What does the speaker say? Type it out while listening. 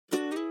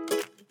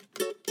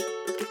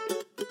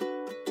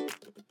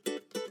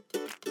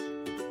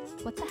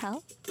What the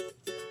hell?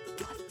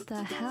 What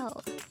the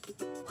hell?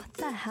 What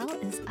the hell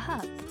is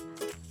up?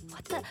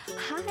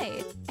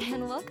 Hi,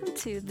 and welcome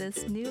to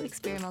this new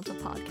experimental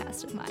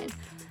podcast of mine.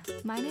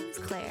 My name is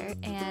Claire,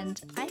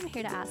 and I'm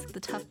here to ask the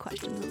tough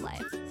questions in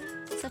life,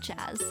 such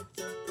as,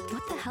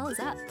 what the hell is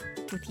up?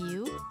 With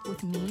you?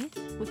 With me?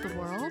 With the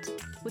world?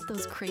 With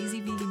those crazy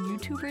vegan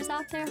YouTubers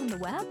out there on the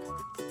web?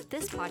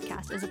 This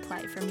podcast is a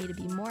play for me to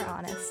be more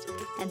honest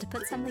and to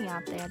put something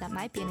out there that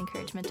might be an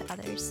encouragement to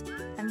others.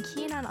 I'm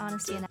keen on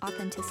honesty and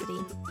authenticity,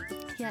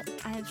 yet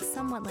I have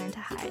somewhat learned to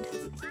hide.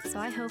 So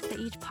I hope that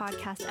each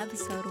podcast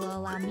episode will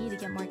allow me to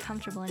get more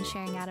comfortable in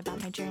sharing out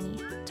about my journey.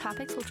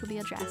 Topics which will be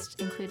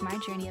addressed include my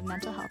journey of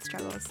mental health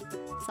struggles,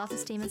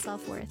 self-esteem and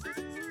self-worth,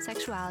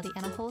 sexuality,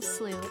 and a whole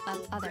slew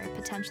of other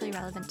potentially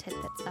relevant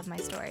tidbits of my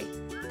story.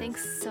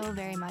 Thanks so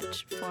very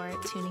much for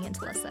tuning in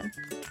to listen.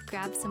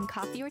 Grab some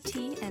coffee or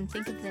tea and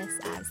think of this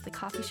as the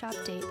coffee shop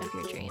date of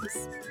your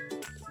dreams.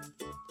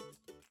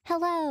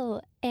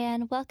 Hello,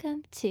 and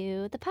welcome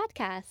to the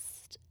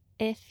podcast.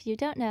 If you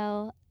don't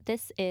know,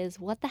 this is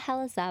What the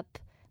Hell is Up.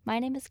 My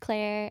name is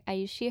Claire. I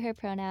use she, her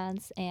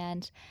pronouns,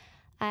 and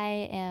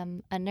I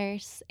am a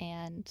nurse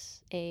and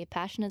a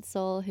passionate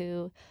soul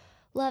who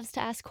loves to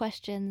ask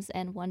questions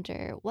and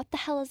wonder what the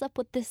hell is up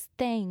with this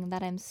thing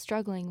that I'm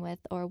struggling with,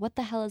 or what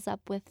the hell is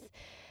up with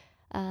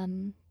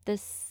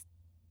this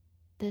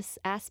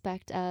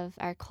aspect of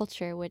our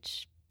culture,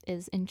 which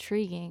is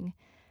intriguing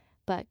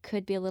but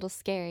could be a little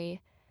scary.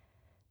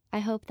 I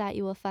hope that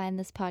you will find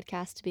this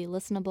podcast to be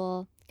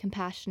listenable,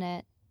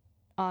 compassionate,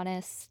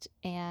 honest,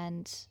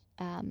 and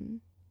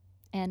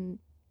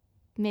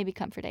maybe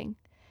comforting,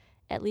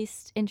 at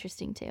least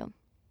interesting too.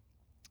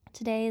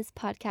 Today's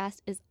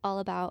podcast is all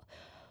about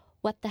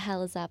what the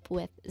hell is up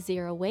with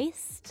zero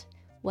waste,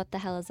 what the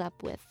hell is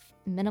up with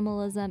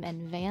minimalism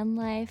and van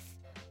life.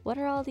 What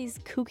are all these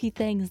kooky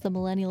things the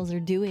millennials are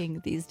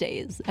doing these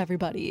days,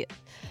 everybody?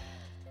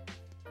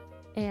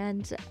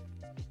 And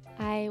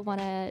I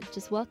want to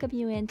just welcome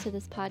you into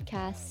this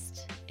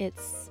podcast.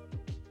 It's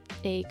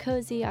a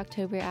cozy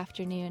October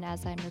afternoon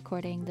as I'm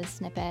recording this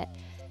snippet,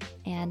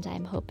 and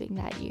I'm hoping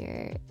that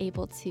you're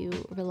able to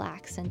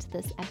relax into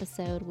this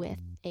episode with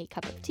a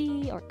cup of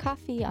tea or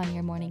coffee on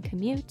your morning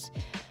commute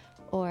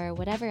or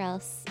whatever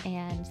else,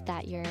 and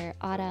that your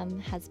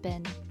autumn has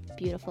been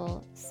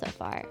beautiful so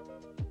far.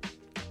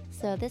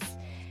 So this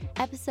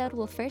episode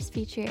will first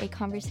feature a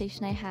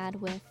conversation I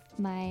had with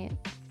my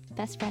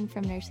best friend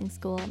from nursing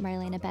school,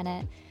 Marly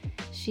Bennett.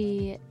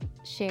 She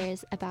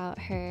shares about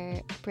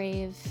her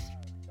brave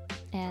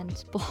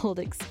and bold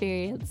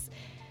experience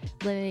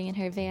living in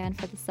her van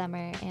for the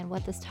summer and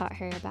what this taught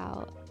her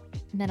about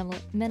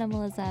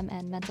minimalism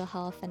and mental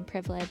health and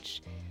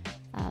privilege.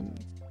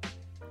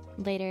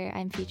 Later,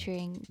 I'm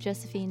featuring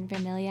Josephine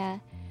Vermilye,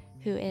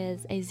 who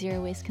is a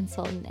zero waste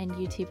consultant and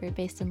YouTuber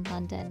based in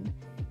London.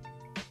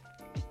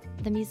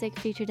 The music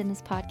featured in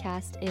this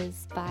podcast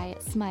is by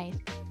Smythe,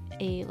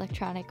 an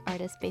electronic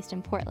artist based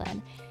in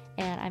Portland,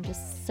 and I'm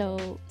just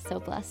so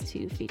blessed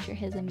to feature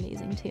his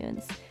amazing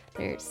tunes.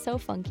 They're so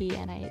funky,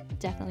 and I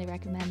definitely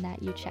recommend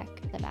that you check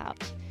them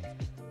out.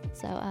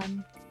 So,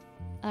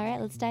 all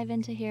right, let's dive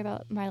in to hear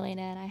about Marlena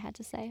and I had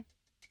to say.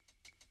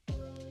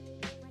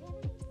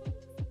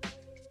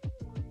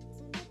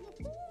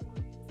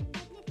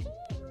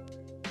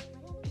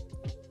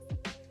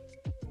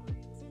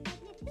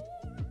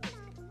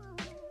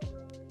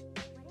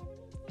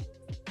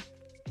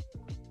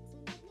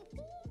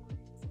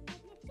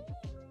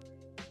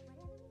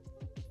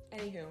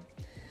 Anywho,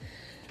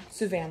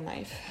 so van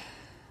life.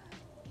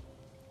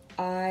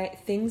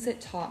 Things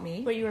it taught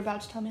me. Wait, you were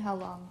about to tell me how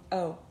long.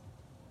 Oh.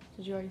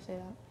 Did you already say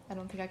that? I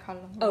don't think I caught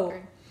it on the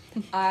record.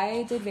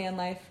 I did van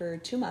life for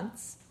 2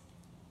 months.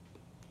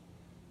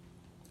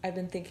 I've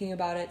been thinking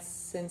about it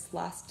since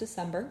last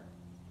December.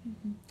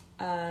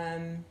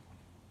 Mm-hmm.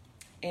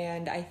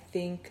 And I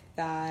think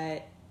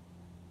that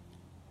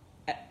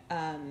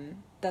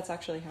that's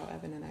actually how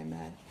Evan and I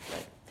met,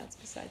 but that's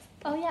besides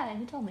the point. Oh yeah,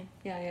 you told me.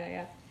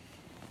 Yeah.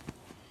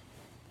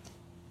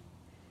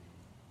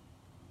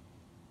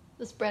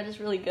 This bread is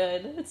really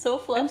good. It's so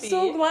fluffy. I'm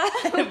so glad.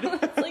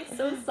 It's like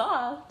so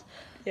soft.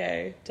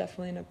 Yay,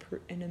 definitely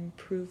an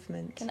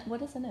improvement.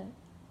 What is in it?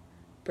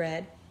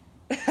 Bread.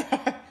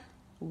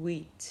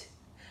 Wheat.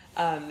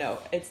 No,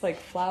 it's like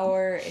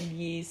flour and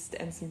yeast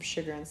and some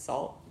sugar and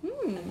salt.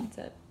 And that's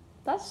it.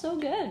 That's so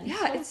good.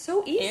 Yeah, it's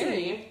so easy.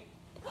 Airy.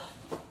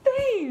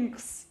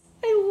 Thanks.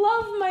 I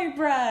love my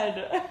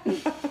bread.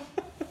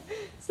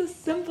 It's the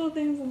simple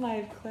things in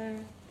life, Claire.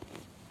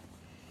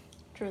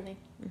 Truly.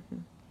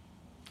 Mm-hmm.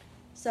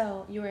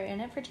 So you were in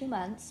it for 2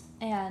 months,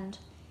 and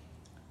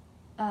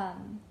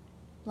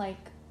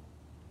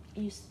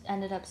you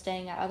ended up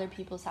staying at other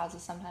people's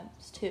houses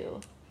sometimes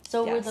too.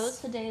 So Yes. were those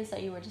the days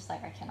that you were just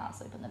like, I cannot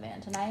sleep in the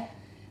van tonight?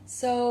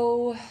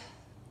 So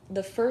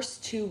the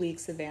first 2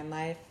 weeks of van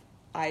life,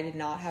 I did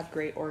not have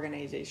great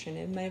organization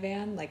in my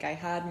van. Like, I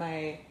had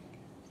my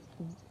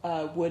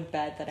wood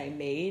bed that I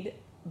made,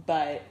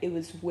 but it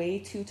was way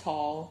too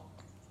tall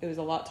it was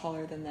a lot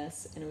taller than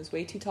this, and it was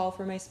way too tall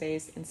for my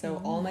space, and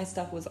so all my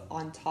stuff was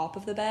on top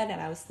of the bed,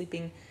 and I was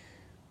sleeping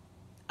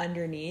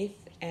underneath,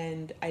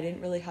 and I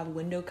didn't really have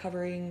window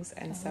coverings,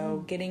 and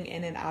so getting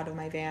in and out of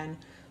my van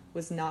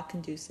was not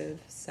conducive.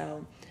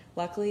 So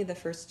luckily the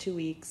first 2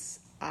 weeks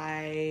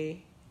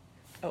I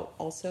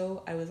was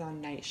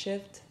on night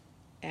shift,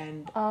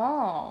 and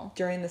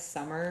during the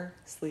summer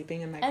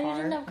sleeping in my car. And you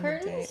didn't have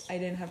curtains? I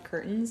didn't have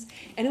curtains,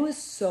 and it was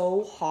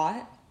so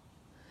hot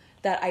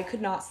that I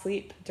could not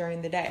sleep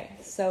during the day.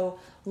 So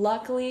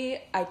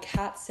luckily I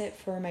cat sit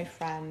for my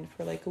friend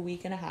for like a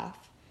week and a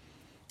half.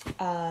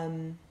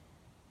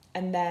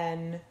 And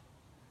then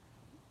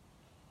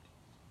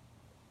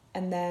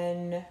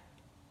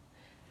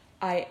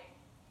I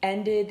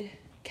ended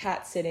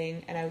cat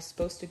sitting, and I was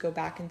supposed to go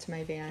back into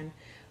my van,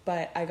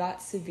 but I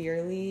got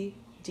severely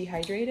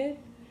dehydrated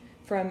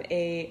from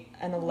an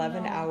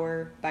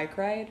 11-hour bike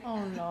ride.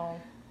 Oh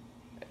no.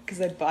 Because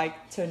I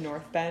biked to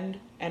North Bend,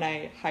 and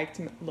I hiked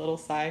Little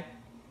Si,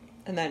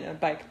 and then I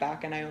biked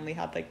back, and I only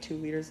had like 2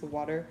 liters of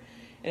water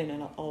in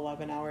an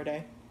 11-hour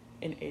day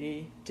in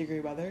 80-degree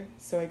weather.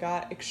 So I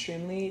got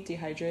extremely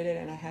dehydrated,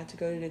 and I had to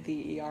go to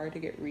the ER to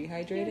get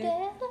rehydrated.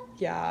 You did?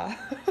 Yeah.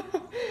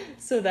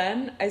 So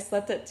then I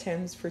slept at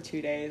Tim's for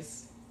 2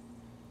 days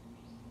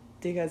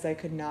because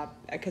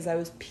I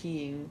was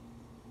peeing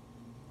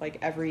like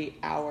every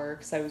hour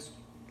because I was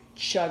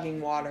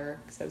chugging water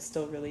because I was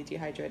still really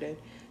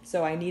dehydrated.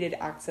 So I needed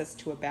access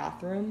to a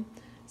bathroom.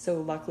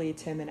 So luckily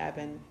Tim and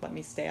Evan let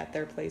me stay at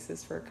their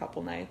places for a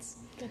couple nights.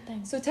 Good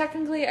thing. So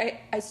technically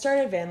I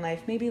started van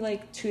life maybe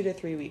like 2 to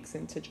 3 weeks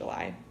into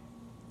July.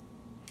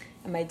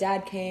 And my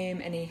dad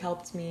came, and he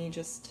helped me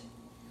just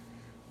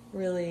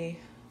really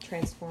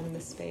transform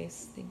the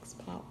space. Thanks,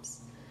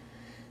 Pops.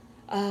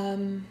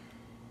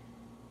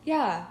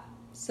 Yeah.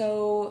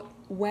 So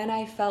when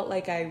I felt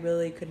like I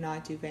really could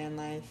not do van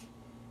life,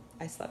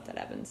 I slept at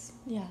Evan's.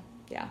 Yeah.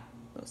 Yeah,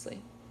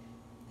 mostly.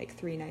 Like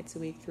 3 nights a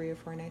week, 3 or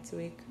 4 nights a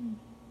week.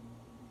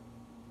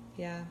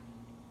 Yeah.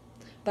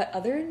 But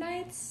other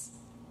nights,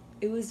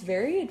 it was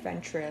very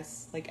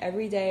adventurous. Like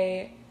every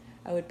day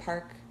I would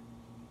park,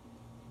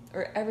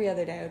 or every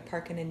other day I would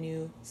park in a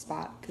new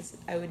spot because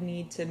I would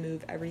need to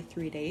move every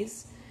 3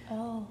 days.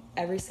 Oh.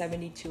 Every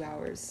 72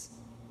 hours.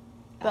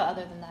 But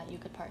other than that, you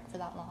could park for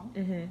that long?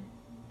 Mm-hmm.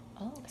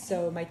 Oh, okay.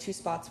 So my 2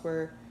 spots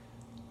were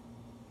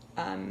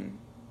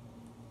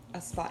a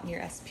spot near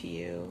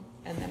SPU,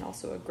 and then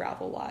also a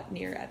gravel lot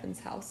near Evan's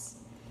house.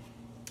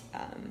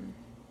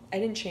 I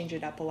didn't change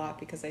it up a lot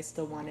because I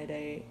still wanted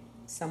a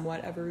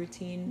somewhat of a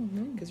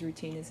routine, because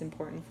routine is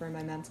important for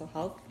my mental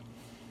health.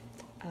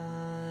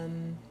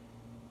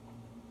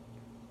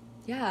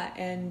 Yeah,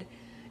 and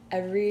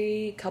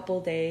every couple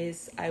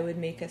days I would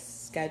make a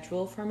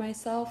schedule for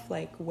myself,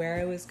 like where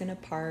I was going to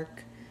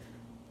park,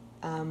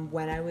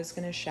 when I was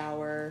going to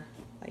shower,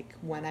 like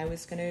when I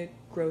was going to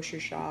grocery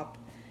shop,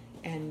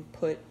 and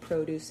put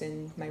produce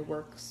in my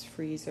work's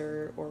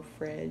freezer or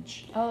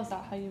fridge. Oh, is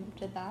that how you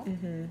did that?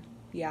 Mm-hmm.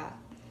 Yeah.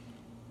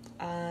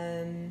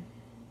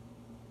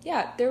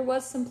 Yeah, there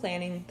was some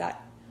planning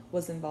that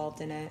was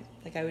involved in it.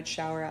 Like I would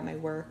shower at my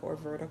work or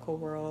Vertical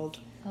World.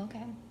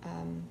 Okay.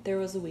 There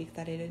was a week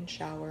that I didn't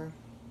shower.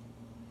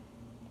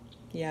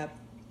 Yeah.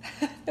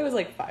 It was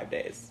like 5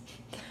 days.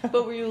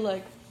 But were you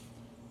like,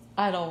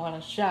 I don't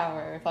want to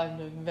shower if I'm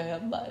doing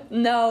van life?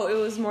 No, it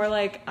was more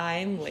like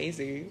I'm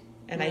lazy.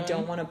 And Really? I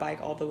don't want to bike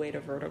all the way to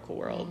Vertical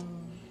World.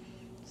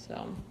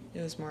 So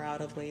it was more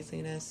out of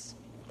laziness.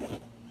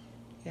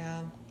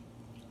 Yeah.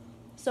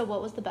 So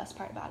what was the best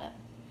part about it?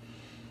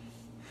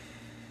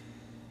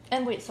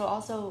 And wait, so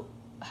also,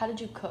 how did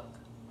you cook?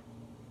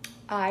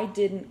 I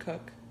didn't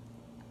cook.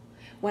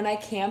 When I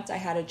camped, I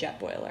had a jet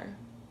boiler.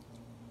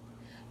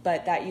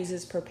 But that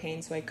uses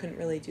propane, so I couldn't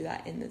really do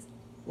that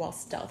while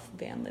stealth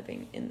van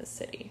living in the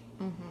city.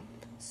 Mm-hmm.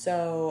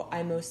 So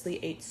I mostly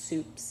ate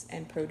soups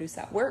and produce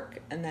at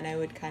work, and then I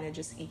would kind of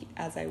just eat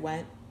as I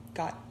went.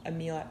 Got a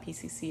meal at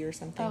PCC or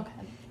something. Okay.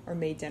 Or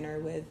made dinner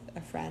with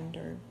a friend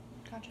or...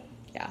 Gotcha.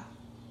 Yeah.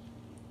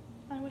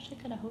 I wish I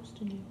could have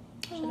hosted you.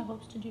 I should have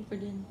hosted you for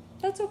dinner.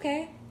 That's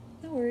okay.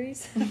 No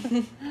worries.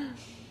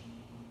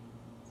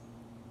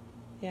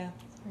 Yeah.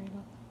 Sorry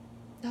about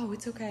No,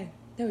 it's okay.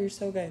 No, you're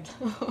so good.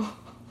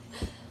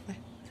 that.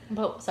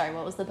 But, sorry,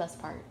 what was the best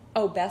part?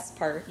 Oh, best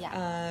part.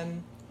 Yeah.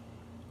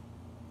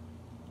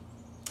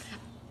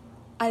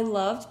 I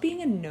loved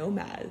being a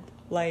nomad.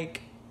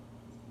 Like,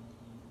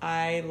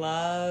 I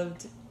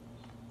loved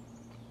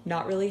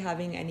not really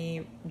having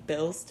any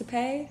bills to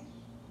pay.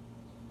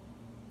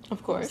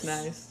 Of course. It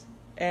was nice.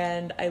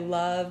 And I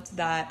loved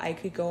that I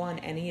could go on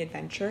any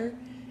adventure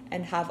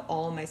and have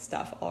all my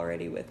stuff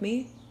already with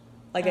me.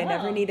 Like, I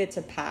never needed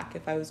to pack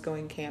if I was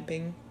going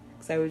camping,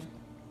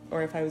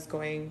 or if I was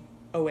going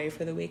away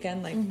for the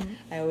weekend. Like,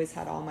 I always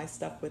had all my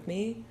stuff with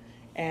me.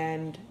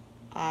 And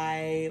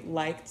I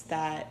liked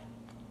that,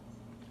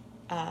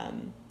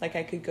 like,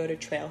 I could go to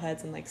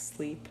trailheads and, like,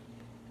 sleep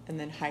and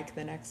then hike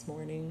the next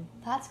morning.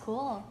 That's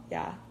cool.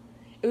 Yeah.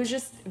 It was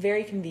just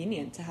very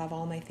convenient to have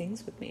all my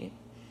things with me.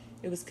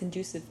 it was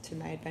conducive to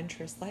my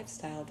adventurous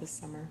lifestyle this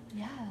summer.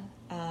 Yeah.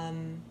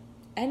 And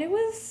it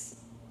was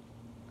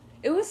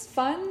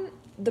fun,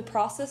 the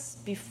process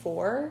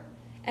before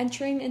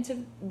entering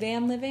into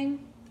van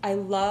living. I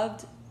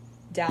loved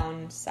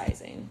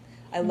downsizing.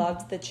 I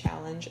loved the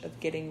challenge of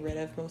getting rid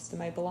of most of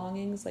my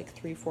belongings, like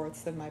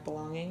 3/4 of my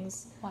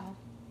belongings. Wow.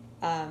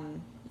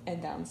 And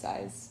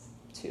downsize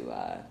to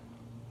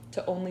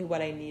only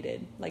what I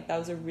needed. Like, that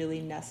was a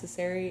really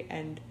necessary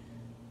and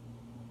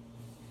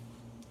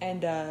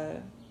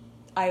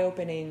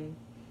eye-opening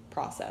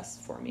process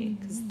for me,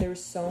 because there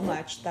was so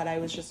much that I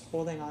was just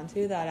holding on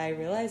to that I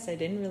realized I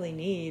didn't really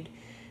need.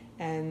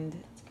 And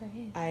That's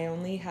great. I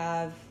only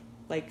have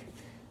like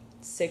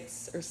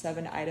 6 or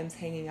 7 items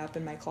hanging up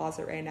in my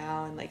closet right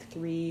now, and like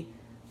three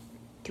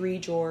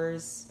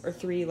drawers or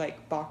 3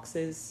 like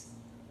boxes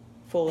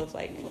full of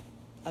like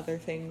other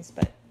things.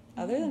 But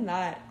other than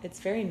that,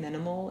 it's very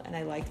minimal, and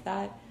I like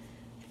that.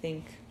 I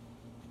think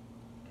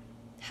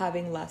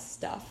having less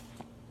stuff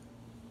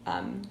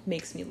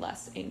makes me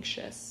less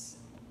anxious,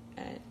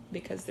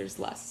 because there's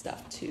less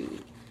stuff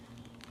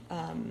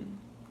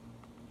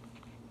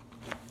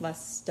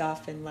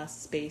and less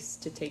space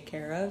to take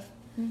care of.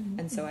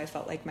 And so I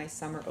felt like my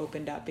summer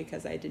opened up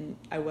because I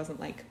wasn't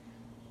like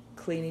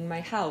cleaning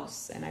my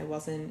house, and I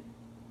wasn't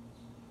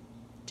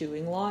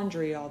doing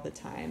laundry all the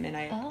time, and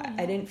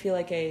I didn't feel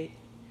like I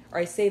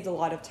saved a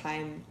lot of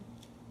time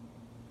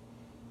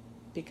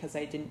because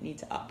I didn't need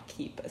to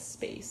upkeep a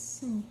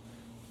space.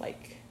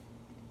 Like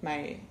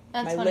my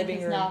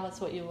living room. Now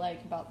that's what you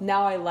like about.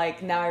 Now I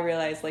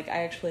realize like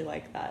I actually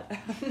like that.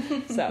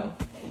 So,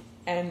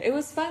 and it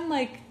was fun,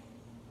 like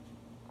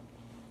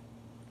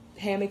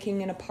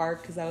hammocking in a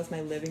park, because that was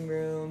my living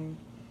room,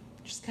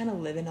 just kind of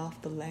living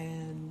off the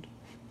land.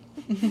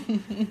 I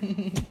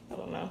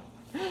don't know.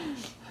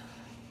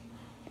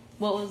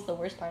 What was the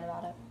worst part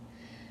about it?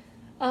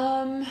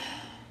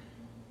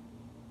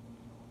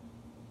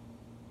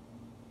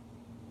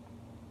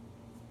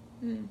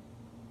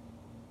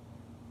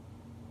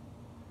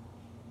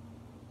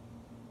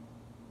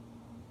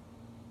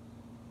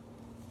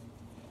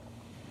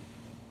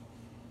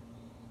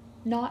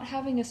 Not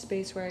having a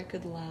space where I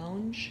could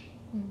lounge,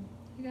 I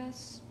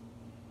guess.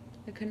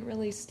 I couldn't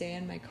really stay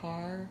in my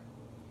car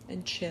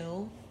and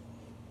chill.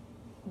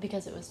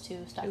 Because it was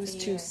too stuffy? It was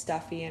too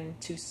stuffy and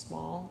too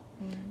small.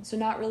 So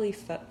not really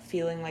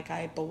feeling like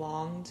I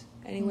belonged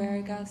anywhere,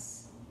 I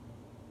guess.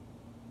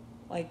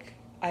 Like,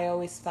 I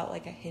always felt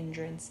like a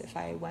hindrance if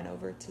I went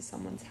over to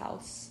someone's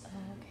house. Oh,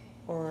 okay.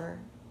 Or,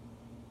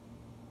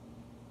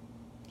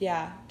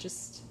 yeah,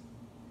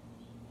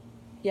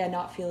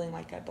 not feeling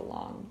like I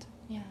belonged.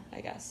 Yeah.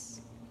 I guess,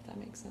 if that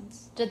makes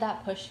sense. Did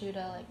that push you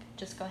to, like,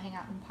 just go hang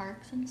out in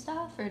parks and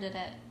stuff? Or did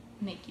it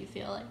make you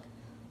feel like,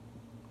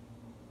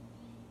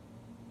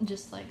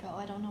 just like, oh,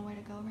 I don't know where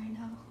to go right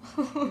now?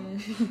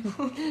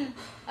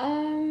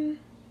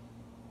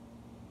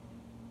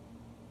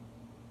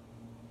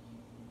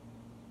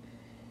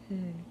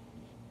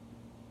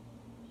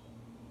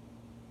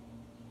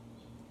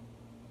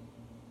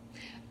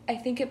 I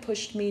think it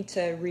pushed me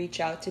to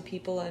reach out to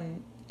people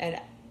and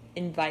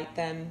invite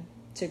them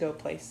to go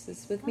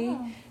places with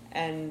me.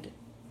 And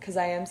because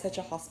I am such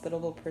a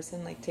hospitable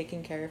person, like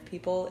taking care of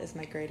people is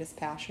my greatest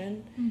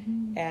passion.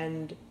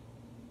 And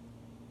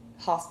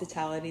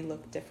hospitality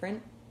looked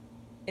different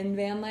in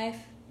van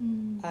life.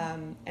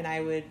 And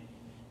I would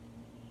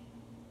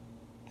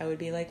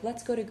be like,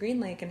 let's go to Green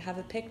Lake and have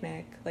a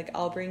picnic. Like,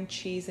 I'll bring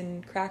cheese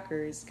and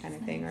crackers kind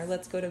of thing. Or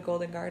let's go to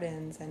Golden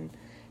Gardens and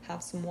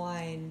have some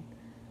wine.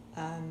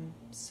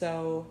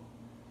 So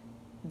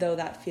though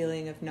that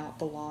feeling of not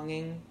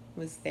belonging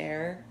was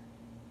there,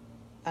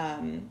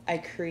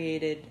 I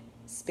created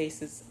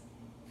spaces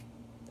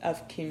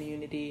of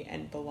community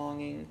and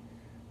belonging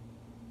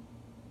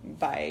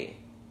by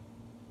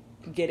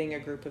getting a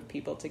group of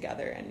people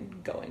together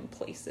and going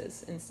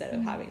places instead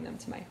of having them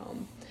to my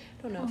home.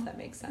 I don't know if that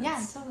makes sense.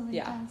 Yeah, it totally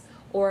does.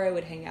 Or I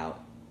would hang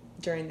out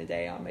during the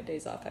day on my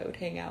days off. I would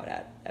hang out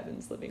at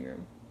Evan's living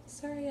room.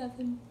 Sorry,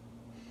 Evan.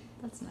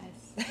 That's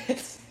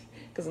nice.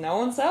 Because no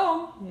one's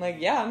home. I'm like,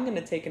 yeah, I'm going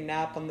to take a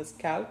nap on this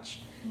couch.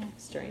 Yeah.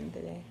 Just during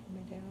the day, on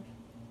my day off.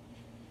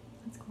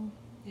 That's cool.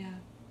 Yeah.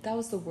 That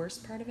was the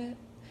worst part of it.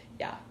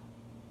 Yeah.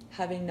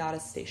 Having not a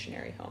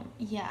stationary home.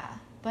 Yeah,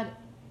 but...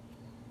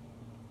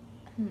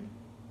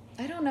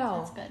 I don't know.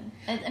 That's good.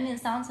 I mean,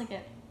 it sounds like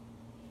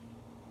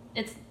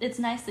it's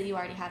nice that you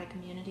already had a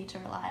community to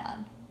rely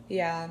on.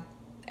 Yeah.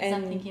 And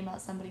I'm thinking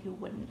about somebody who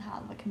wouldn't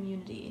have a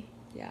community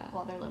yeah,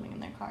 while they're living in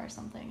their car or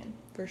something. And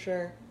for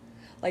sure.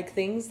 Like,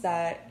 things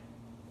that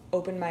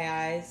opened my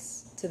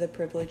eyes to the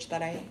privilege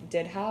that I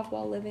did have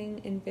while living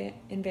in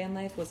van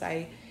life was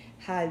I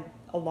had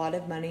a lot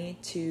of money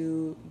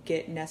to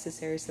get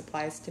necessary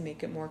supplies to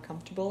make it more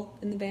comfortable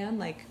in the van.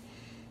 Like,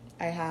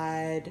 I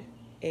had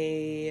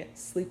a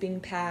sleeping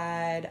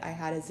pad, I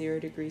had a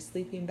 0-degree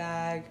sleeping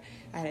bag,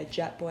 I had a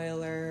jet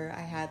boiler,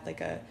 I had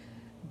like a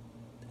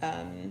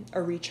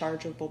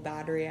rechargeable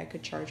battery I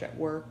could charge at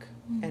work,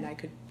 and I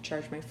could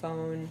charge my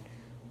phone.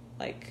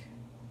 Like,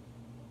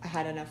 I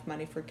had enough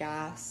money for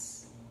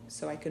gas,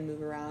 so I could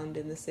move around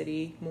in the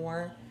city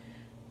more.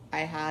 I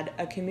had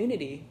a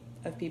community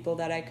of people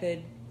that I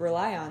could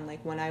rely on,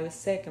 like when I was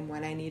sick and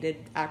when I needed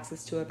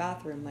access to a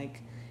bathroom,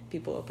 like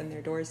people opened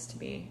their doors to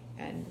me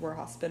and were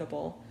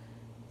hospitable.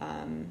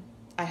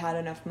 I had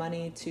enough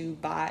money to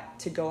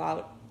go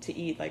out to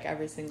eat like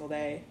every single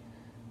day.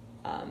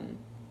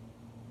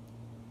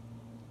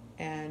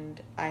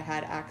 And I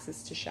had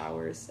access to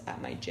showers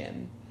at my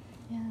gym.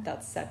 Yeah.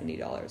 That's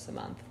 $70 a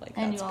month. Like,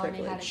 and that's you already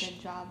privilege. had a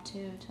good job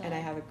too. And I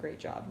have a great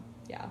job.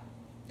 Yeah.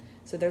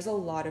 So there's a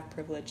lot of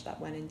privilege that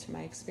went into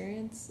my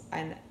experience.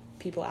 And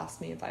people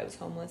asked me if I was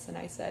homeless, and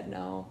I said,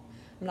 no,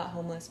 I'm not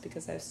homeless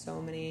because I have so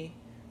many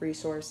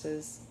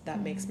resources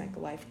that makes my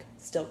life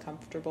still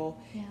comfortable,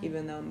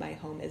 even though my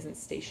home isn't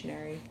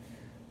stationary.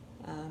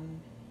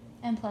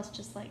 And plus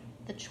just like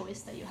the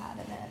choice that you had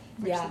in it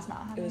versus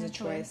not having it was a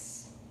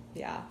choice.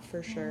 Yeah,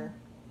 for sure.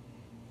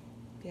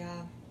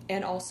 Yeah.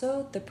 And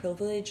also the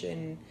privilege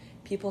in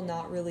people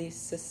not really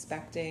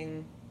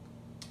suspecting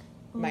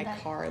my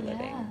car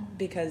living.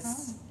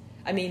 Because,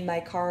 I mean,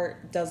 my car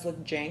does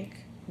look jank,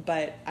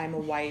 but I'm a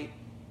white,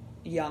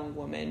 young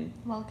woman.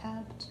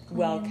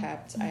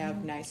 Well-kept. I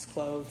have nice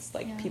clothes.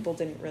 Like, people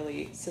didn't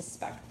really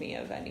suspect me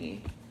of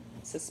any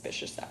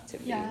suspicious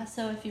activity. Yeah,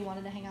 so if you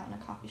wanted to hang out in a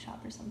coffee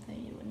shop or something,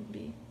 you wouldn't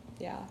be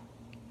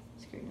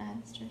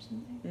scrutinized or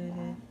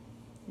something.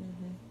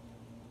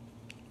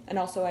 And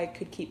also I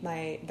could keep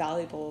my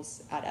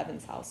valuables at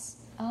Evan's house.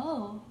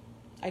 Oh.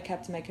 I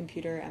kept my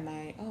computer and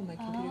my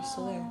computer's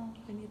still there.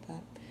 I need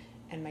that.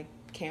 And my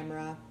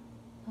camera.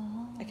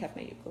 Oh. I kept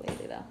my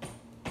ukulele though.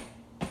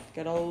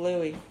 Good old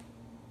Louie.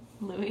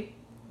 Louie,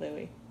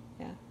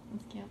 yeah.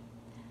 That's cute.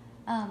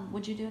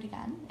 Would you do it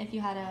again if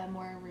you had a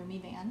more roomy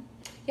van?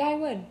 Yeah, I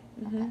would.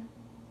 Okay.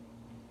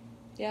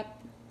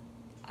 Yep.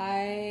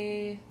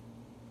 I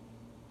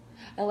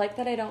like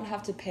that I don't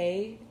have to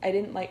pay. I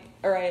like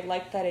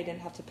that I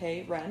didn't have to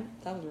pay rent.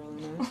 That was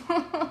really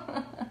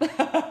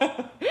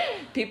nice.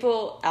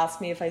 People ask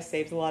me if I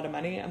saved a lot of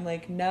money. I'm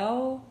like,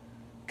 no,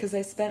 because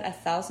I spent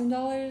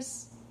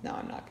 $1,000. No,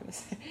 I'm not gonna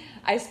say.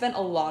 I spent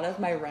a lot of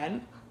my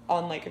rent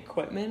on like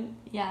equipment.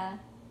 Yeah.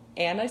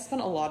 And I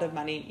spent a lot of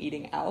money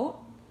eating out.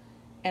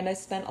 And I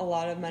spent a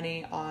lot of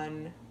money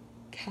on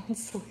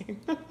counseling.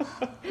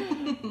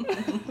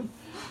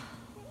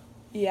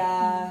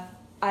 Yeah,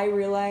 I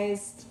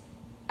realized,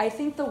 I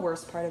think the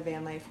worst part of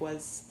van life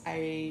was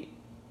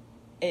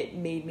it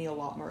made me a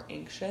lot more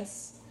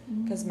anxious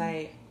because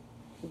my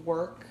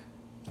work,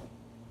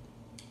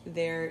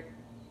 there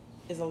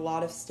is a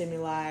lot of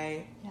stimuli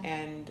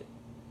and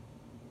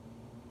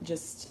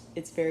just,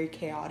 it's very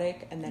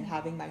chaotic. And then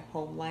having my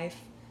home life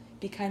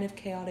be kind of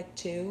chaotic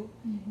too,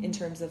 in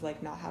terms of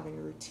like not having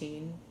a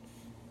routine,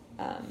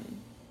 and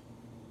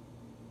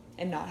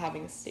not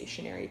having a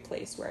stationary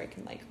place where I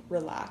can like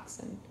relax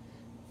and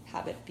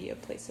have it be a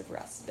place of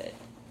respite.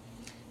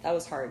 That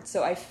was hard.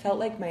 So I felt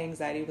like my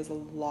anxiety was a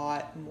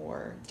lot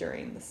more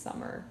during the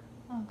summer.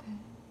 Okay.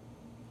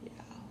 Yeah.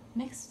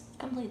 Makes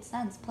complete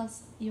sense.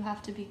 Plus you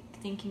have to be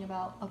thinking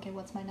about, okay,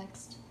 what's my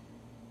next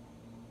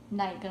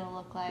night gonna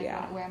look like?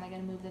 Yeah. Where am I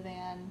gonna move the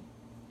van?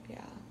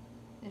 Yeah.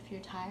 If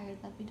you're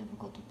tired, that'd be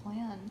difficult to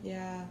plan.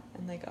 Yeah,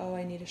 and like, oh,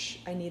 I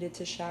needed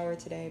to shower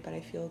today, but I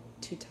feel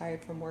too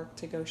tired from work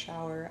to go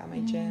shower at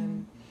my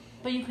gym.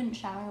 But you couldn't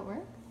shower at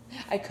work?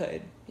 I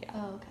could, yeah.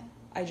 Oh, okay.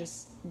 I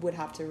just would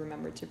have to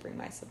remember to bring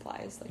my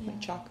supplies, like my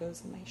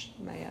Chacos and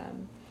my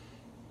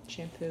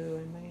shampoo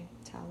and my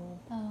towel.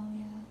 Oh,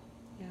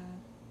 yeah. Yeah.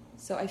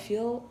 So I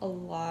feel a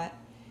lot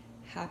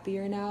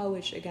happier now,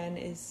 which again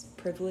is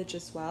privilege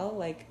as well.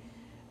 Like,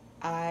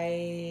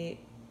 I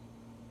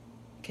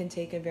can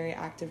take a very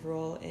active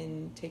role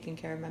in taking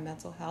care of my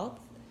mental health.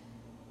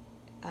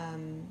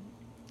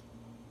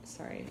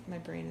 Sorry, my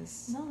brain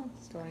is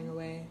going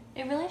away.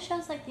 It really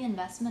shows like the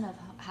investment of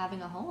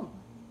having a home.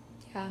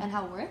 Yeah. And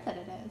how worth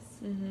it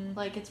is.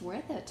 Like, it's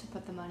worth it to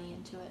put the money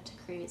into it to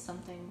create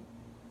something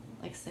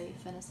like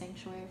safe and a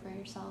sanctuary for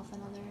yourself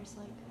and others.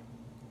 Like,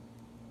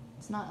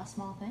 it's not a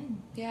small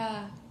thing.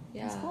 Yeah.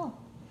 It's cool.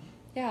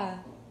 Yeah.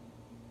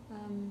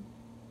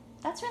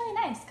 That's really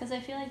nice, because I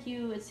feel like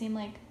it seemed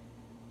like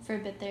for a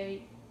bit there,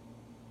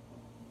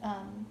 I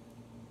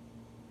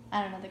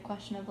don't know, the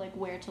question of like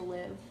where to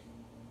live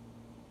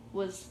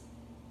was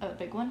a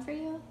big one for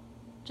you.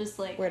 Just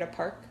like where to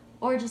park,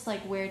 or just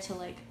like where to,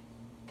 like,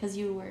 because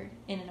you were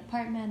in an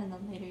apartment and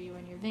then later you were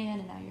in your van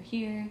and now you're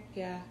here.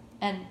 Yeah.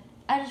 And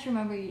I just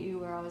remember you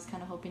were always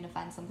kind of hoping to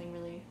find something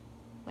really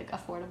like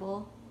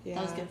affordable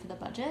that was good for the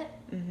budget.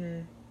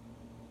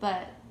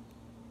 But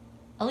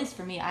at least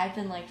for me, I've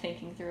been like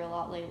thinking through a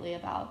lot lately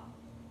about,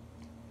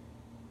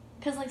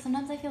 because like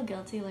sometimes I feel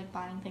guilty like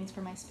buying things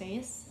for my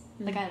space.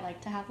 Like, I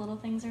like to have little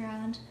things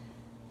around.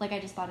 Like, I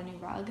just bought a new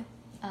rug.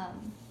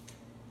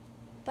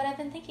 But I've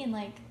been thinking,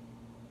 like,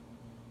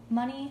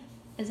 money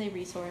is a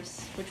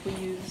resource which we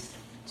use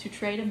to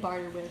trade and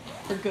barter with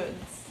for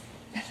goods.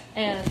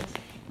 And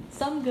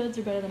some goods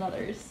are better than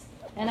others.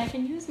 And I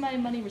can use my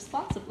money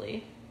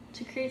responsibly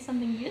to create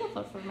something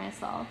beautiful for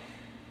myself.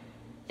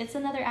 It's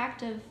another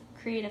act of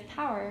creative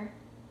power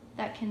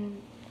that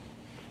can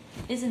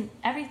isn't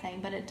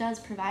everything, but it does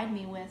provide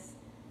me with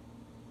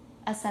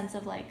a sense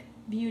of like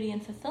beauty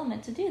and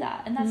fulfillment to do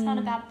that, and that's not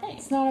a bad thing.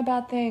 It's not a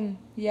bad thing.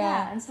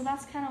 Yeah. And so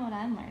that's kind of what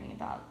I'm learning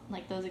about,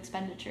 like those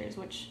expenditures,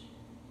 which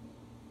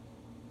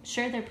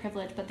sure they're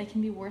privileged, but they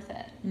can be worth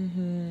it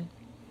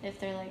if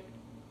they're like,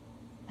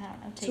 I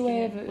don't know,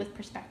 taken in with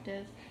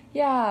perspective.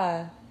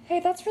 Yeah. Hey,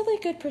 that's really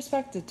good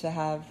perspective to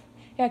have.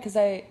 Yeah, because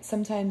I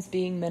sometimes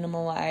being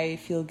minimal, I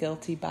feel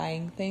guilty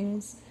buying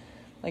things.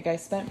 Like I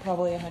spent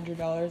probably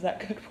 $100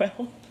 at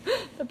Goodwill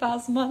the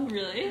past month.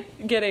 Really?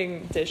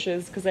 Getting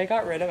dishes because I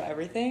got rid of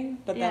everything.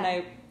 But then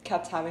I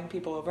kept having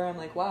people over. I'm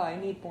like, wow, I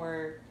need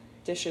more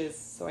dishes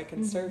so I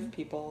can serve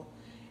people.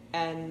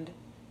 And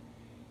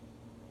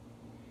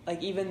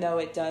like, even though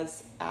it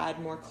does add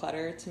more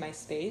clutter to my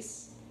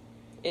space,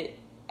 it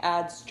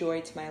adds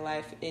joy to my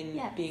life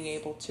in being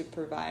able to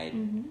provide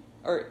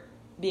or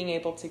being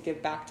able to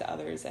give back to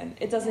others. And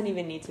it doesn't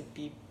even need to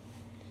be,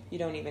 you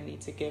don't even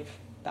need to give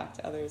back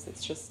to others.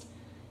 It's just,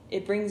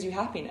 it brings you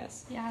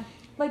happiness. Yeah.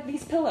 Like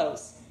these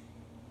pillows.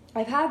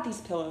 I've had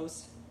these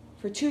pillows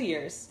for 2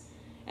 years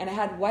and I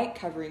had white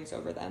coverings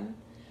over them.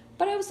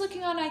 But I was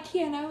looking on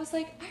IKEA and I was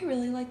like, I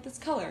really like this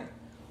color.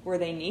 Were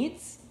they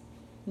neats?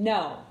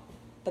 No.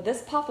 But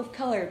this pop of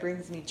color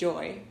brings me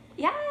joy.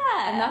 Yeah.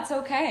 And that's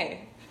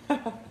okay. I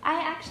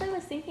actually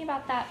was thinking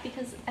about that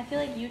because I feel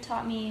like you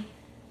taught me,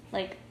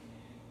 like,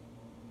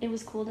 it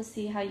was cool to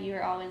see how you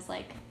were always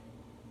like,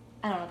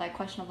 I don't know, that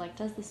question of like,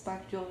 does this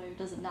spark joy or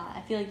does it not?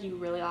 I feel like you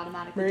really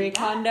automatically Marie do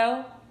that.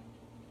 Kondo,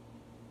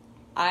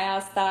 I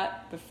asked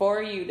that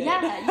before you did.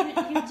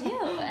 Yeah, you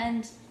do.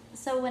 And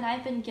so when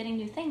I've been getting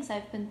new things,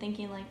 I've been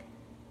thinking like,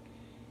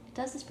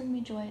 does this bring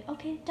me joy?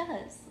 Okay, it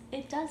does.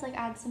 It does like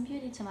add some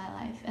beauty to my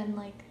life, and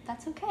like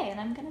that's okay, and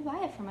I'm gonna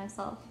buy it for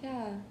myself.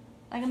 Yeah.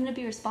 Like I'm gonna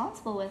be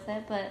responsible with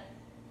it, but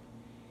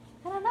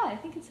I don't know. I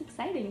think it's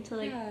exciting to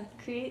like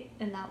create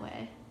in that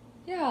way.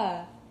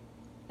 Yeah.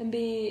 And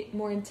be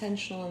more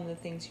intentional in the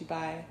things you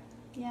buy.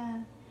 Yeah.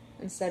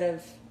 Instead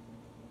of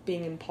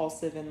being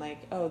impulsive and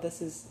like, oh,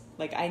 this is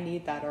like, I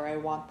need that or I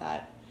want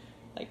that.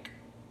 Like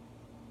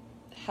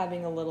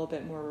having a little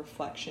bit more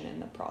reflection in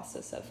the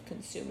process of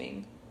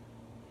consuming.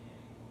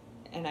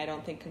 And I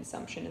don't think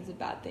consumption is a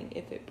bad thing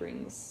if it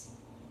brings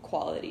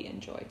quality and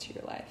joy to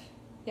your life.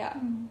 Yeah.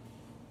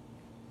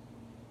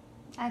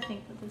 I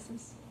think that this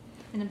is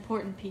an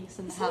important piece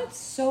in the Isn't house. it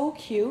so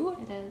cute?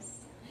 It is.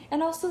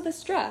 And also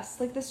this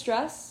dress. Like this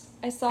dress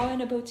I saw in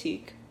a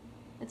boutique.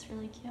 It's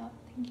really cute.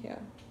 Thank you.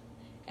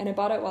 And I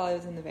bought it while I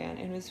was in the van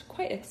and it was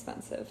quite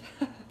expensive.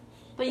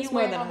 But you it's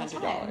wear more it than all the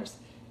time. $100.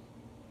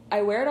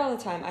 I wear it all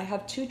the time. I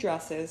have 2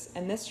 dresses,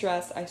 and this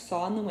dress I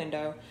saw in the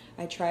window.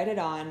 I tried it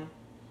on,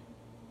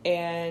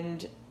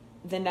 and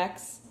the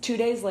next 2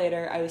 days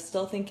later, I was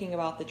still thinking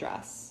about the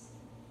dress.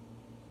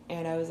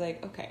 And I was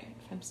like, okay,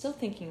 if I'm still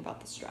thinking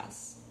about this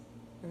dress,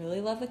 I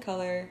really love the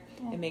color.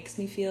 Yeah. It makes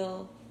me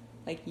feel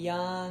like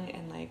young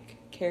and like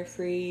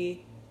carefree.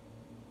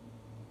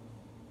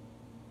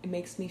 It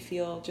makes me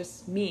feel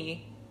just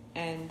me.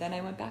 And then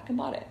I went back and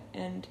bought it.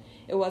 And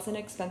it was an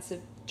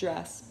expensive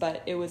dress,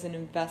 but it was an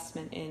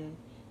investment in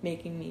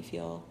making me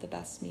feel the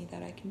best me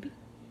that I can be,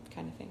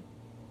 kind of thing.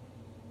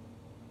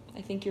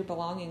 I think your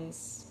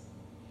belongings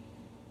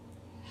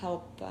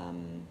help, I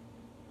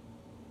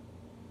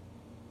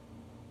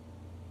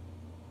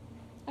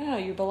don't know,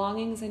 your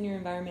belongings and your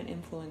environment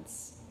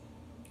influence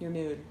your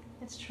mood.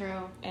 It's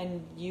true.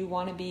 And you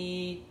want to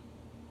be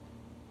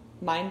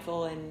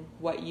mindful in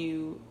what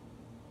you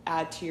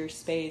add to your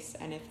space,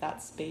 and if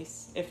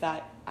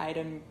that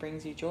item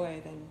brings you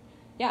joy, then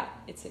yeah,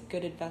 it's a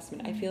good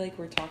investment. I feel like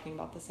we're talking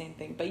about the same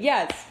thing, but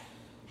yes,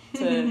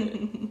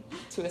 to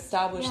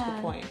establish the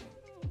point.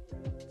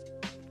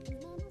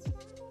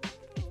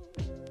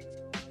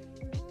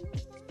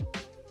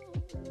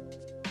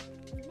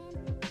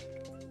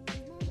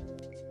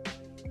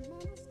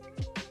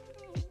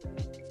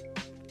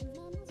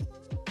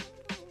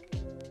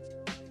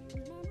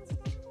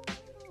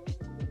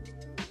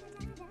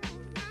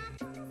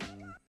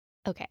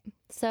 Okay,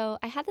 so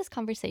I had this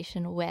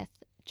conversation with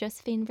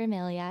Josephine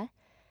Vermilye.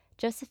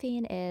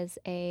 Josephine is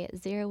a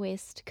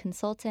zero-waste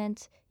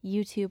consultant,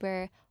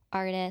 YouTuber,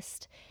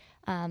 artist.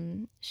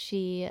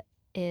 She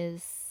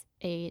is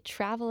a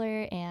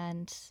traveler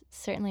and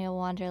certainly a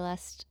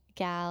wanderlust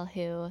gal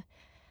who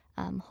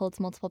holds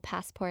multiple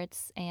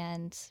passports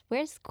and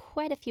wears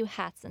quite a few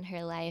hats in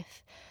her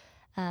life,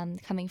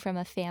 coming from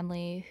a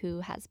family who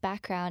has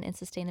background in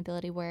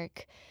sustainability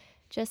work.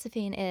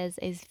 Josephine is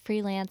a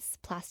freelance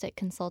plastic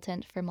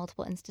consultant for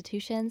multiple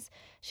institutions.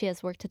 She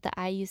has worked at the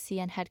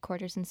IUCN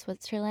headquarters in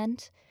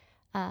Switzerland.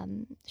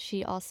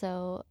 She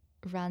also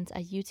runs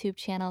a YouTube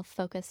channel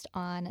focused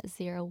on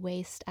zero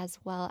waste, as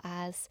well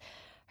as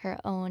her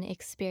own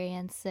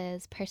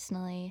experiences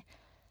personally.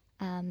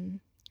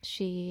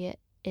 She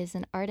is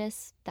an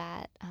artist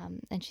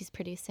and she's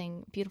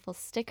producing beautiful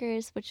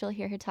stickers, which you'll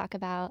hear her talk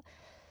about.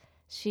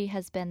 She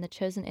has been the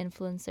chosen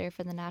influencer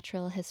for the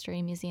Natural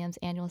History Museum's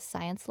annual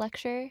science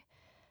lecture.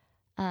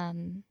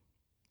 And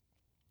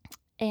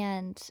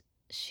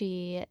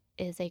she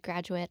is a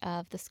graduate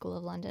of the School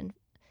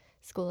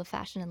of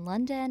Fashion in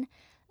London.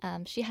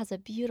 She has a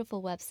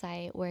beautiful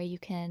website where you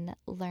can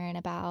learn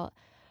about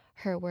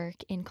her work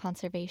in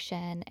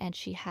conservation, and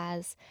she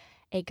has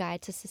a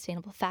guide to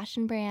sustainable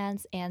fashion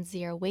brands and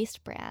zero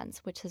waste brands,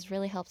 which has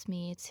really helped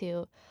me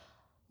to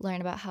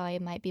learn about how I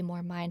might be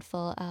more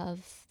mindful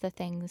of the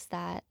things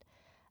that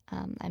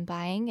I'm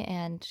buying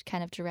and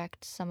kind of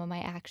direct some of my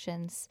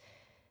actions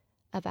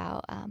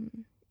about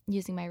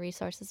using my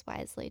resources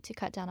wisely to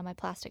cut down on my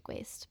plastic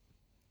waste.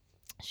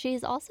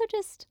 She's also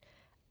just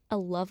a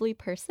lovely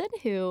person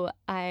who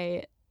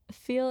I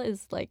feel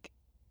is like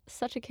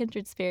such a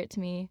kindred spirit to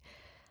me.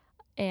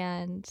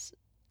 And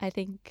I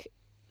think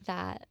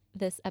that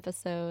this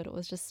episode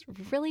was just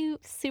really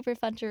super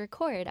fun to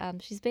record.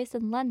 She's based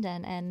in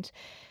London, and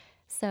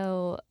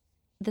so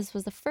this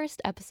was the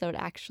first episode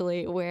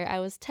actually where I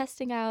was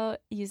testing out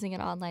using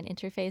an online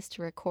interface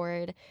to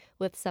record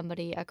with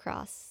somebody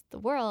across the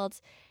world.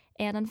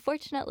 And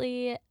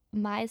unfortunately,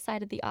 my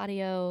side of the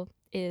audio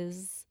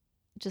is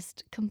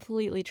just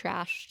completely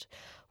trashed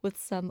with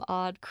some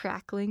odd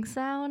crackling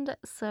sound.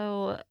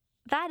 So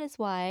that is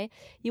why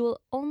you will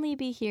only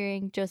be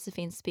hearing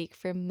Josephine speak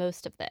for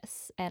most of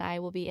this, and I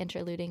will be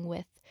interluding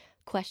with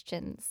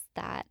questions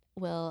that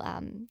will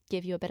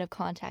give you a bit of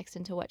context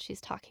into what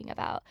she's talking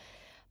about.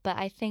 But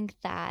I think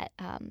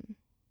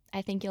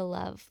you'll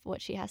love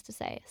what she has to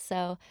say.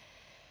 So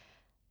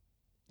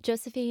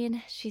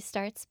Josephine, she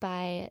starts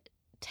by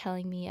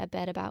telling me a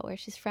bit about where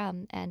she's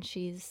from, and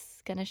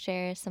she's going to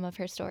share some of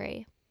her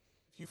story.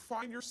 If you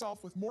find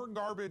yourself with more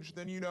garbage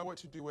than you know what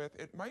to do with,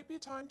 it might be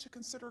time to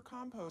consider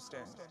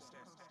composting.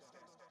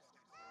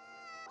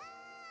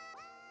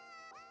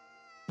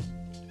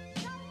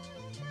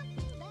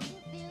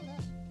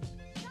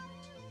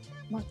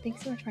 Well,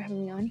 thanks so much for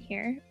having me on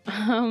here.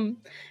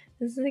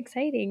 This is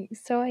exciting.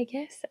 So I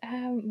guess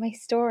my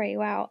story,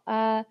 wow.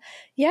 I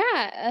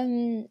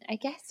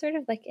guess sort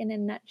of like in a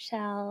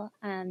nutshell,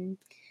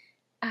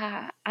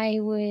 I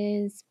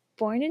was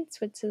born in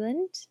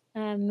Switzerland.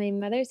 My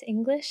mother's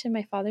English and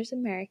my father's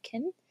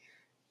American.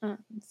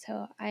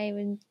 So I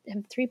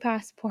have 3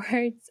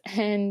 passports,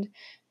 and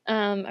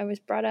I was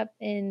brought up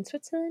in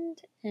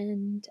Switzerland,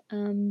 and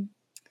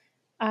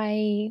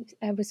I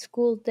was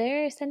schooled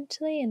there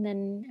essentially, and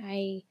then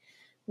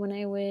when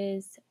I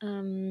was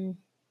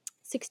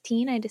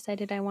 16, I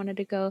decided I wanted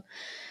to go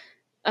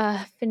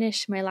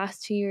finish my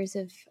last 2 years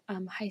of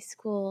high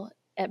school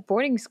at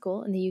boarding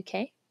school in the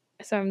UK.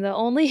 So I'm the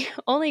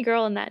only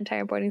girl in that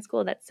entire boarding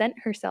school that sent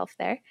herself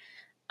there.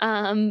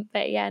 That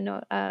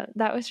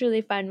was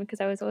really fun because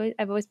I've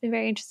always been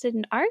very interested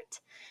in art,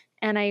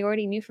 and I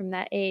already knew from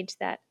that age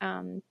that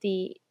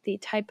the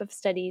type of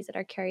studies that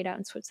are carried out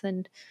in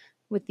Switzerland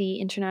with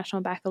the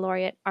International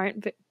Baccalaureate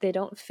they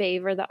don't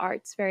favor the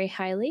arts very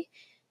highly,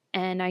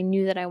 and I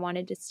knew that I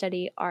wanted to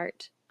study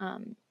art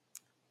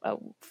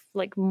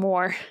like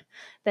more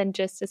than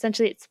just,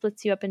 essentially it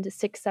splits you up into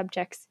 6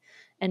 subjects,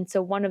 and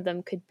so one of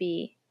them could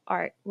be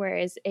art,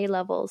 whereas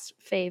A-levels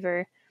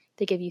they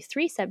give you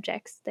 3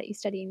 subjects that you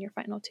study in your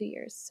final 2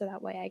 years, so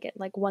that way I get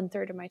like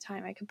 1/3 of my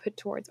time I could put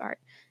towards art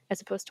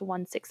as opposed to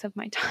 1/6 of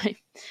my time.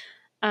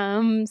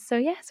 So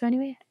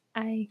anyway,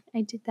 I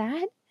did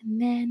that,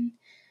 and then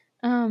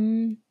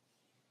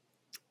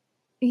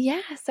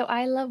so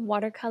I love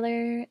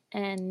watercolor,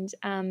 and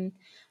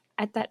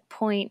at that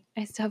point,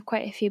 I still have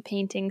quite a few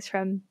paintings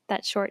from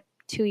that short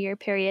 2-year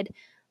period.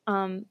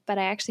 But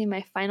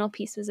my final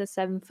piece was a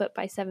 7-foot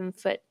by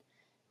 7-foot,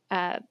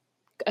 a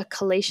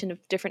collation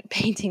of different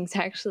paintings,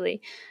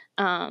 actually.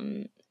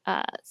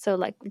 So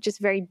like just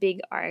very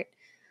big art.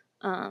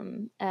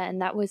 And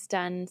that was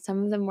done.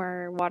 Some of them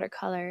were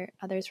watercolor,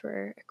 others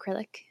were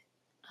acrylic.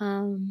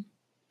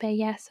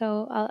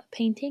 So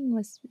painting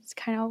was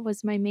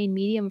my main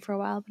medium for a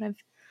while, but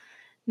I've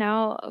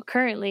now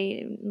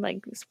currently,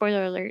 like,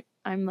 spoiler alert,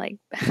 I'm like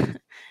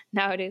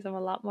nowadays I'm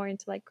a lot more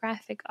into like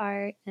graphic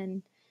art,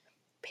 and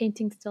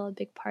painting's still a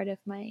big part of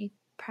my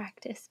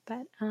practice,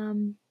 but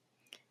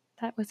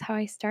that was how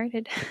I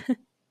started.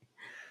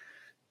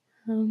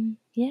 And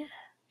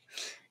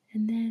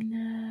then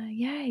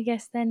I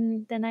guess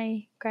then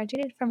I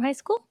graduated from high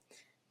school,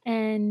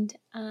 and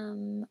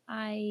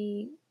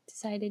I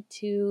decided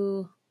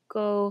to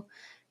go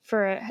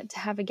to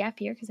have a gap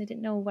year because I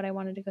didn't know what I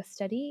wanted to go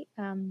study.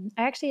 I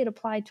actually had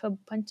applied to a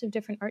bunch of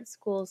different art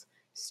schools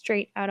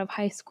straight out of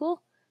high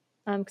school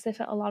because I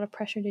felt a lot of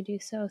pressure to do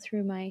so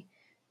through my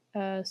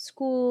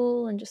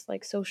school and just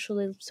like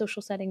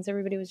social settings.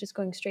 Everybody was just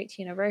going straight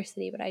to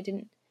university, but I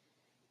don't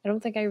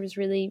think I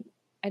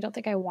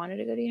wanted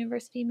to go to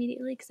university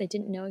immediately because I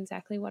didn't know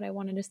exactly what I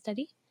wanted to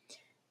study.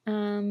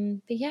 So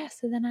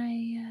then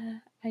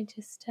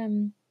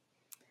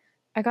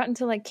I got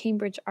into like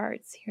Cambridge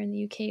Arts here in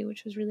the UK,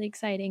 which was really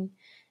exciting,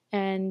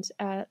 and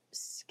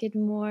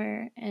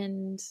Skidmore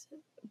and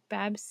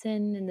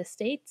Babson in the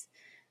States,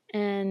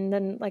 and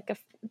then like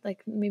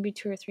maybe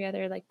 2 or 3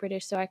 other like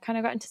British. So I kind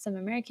of got into some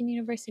American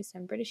universities,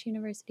 some British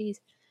universities,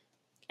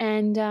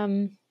 and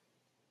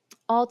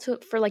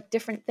for like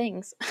different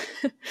things.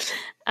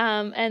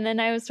 And then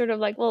I was sort of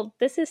like, well,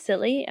 this is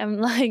silly. I'm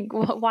like,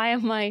 why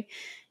am I,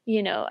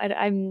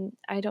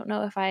 I don't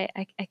know if I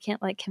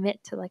can't like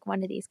commit to like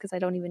one of these because I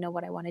don't even know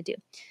what I want to do.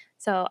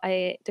 So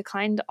I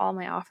declined all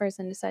my offers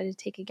and decided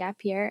to take a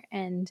gap year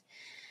and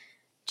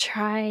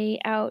try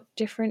out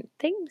different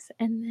things.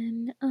 And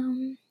then,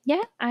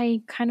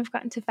 I kind of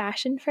got into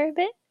fashion for a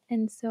bit.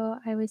 And so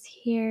I was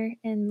here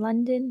in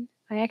London.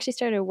 I actually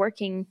started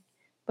working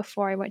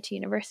before I went to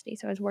university.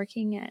 So I was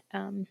working at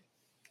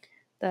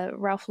the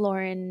Ralph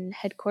Lauren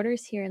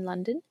headquarters here in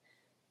London,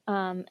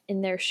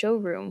 in their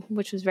showroom,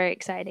 which was very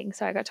exciting.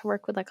 So I got to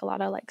work with like a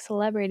lot of like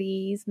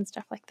celebrities and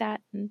stuff like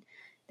that. And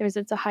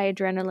it's a high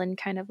adrenaline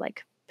kind of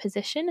like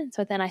position. And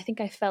so then I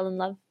think I fell in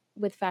love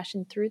with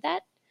fashion through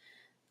that.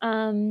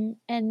 And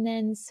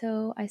then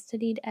so I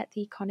studied at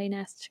the Condé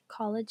Nast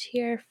College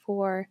here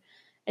for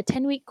a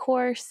 10-week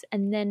course,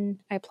 and then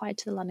I applied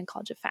to the London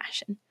College of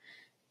Fashion.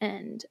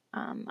 And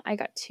I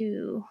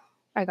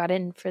got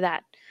in for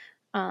that,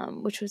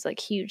 which was like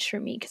huge for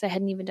me because I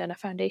hadn't even done a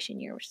foundation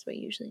year, which is what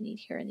you usually need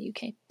here in the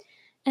UK.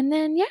 And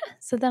then,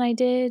 so then I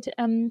did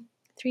 3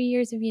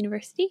 years of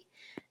university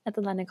at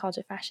the London College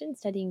of Fashion,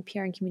 studying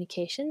PR and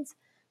communications.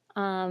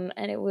 And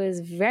it was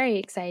very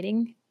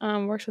exciting.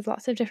 Worked with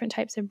lots of different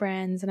types of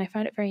brands, and I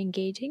found it very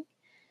engaging.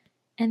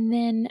 And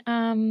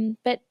then,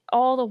 but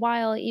all the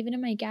while, even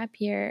in my gap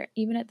year,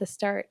 even at the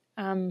start,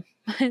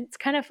 it's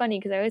kind of funny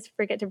because I always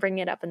forget to bring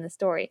it up in the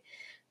story.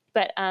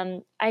 But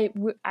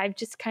I've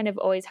just kind of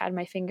always had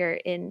my finger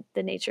in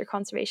the nature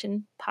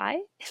conservation pie,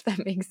 if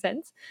that makes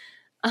sense,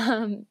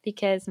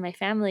 because my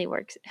family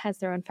has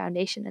their own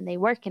foundation and they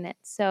work in it.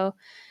 So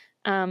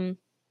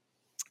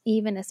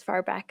even as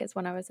far back as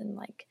when I was in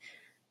like,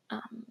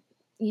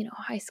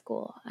 high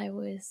school, I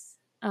was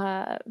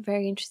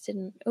very interested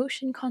in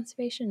ocean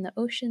conservation, the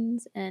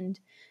oceans, and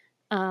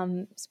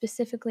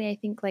specifically, I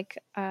think like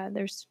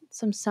there's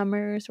some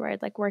summers where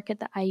I'd like work at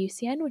the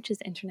IUCN, which is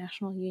the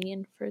International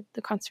Union for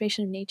the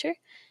Conservation of Nature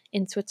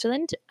in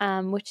Switzerland,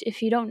 which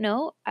if you don't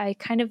know, I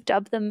kind of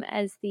dub them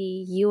as the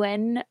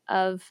UN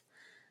of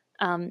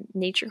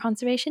nature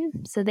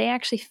conservation. So they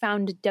actually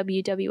founded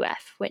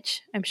WWF,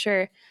 which I'm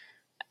sure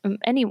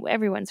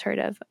everyone's heard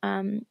of.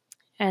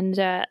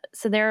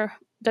 So their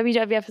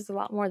WWF is a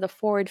lot more the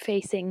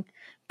forward-facing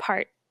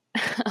part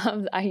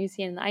of the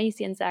IUCN. The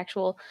IUCN's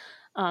actual,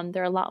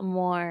 they're a lot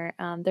more,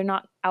 they're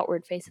not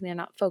outward-facing. They're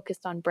not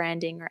focused on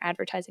branding or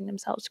advertising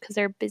themselves because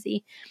they're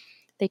busy.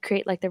 They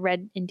create like the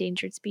red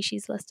endangered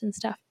species list and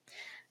stuff.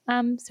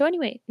 So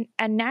anyway,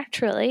 and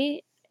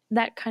naturally,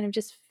 that kind of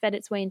just fed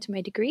its way into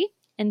my degree.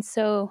 And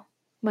so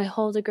my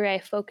whole degree, I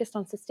focused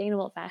on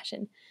sustainable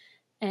fashion.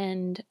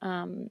 And,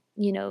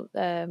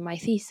 my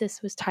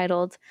thesis was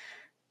titled,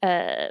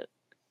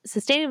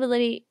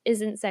 Sustainability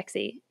Isn't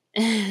Sexy.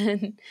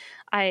 And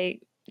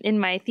in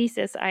my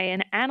thesis, I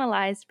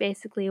analyzed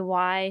basically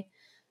why,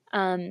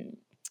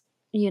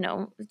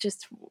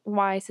 just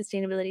why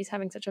sustainability is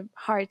having such a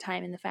hard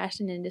time in the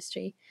fashion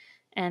industry,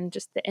 and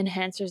just the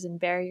enhancers and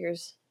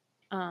barriers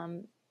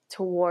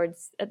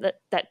towards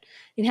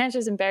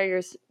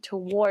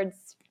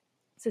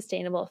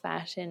sustainable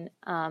fashion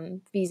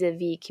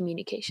vis-a-vis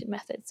communication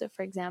methods. So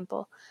for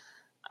example,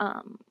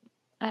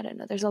 I don't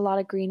know, there's a lot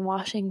of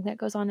greenwashing that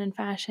goes on in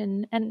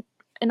fashion and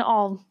in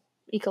all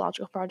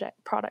ecological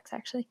products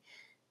actually.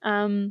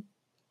 And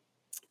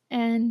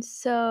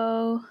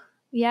so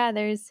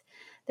there's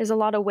a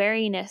lot of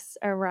wariness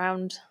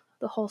around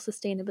the whole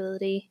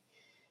sustainability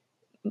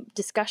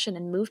discussion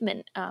and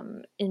movement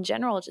in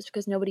general, just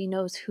because nobody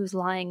knows who's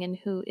lying and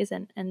who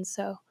isn't. And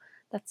so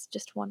that's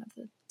just one of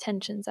the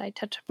tensions I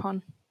touch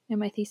upon in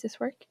my thesis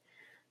work.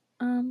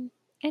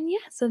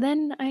 So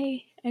then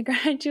I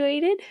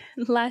graduated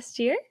last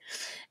year,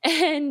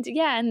 and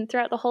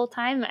throughout the whole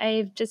time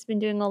I've just been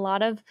doing a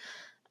lot of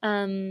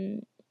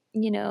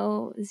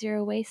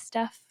zero waste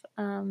stuff,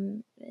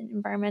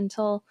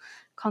 environmental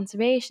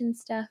conservation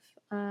stuff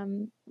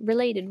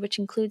related, which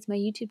includes my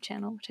YouTube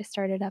channel, which I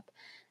started up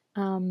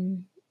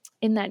in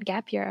that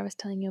gap year I was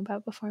telling you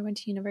about before I went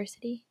to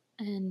university.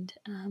 And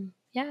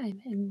I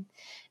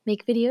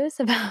make videos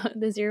about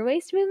the zero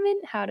waste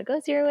movement, how to go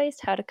zero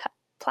waste, how to cut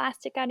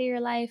plastic out of your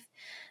life.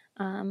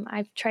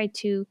 I've tried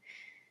to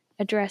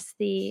address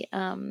the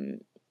not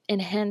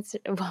enhancers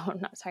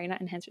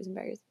and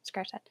barriers,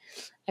 scratch that.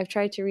 I've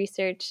tried to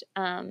research,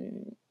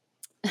 sorry,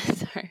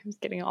 I'm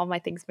getting all my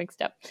things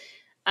mixed up.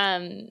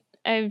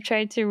 I've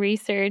tried to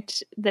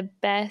research the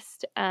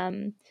best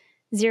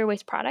zero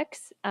waste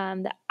products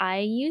that I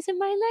use in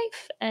my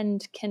life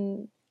and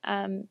can,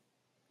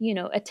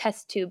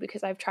 attest to,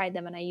 because I've tried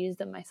them and I use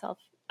them myself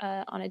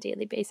on a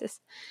daily basis.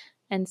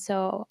 And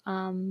so,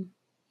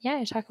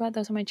 I talk about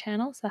those on my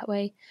channel. So that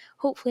way,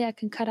 hopefully I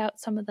can cut out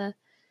some of the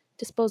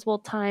disposable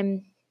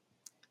time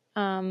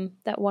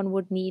that one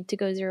would need to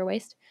go zero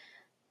waste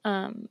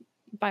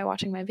by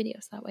watching my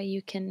videos. That way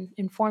you can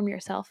inform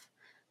yourself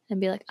and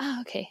be like,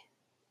 okay,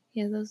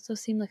 yeah, those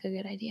seem like a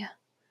good idea.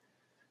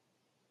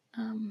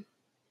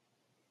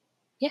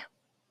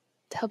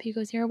 To help you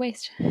go zero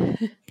waste.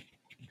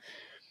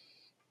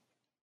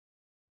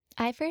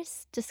 I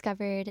first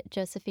discovered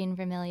Josephine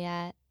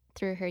Vermilye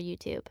through her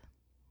YouTube.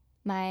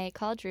 My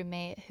college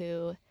roommate,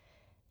 who,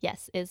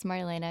 yes, is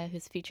Marlena,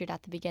 who's featured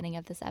at the beginning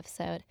of this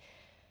episode,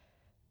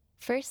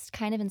 first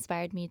kind of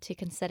inspired me to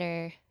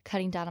consider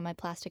cutting down on my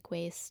plastic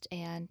waste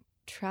and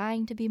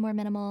trying to be more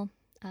minimal.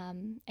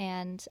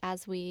 And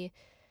as we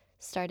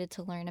started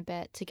to learn a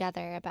bit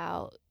together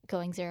about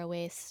going zero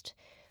waste,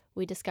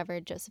 we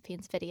discovered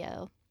Josephine's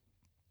video,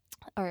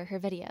 or her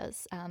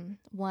videos.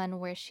 One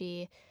where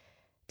she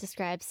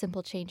describes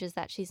simple changes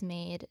that she's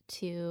made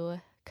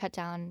to cut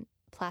down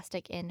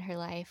plastic in her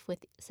life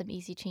with some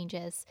easy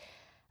changes.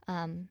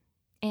 And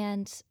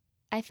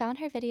I found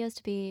her videos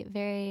to be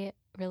very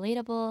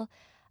relatable,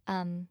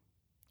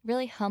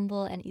 really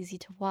humble and easy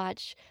to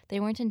watch. They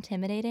weren't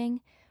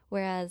intimidating,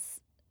 whereas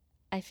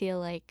I feel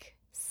like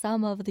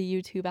some of the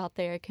YouTube out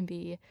there can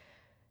be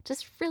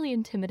just really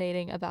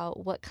intimidating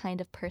about what kind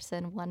of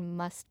person one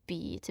must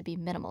be to be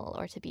minimal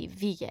or to be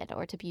vegan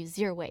or to be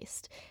zero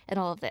waste and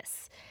all of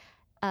this.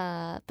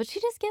 But she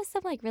just gives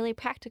some like really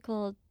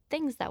practical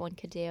things that one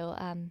could do.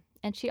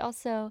 And she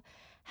also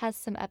has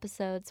some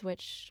episodes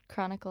which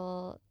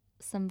chronicle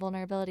some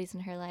vulnerabilities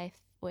in her life,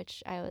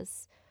 which I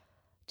was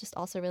just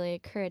also really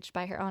encouraged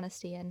by her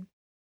honesty in.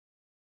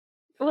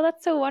 Well,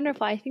 that's so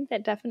wonderful. I think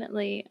that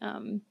definitely,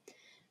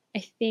 I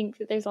think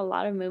that there's a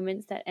lot of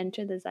movements that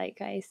enter the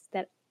zeitgeist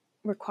that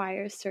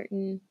require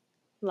certain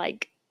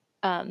like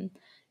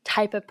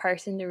type of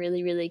person to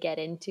really, really get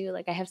into.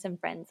 Like I have some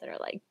friends that are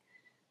like,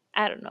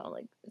 I don't know,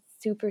 like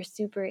super,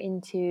 super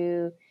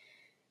into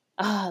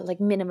like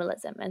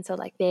minimalism. And so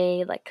like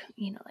they like,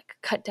 you know, like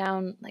cut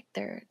down like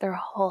their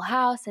whole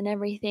house and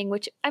everything,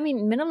 which I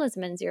mean,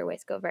 minimalism and zero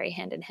waste go very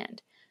hand in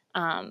hand.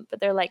 But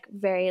they're like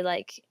very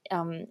like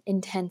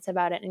intense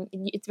about it. And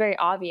it's very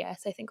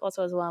obvious, I think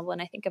also as well,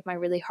 when I think of my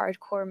really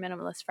hardcore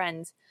minimalist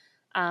friends.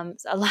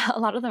 So a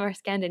lot of them are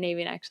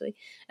Scandinavian actually,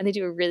 and they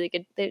do a really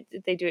good,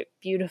 they do it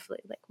beautifully.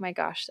 Like my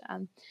gosh.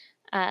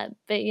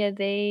 But yeah,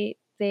 they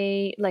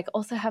like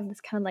also have this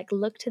kind of like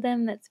look to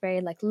them that's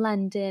very like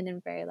London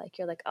and very like,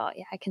 you're like, oh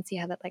yeah, I can see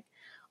how that like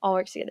all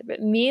works together.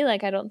 But me,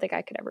 like, I don't think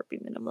I could ever be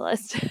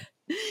minimalist.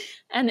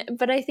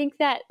 But I think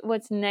that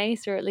what's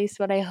nice, or at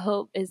least what I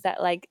hope, is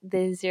that like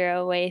the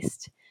zero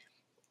waste,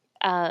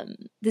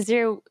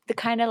 the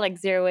kind of like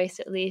zero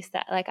waste, at least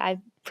that like I've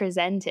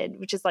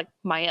presented, which is like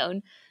my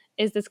own,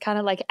 is this kind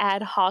of like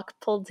ad hoc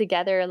pulled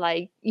together,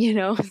 like, you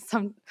know,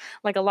 some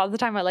like a lot of the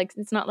time I like,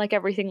 it's not like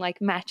everything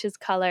like matches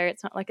color.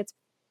 It's not like it's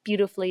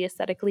beautifully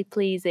aesthetically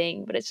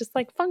pleasing, but it's just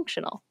like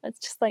functional. It's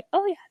just like,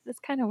 oh yeah, this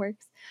kind of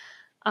works.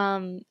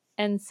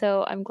 And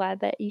so I'm glad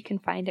that you can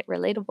find it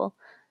relatable.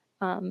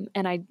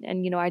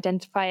 And you know,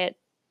 identify it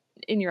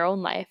in your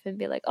own life and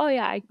be like, oh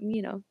yeah,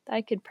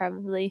 I could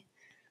probably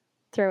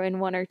throw in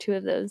one or two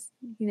of those,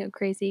 you know,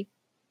 crazy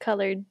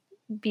colored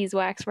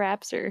beeswax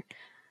wraps or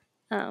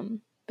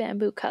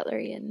bamboo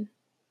cutlery and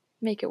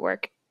make it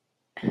work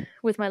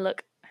with my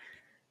look.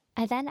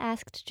 I then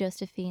asked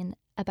Josephine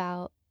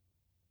about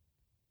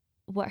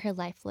what her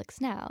life looks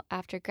now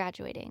after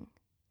graduating.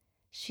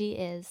 She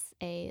is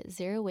a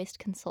zero waste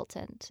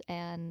consultant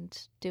and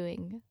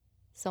doing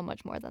so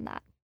much more than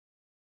that.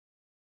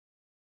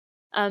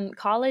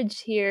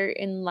 College here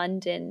in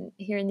London,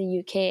 here in the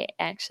UK,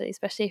 actually,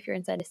 especially if you're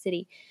inside a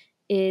city,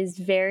 is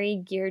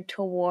very geared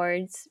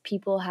towards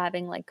people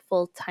having like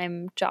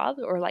full-time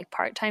jobs or like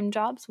part-time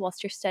jobs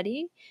whilst you're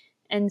studying.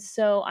 And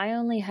so I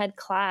only had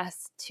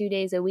class 2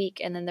 days a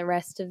week, and then the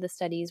rest of the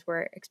studies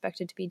were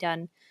expected to be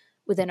done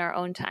within our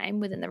own time,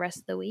 within the rest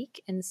of the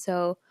week. And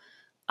so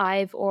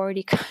I've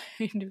already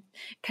kind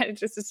of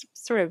just, it's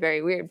sort of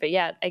very weird, but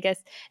yeah, I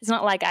guess it's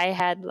not like I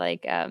had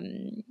like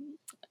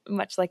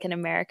much like in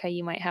America,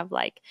 you might have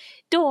like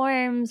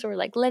dorms or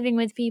like living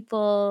with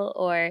people,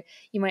 or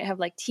you might have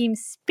like team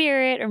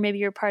spirit, or maybe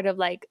you're part of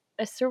like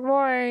a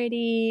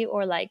sorority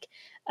or like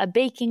a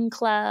baking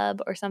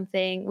club or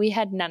something. We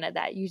had none of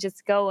that. You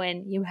just go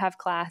in, you have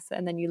class,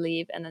 and then you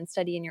leave and then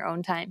study in your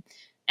own time.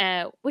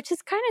 Which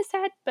is kind of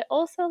sad, but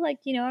also like,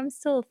 you know, I'm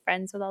still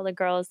friends with all the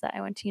girls that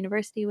I went to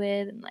university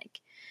with, and like,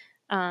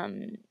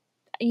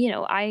 you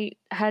know, I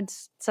had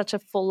such a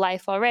full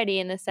life already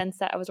in the sense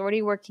that I was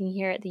already working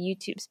here at the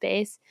YouTube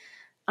space.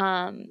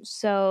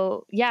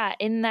 So yeah,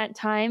 in that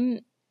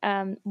time,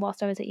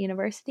 whilst I was at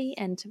university,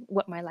 and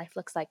what my life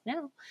looks like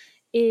now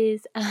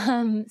is,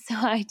 so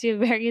I do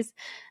various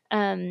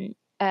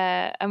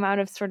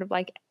amount of sort of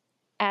like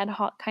ad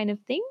hoc kind of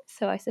things.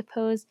 So I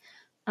suppose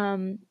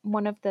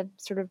one of the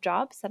sort of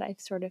jobs that I've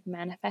sort of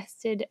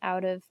manifested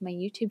out of my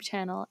YouTube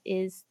channel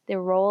is the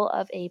role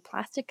of a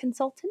plastic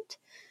consultant.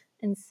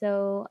 And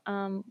so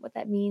what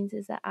that means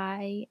is that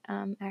I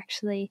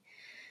actually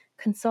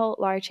consult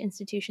large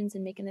institutions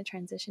in making the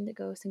transition to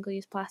go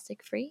single-use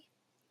plastic free,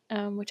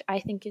 which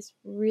I think is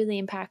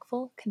really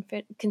impactful,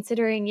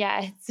 considering,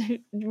 yeah,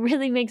 it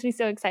really makes me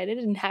so excited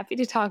and happy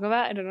to talk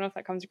about. I don't know if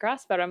that comes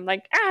across, but I'm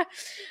like,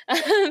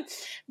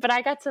 but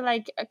I got to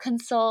like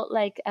consult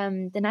like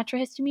the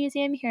Natural History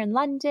Museum here in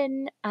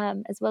London,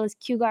 as well as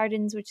Kew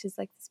Gardens, which is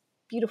like this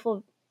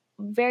beautiful,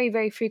 very,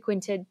 very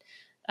frequented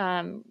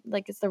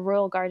like it's the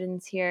Royal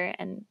Gardens here,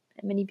 and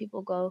many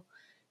people go.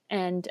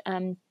 And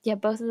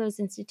both of those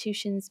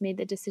institutions made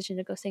the decision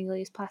to go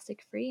single-use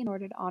plastic free in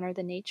order to honor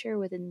the nature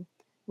within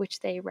which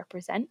they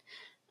represent,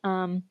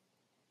 and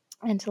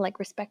to like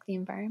respect the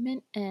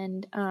environment.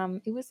 And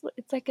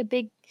it's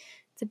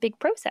a big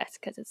process,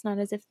 because it's not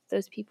as if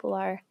those people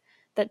are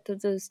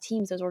those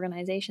teams, those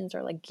organizations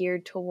are like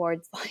geared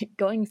towards like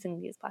going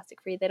single-use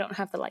plastic free. They don't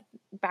have the like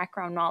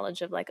background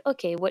knowledge of like,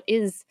 okay, what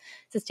is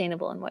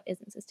sustainable and what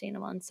isn't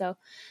sustainable. And so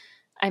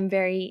I'm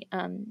very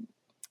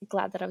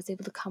glad that I was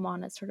able to come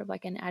on as sort of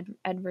like an I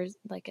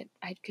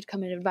could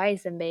come and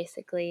advise them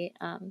basically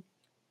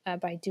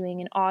by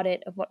doing an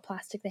audit of what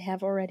plastic they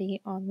have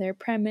already on their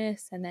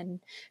premise, and then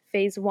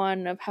phase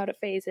 1 of how to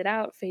phase it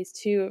out, phase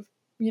 2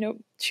 of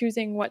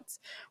choosing what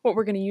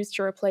we're going to use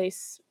to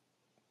replace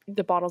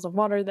the bottles of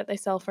water that they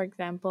sell, for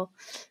example,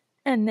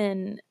 and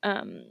then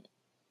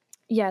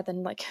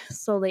then like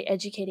slowly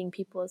educating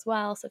people as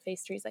well. So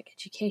phase 3 is like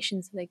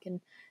education, so they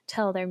can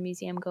tell their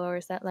museum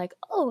goers that like,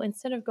 oh,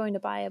 instead of going to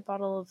buy a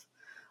bottle of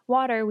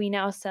water, we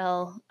now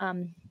sell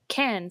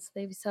cans.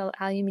 They sell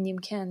aluminum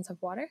cans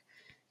of water,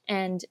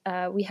 and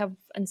we have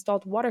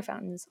installed water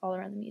fountains all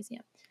around the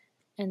museum.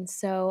 And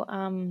so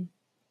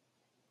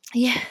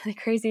the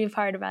crazy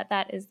part about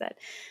that is that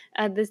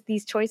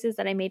these choices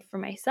that I made for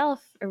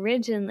myself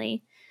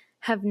originally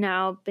have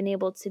now been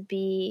able to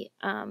be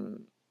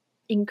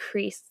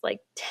increased like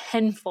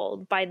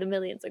tenfold by the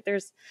millions. Like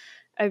there's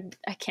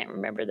I can't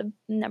remember the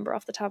number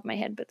off the top of my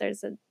head, but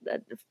there's a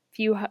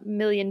few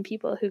million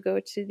people who go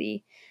to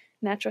the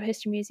Natural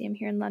History Museum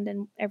here in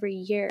London every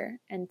year.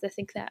 And to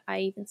think that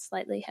I even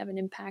slightly have an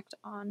impact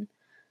on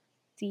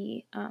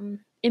the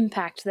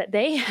impact that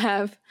they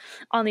have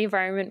on the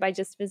environment by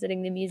just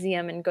visiting the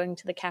museum and going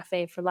to the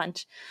cafe for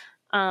lunch,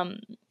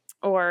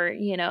 or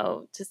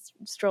just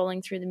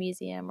strolling through the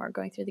museum or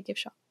going through the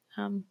gift shop.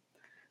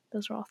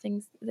 Those are all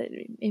things that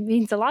it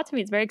means a lot to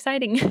me. It's very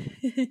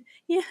exciting.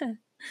 Yeah.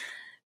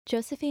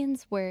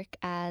 Josephine's work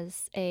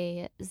as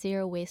a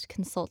zero waste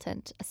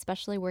consultant,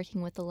 especially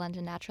working with the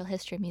London Natural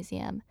History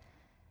Museum,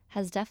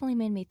 has definitely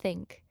made me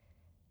think,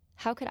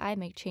 how could I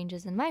make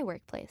changes in my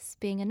workplace,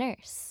 being a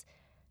nurse?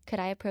 Could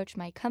I approach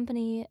my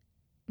company,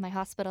 my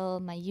hospital,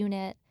 my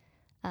unit,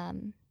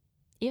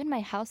 even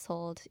my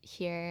household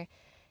here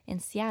in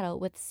Seattle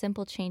with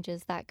simple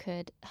changes that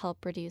could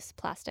help reduce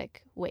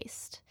plastic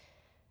waste?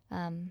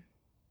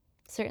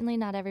 Certainly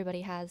not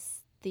everybody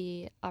has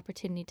the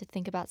opportunity to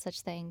think about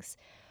such things,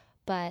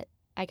 but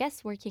I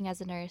guess working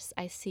as a nurse,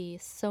 I see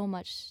so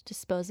much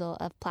disposal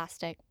of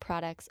plastic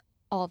products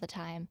all the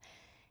time,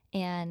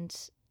 and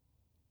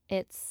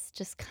it's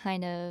just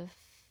kind of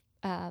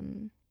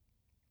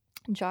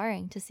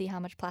jarring to see how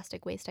much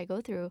plastic waste I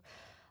go through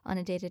on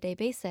a day-to-day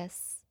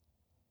basis.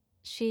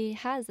 She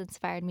has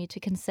inspired me to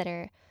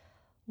consider,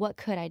 what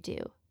could I do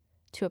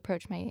to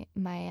approach my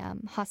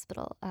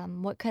hospital?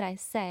 What could I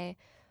say?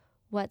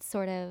 What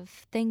sort of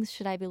things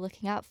should I be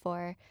looking out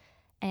for?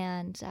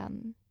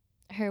 And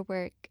her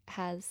work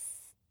has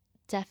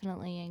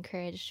definitely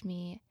encouraged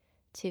me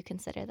to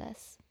consider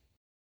this.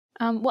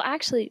 Well,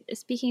 actually,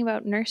 speaking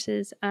about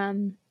nurses,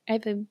 I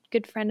have a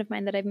good friend of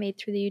mine that I've made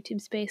through the YouTube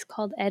space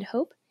called Ed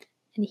Hope,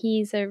 and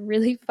he's a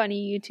really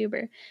funny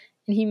YouTuber,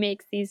 and he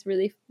makes these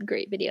really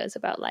great videos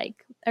about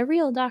like a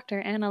real doctor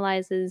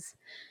analyzes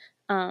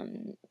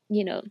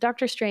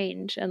Doctor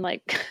Strange, and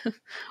like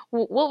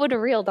what would a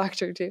real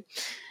doctor do?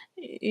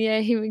 Yeah,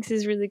 he makes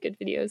these really good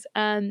videos.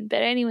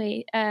 But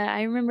anyway,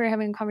 I remember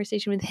having a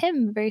conversation with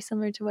him very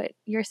similar to what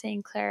you're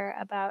saying, Claire,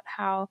 about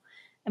how,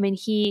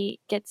 he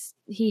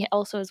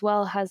also as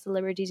well has the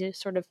liberty to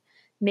sort of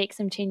make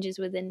some changes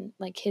within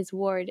like his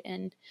ward.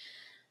 And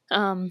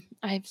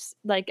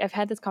I've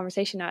had this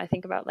conversation now, I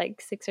think about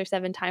like 6 or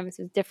 7 times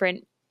with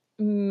different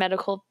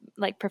medical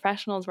like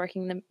professionals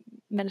working in the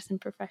medicine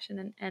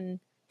profession, and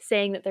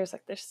saying that there's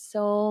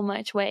so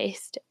much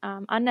waste,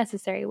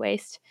 unnecessary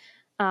waste,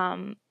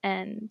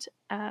 and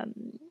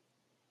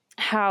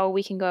how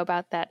we can go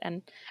about that,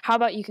 and how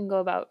about you can go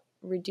about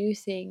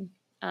reducing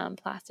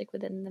plastic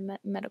within the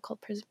medical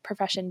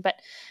profession. But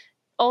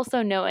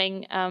also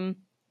knowing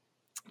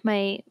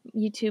my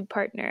YouTube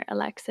partner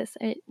Alexis,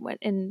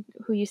 and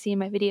who you see in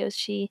my videos,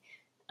 she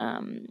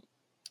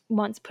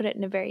once put it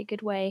in a very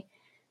good way.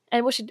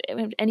 And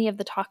any of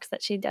the talks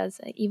that she does,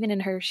 even in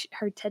her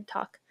TED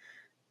talk,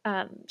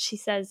 she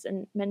says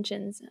and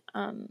mentions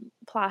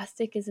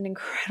plastic is an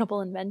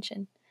incredible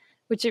invention,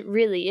 which it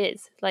really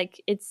is.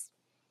 Like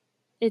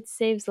it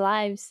saves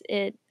lives.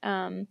 It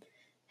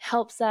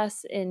helps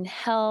us in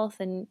health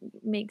and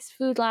makes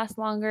food last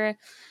longer,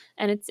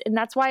 and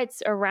that's why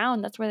it's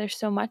around. That's why there's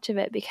so much of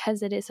it,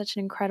 because it is such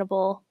an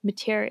incredible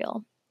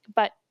material.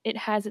 But it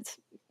has its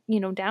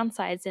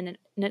downsides and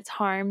its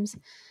harms,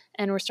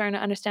 and we're starting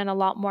to understand a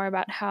lot more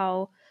about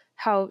how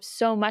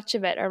so much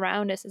of it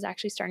around us is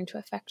actually starting to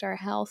affect our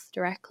health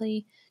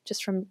directly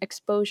just from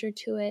exposure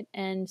to it.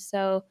 And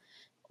so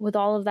with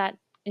all of that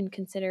in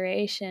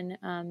consideration,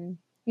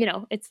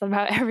 it's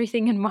about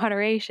everything in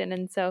moderation.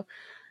 And so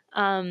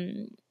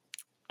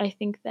I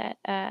think that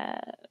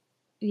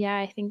yeah,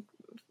 I think,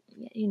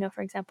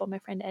 for example, my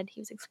friend Ed,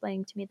 he was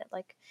explaining to me that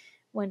like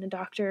when a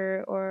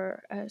doctor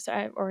or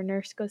a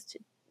nurse goes to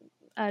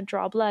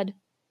draw blood,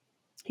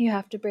 you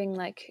have to bring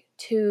like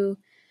 2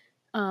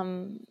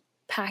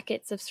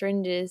 packets of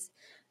syringes.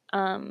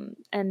 And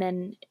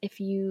then if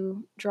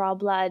you draw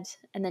blood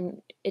and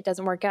then it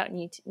doesn't work out and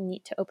you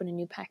need to open a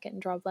new packet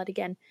and draw blood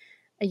again,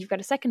 you've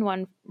got a second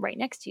one right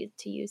next to you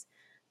to use.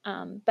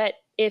 But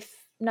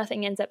if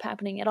nothing ends up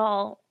happening at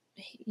all,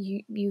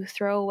 you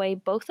throw away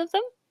both of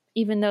them,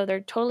 even though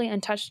they're totally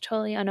untouched,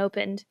 totally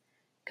unopened,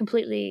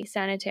 completely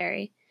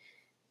sanitary.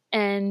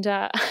 And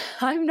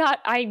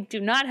I do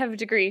not have a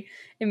degree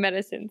in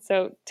medicine,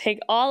 so take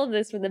all of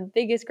this with the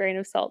biggest grain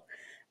of salt.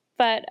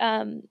 But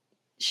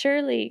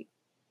surely,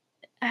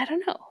 I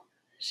don't know,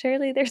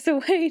 surely there's a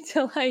way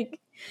to like,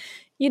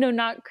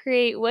 not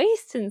create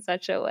waste in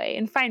such a way.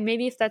 And fine,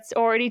 maybe if that's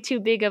already too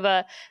big of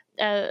a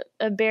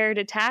bear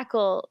to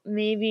tackle,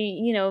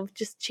 maybe,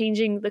 just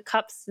changing the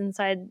cups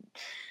inside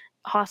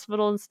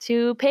hospitals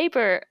to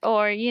paper,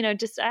 or,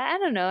 just, I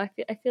don't know.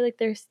 I feel like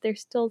there's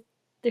still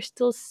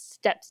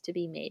steps to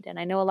be made. And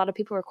I know a lot of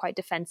people are quite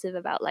defensive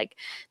about like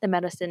the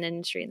medicine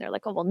industry, and they're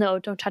like, oh, well, no,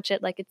 don't touch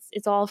it. Like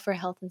it's all for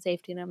health and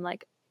safety. And I'm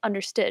like,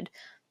 understood.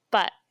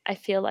 But I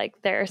feel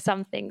like there are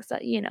some things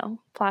that,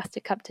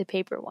 plastic cup to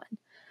paper one,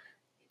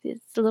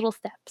 it's little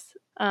steps.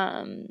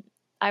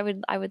 I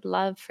would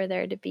love for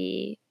there to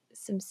be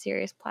some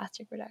serious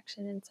plastic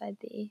reduction inside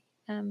the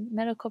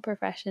medical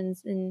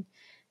professions in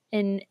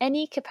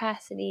any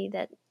capacity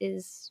that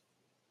is,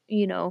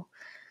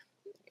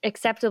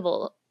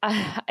 acceptable,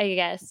 I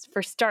guess,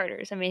 for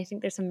starters. I mean, I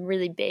think there's some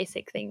really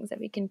basic things that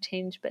we can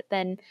change, but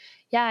then,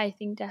 yeah, I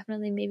think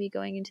definitely maybe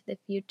going into the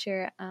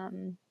future,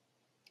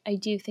 I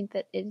do think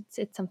that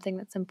it's something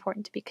that's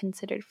important to be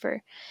considered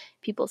for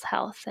people's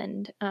health.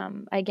 And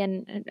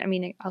again, I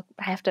mean, I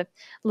have to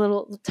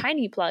little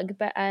tiny plug,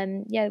 but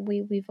yeah,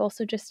 we've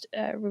also just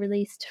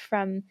released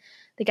from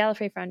the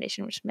Gallifrey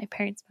Foundation, which is my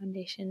parents'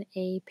 foundation,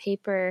 a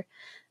paper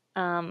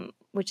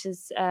which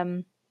is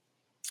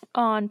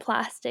on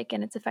plastic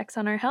and its effects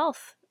on our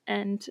health.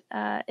 And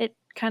it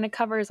kind of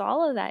covers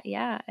all of that.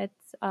 Yeah,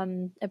 it's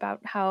about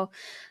how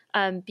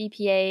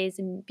BPAs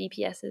and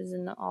BPSs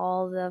and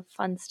all the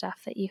fun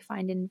stuff that you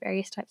find in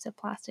various types of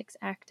plastics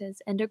act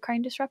as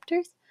endocrine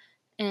disruptors.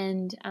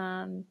 And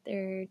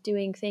they're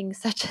doing things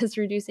such as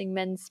reducing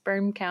men's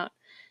sperm count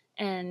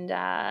and,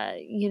 a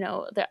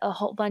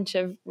whole bunch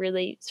of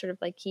really sort of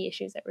like key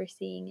issues that we're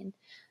seeing.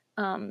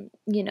 And,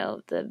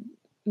 the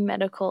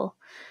medical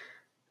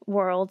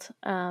world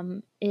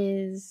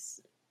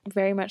is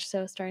very much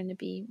so starting to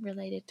be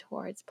related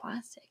towards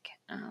plastic.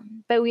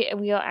 But we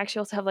actually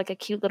also have like a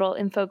cute little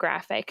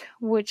infographic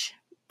which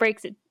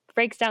breaks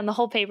down the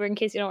whole paper in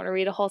case you don't want to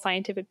read a whole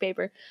scientific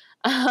paper.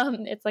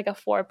 It's like a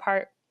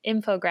 4-part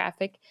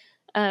infographic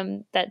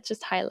that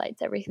just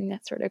highlights everything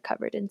that's sort of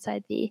covered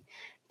inside the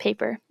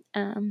paper.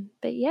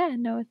 But yeah,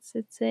 no, it's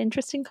an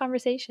interesting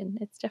conversation.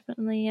 It's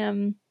definitely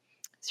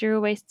zero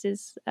waste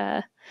is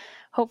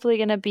hopefully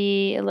going to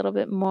be a little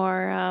bit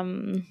more,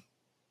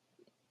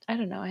 I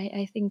don't know,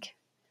 I think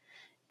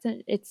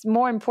it's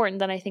more important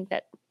than I think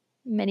that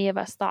many of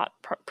us thought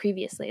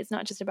previously. It's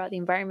not just about the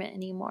environment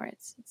anymore.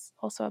 It's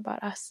also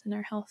about us and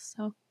our health.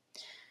 So,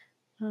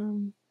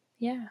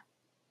 yeah.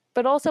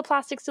 But also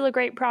plastic's still a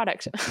great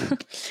product.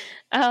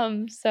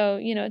 So,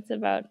 it's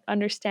about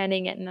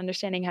understanding it and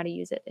understanding how to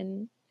use it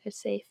in a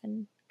safe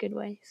and good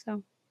way.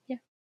 So, yeah.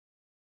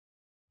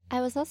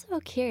 I was also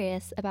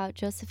curious about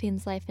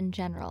Josephine's life in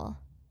general.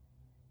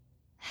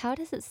 How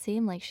does it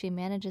seem like she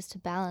manages to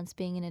balance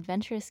being an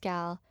adventurous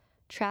gal,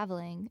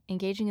 traveling,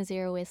 engaging a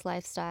zero-waste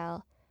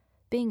lifestyle,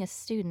 being a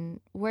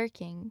student,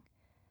 working,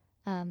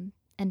 and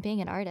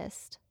being an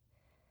artist?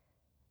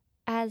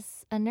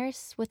 As a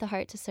nurse with a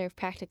heart to serve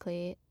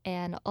practically,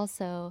 and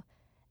also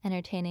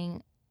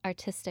entertaining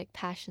artistic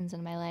passions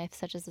in my life,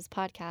 such as this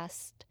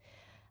podcast,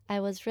 I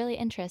was really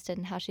interested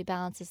in how she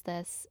balances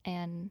this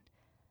and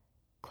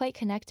quite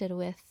connected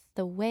with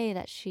the way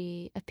that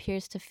she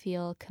appears to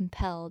feel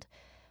compelled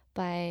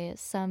by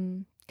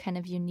some kind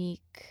of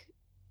unique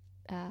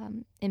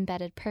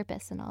embedded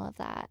purpose and all of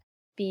that.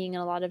 Being in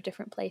a lot of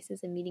different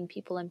places and meeting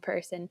people in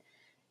person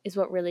is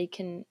what really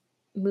can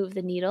move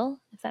the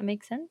needle, if that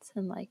makes sense,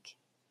 and like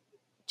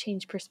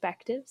change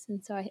perspectives.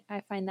 And so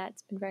I find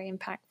that's been very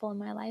impactful in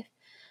my life.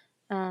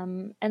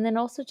 And then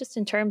also just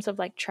in terms of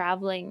like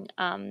traveling,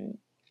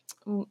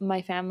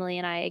 my family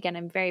and I, again,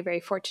 I'm very, very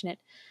fortunate.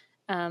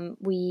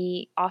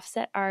 We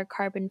offset our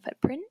carbon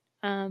footprint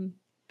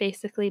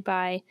basically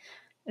by,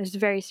 there's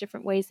various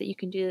different ways that you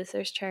can do this.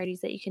 There's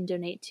charities that you can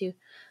donate to.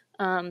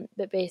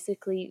 But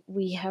basically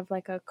we have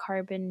like a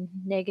carbon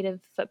negative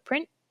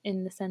footprint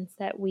in the sense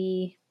that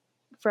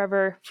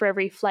for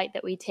every flight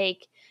that we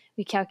take,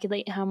 we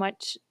calculate how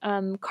much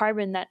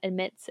carbon that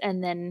emits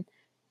and then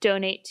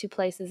donate to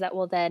places that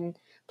will then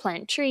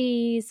plant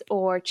trees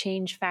or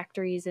change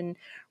factories in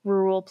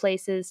rural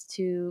places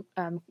to,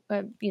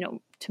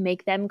 to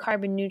make them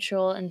carbon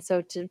neutral. And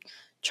so to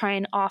try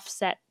and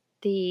offset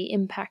the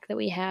impact that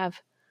we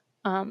have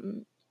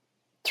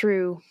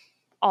through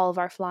all of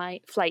our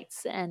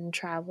flights and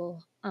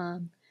travel.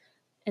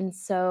 And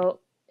so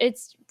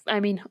it's, I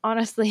mean,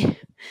 honestly,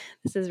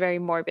 this is very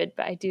morbid,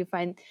 but I do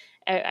find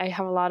I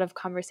have a lot of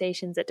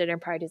conversations at dinner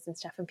parties and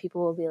stuff, and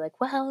people will be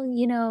like, well,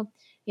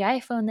 the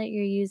iPhone that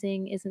you're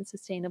using isn't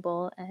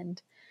sustainable,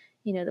 and,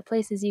 the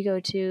places you go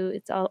to,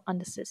 it's all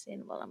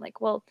unsustainable. I'm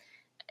like, well,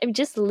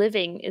 just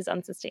living is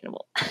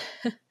unsustainable.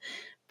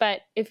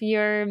 But if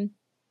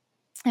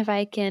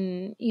I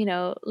can,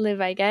 live,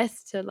 I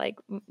guess, to like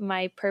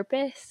my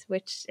purpose,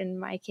 which in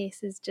my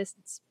case is just,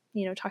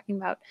 talking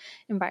about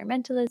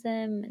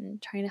environmentalism and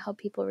trying to help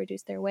people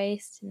reduce their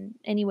waste in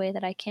any way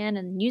that I can,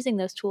 and using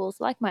those tools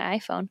like my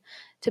iPhone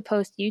to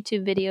post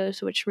YouTube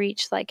videos, which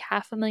reach like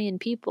 500,000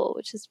 people,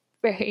 which is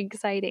very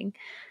exciting.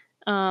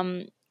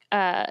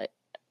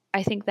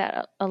 I think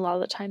that a lot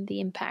of the time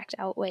the impact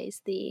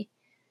outweighs the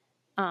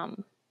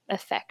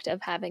effect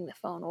of having the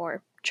phone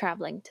or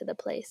traveling to the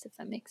place, if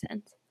that makes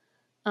sense.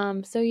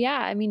 So yeah,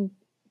 I mean,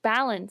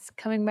 balance,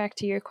 coming back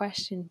to your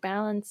question,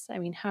 balance. I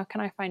mean, how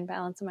can I find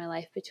balance in my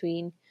life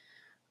between,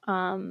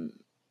 all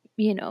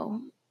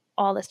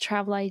this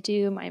travel I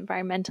do, my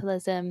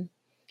environmentalism,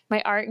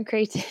 my art and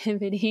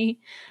creativity?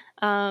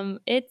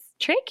 It's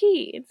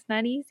tricky. It's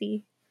not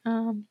easy.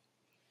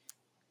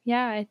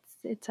 Yeah,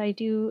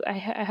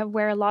 I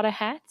wear a lot of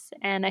hats,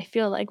 and I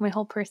feel like my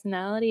whole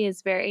personality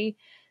is very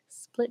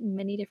split in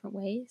many different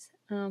ways.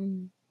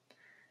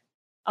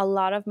 A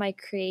lot of my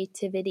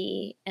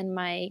creativity and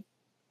my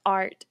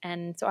art,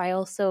 and so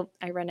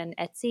I run an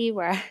Etsy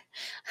where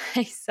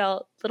I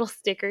sell little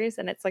stickers,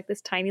 and it's like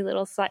this tiny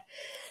little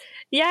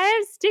yeah, I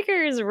have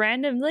stickers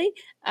randomly.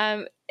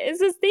 It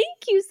says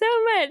thank you so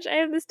much. I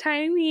have this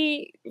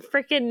tiny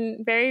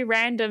freaking very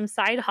random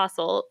side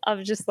hustle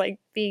of just like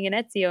being an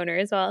Etsy owner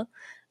as well.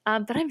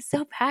 But I'm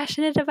so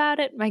passionate about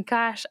it. My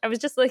gosh, I was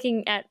just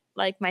looking at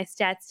like my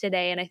stats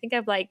today, and I think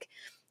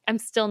I'm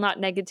still not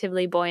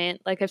negatively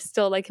buoyant. Like I've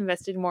still like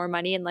invested more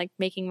money in like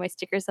making my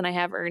stickers than I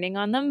have earning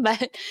on them.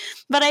 But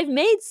I've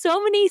made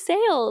so many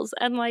sales,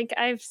 and like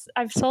I've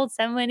sold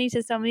so many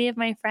to so many of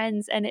my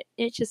friends, and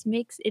it just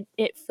makes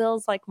it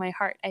fills like my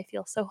heart. I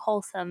feel so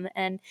wholesome,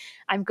 and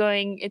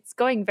it's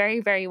going very,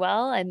 very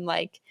well. And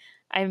like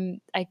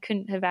I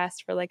couldn't have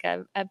asked for like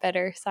a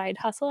better side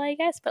hustle, I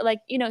guess. But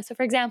like, so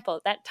for example,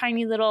 that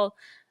tiny little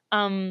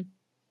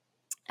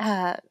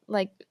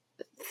like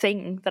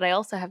thing that I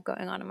also have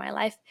going on in my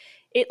life,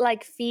 it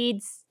like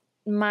feeds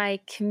my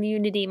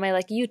community, my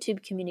like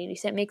YouTube community.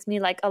 So it makes me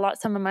like a lot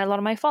of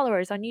my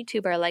followers on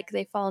YouTube are like,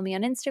 they follow me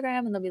on Instagram,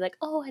 and they'll be like,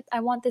 oh,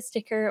 I want this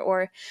sticker,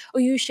 or oh,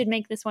 you should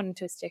make this one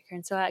into a sticker.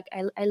 And so I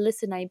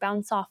listen, I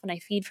bounce off, and I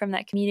feed from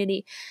that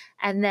community.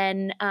 And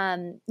then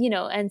and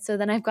so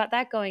then I've got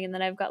that going, and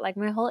then I've got like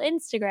my whole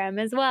Instagram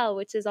as well,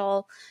 which is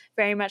all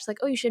very much like,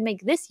 oh, you should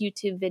make this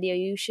YouTube video,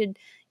 you should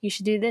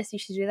do this, you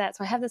should do that.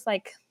 So I have this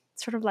like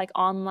sort of like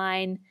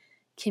online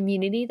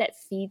community that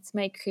feeds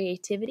my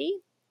creativity.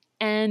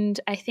 And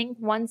I think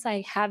once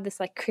I have this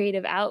like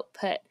creative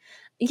output,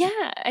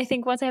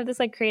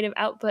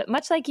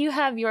 much like you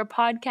have your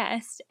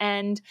podcast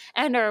and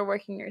our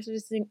working years, which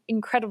is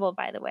incredible,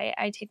 by the way.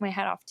 I take my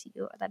hat off to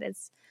you. That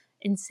is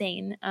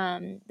insane.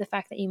 The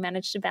fact that you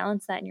managed to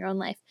balance that in your own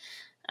life.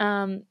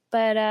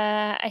 But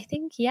I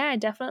think, yeah,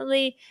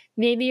 definitely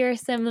maybe you're a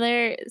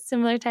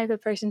similar type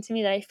of person to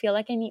me, that I feel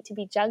like I need to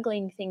be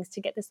juggling things to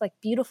get this like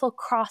beautiful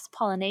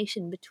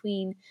cross-pollination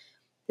between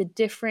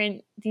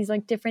these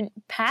different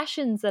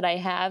passions that I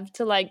have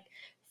to like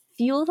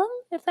fuel them,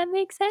 if that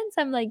makes sense.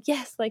 I'm like,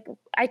 yes, like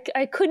I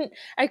couldn't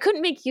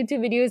make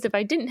YouTube videos if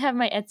I didn't have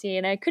my Etsy,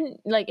 and I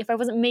couldn't, like, if I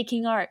wasn't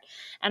making art,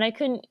 and I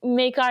couldn't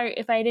make art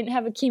if I didn't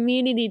have a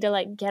community to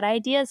like get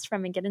ideas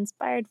from and get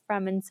inspired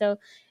from. And so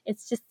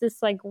it's just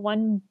this like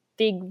one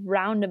big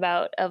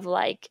roundabout of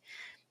like,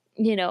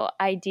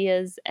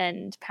 ideas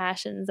and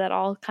passions that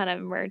all kind of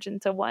merge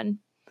into one.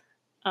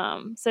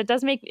 So it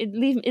does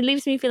it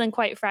leaves me feeling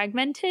quite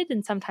fragmented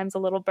and sometimes a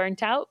little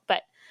burnt out,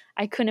 but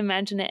I couldn't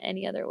imagine it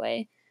any other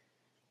way.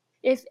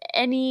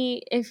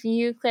 If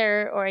you,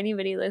 Claire, or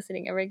anybody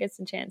listening ever gets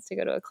a chance to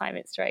go to a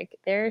climate strike,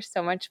 they're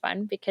so much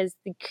fun, because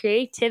the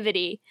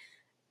creativity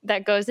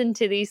that goes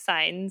into these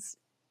signs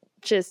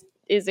just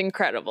is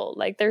incredible.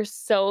 Like they're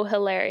so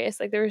hilarious.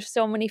 Like there are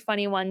so many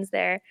funny ones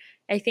there.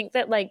 I think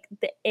that like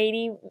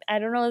I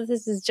don't know if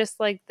this is just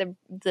like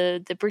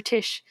the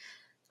British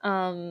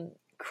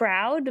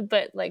crowd,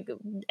 but like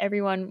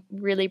everyone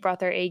really brought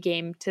their A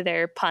game to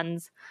their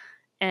puns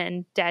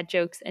and dad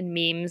jokes and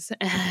memes.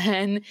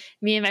 And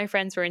me and my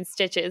friends were in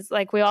stitches.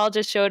 Like we all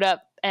just showed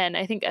up, and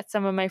I think that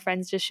some of my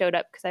friends just showed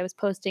up because I was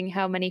posting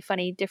how many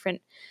funny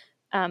different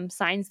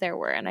signs there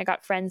were. And I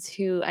got friends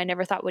who I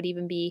never thought would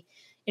even be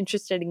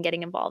interested in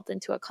getting involved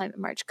into a climate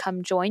march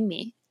come join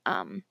me.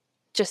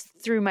 Just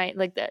through I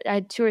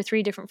had 2 or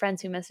 3 different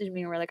friends who messaged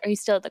me and were like, are you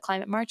still at the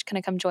climate march? Can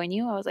I come join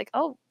you? I was like,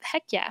 oh,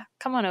 heck yeah,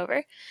 come on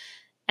over.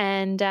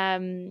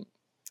 And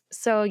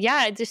so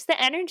yeah, just the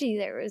energy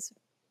there was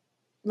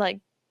like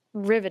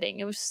riveting.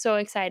 It was so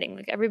exciting.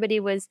 Like everybody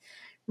was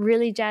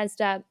really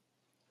jazzed up,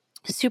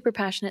 super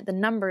passionate. The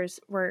numbers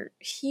were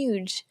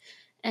huge.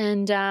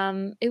 And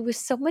it was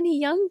so many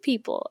young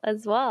people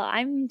as well.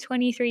 I'm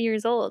 23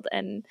 years old,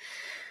 and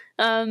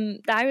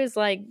I was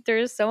like,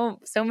 there's so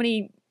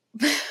many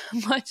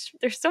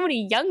there's so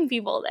many young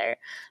people there,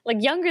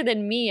 like younger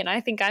than me, and I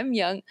think I'm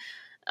young.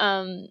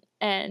 And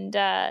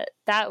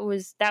that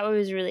was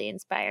really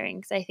inspiring,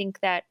 because I think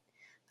that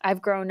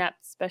I've grown up,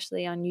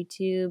 especially on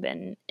YouTube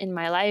and in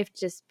my life,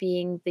 just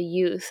being the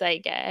youth, I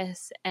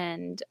guess.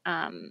 And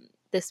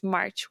this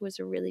march was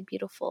a really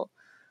beautiful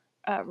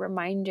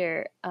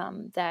reminder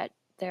that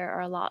there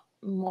are a lot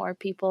more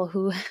people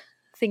who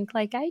think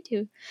like I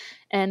do,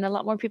 and a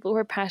lot more people who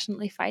are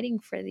passionately fighting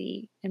for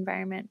the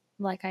environment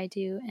like I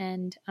do.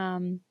 And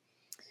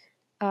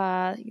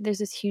there's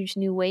this huge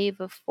new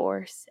wave of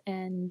force,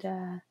 and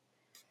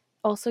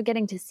also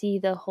getting to see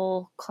the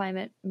whole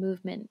climate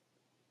movement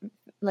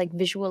like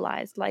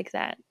visualized like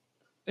that,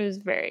 it was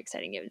very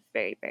exciting. It was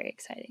very, very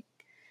exciting.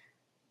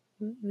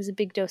 It was a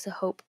big dose of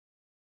hope.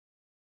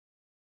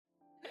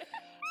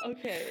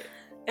 Okay,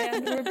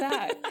 and we're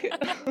back.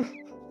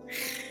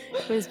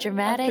 It was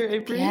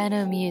dramatic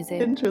piano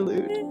music.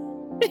 Interlude.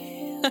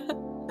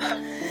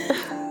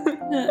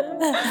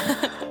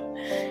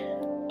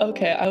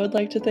 Okay, I would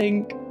like to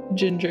thank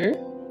Ginger,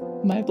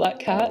 my black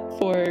cat,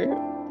 for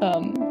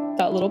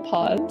that little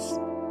pause.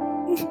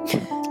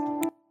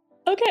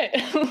 Okay.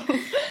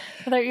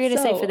 I thought you were going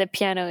to say for the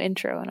piano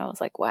intro, and I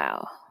was like,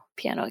 wow,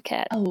 piano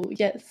cat. Oh,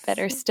 yes.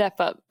 Better step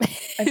up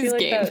his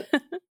game.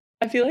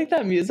 I feel like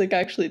that music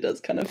actually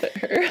does kind of fit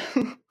her.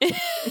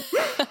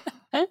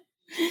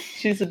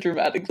 She's a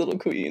dramatic little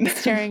queen.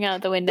 Staring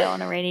out the window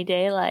on a rainy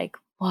day, like,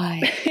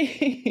 why?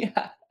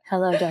 Yeah.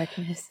 Hello,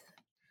 darkness.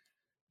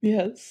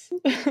 Yes.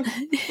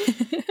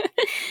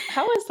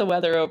 How is the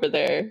weather over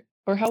there?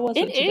 Or how was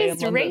it today in London?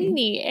 It is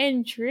rainy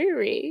and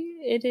dreary.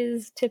 It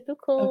is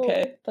typical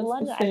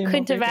London. I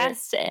couldn't have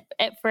asked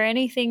it for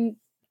anything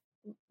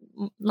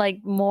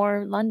like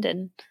more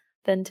London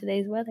than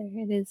today's weather.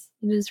 It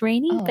is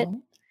rainy, but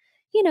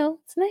you know,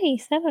 it's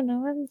nice. I don't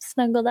know. I'm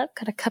snuggled up,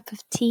 got a cup of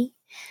tea.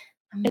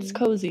 It's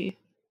cozy.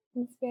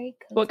 It's very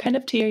cozy. What kind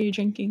of tea are you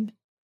drinking?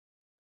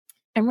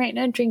 I'm right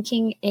now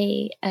drinking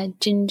a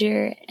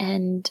ginger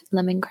and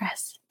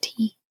lemongrass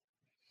tea.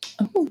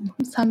 Oh,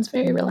 sounds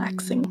very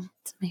relaxing.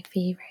 It's my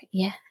favorite,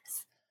 yes.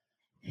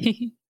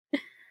 Okay.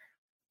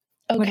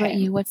 What about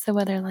you? What's the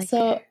weather like?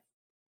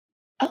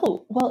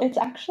 Well, it's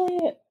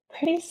actually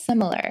pretty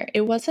similar.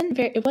 It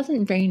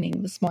wasn't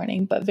raining this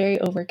morning, but very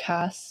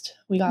overcast.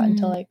 We got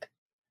into like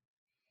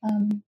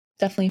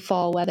definitely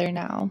fall weather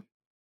now.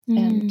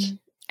 And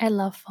I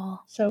love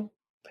fall. So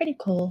pretty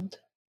cold.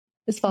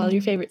 Is fall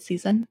your favorite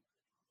season?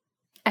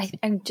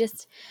 I'm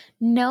just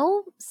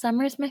no.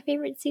 Summer's my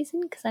favorite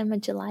season because I'm a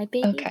July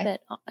baby. Okay.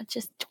 But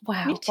just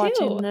wow, me too.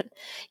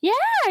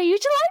 Are you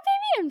July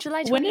baby? I'm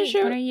July 28th. When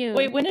are you?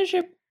 Wait, when is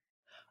your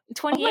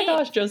 28th? Oh my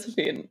gosh,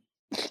 Josephine.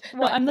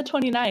 No, I'm the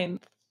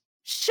 29th.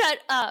 Shut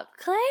up,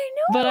 Claire.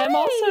 No, but way. I'm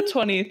also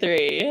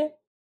 23,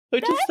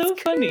 which is so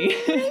funny.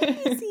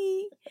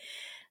 Crazy.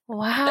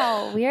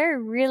 Wow, we are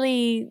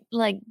really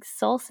like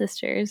soul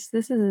sisters.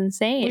 This is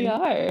insane. We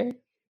are.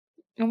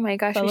 Oh my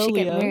gosh, we should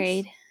get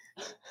married.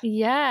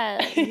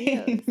 Yeah,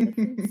 Leos. That's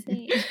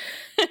insane.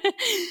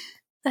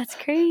 That's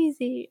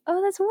crazy.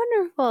 Oh, that's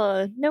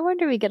wonderful. No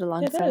wonder we get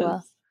along so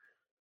well.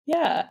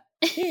 Yeah,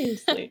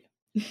 seriously.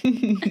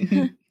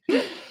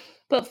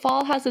 But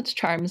fall has its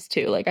charms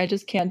too. Like, I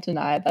just can't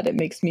deny that it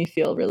makes me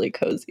feel really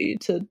cozy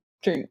to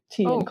drink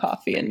tea and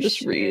coffee and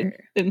just read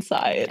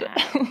inside.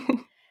 Yeah.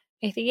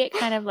 I think it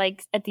kind of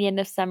like at the end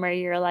of summer,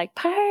 you're like,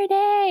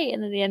 party!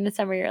 And at the end of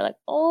summer, you're like,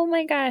 oh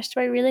my gosh,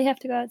 do I really have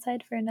to go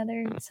outside for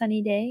another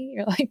sunny day?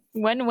 You're like,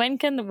 when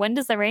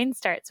does the rain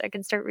start so I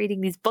can start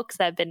reading these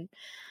books I've been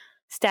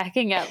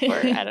stacking up? Or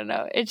I don't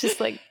know. It's just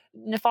like,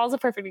 fall's a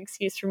perfect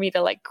excuse for me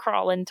to like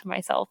crawl into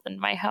myself and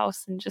my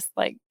house and just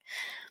like,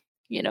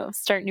 you know,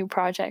 start new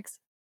projects.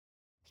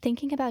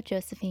 Thinking about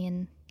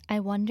Josephine, I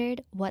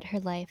wondered what her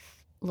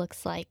life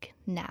looks like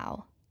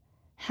now.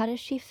 How does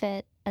she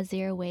fit a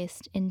zero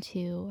waste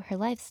into her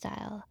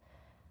lifestyle?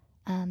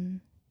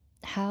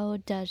 How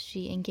does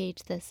she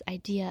engage this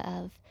idea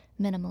of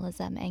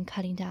minimalism and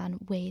cutting down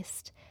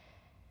waste?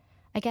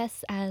 I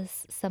guess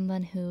as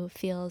someone who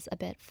feels a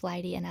bit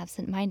flighty and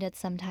absent-minded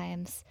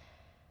sometimes,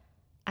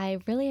 I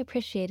really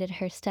appreciated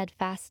her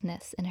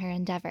steadfastness in her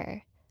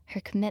endeavor,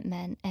 her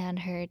commitment, and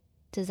her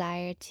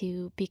desire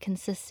to be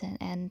consistent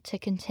and to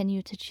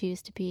continue to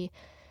choose to be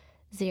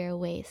zero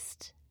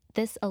waste.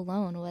 This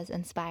alone was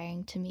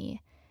inspiring to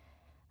me.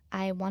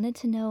 I wanted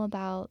to know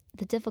about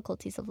the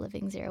difficulties of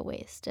living zero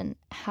waste and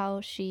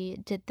how she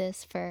did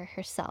this for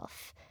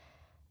herself.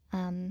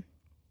 I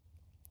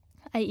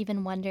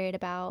even wondered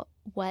about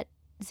what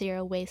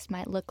zero waste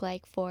might look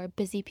like for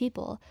busy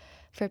people,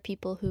 for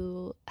people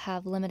who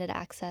have limited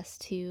access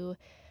to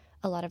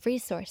a lot of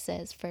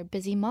resources, for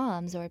busy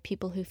moms or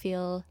people who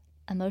feel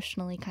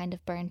emotionally kind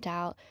of burnt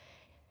out.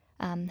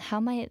 How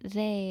might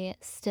they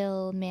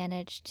still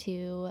manage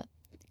to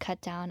cut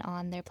down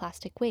on their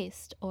plastic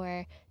waste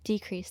or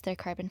decrease their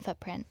carbon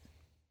footprint?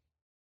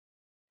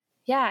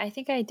 Yeah, I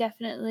think I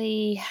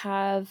definitely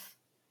have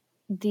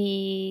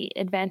the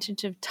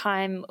advantage of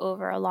time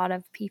over a lot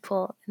of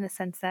people, in the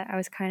sense that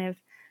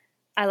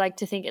I like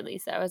to think, at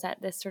least, that I was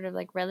at this sort of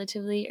like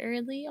relatively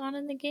early on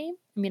in the game.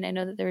 I mean, I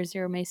know that there are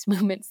zero waste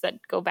movements that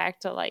go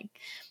back to like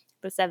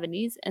the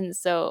 70s. And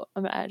so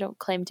I don't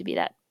claim to be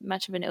that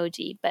much of an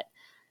OG, but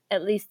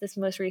at least this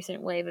most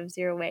recent wave of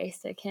zero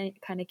waste, I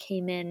kind of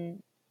came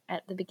in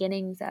at the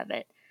beginnings of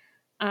it.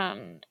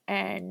 I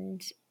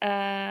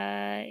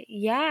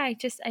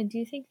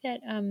do think that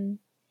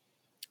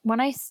when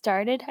I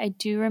started, I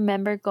do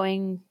remember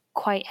going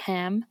quite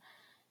ham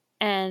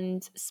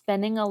and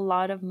spending a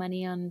lot of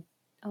money on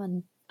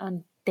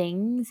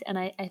things. And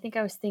I think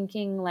I was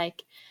thinking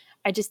like,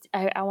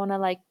 I want to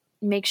like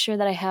make sure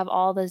that I have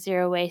all the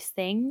zero waste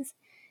things.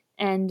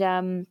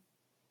 And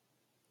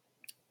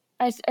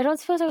I don't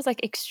suppose I was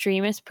like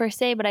extremist per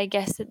se, but I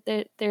guess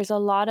that there's a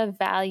lot of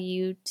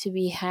value to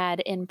be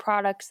had in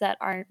products that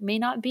may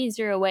not be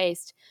zero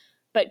waste,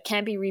 but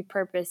can be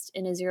repurposed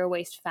in a zero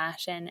waste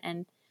fashion.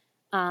 And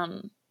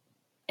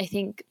I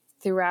think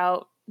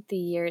throughout the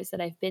years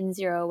that I've been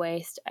zero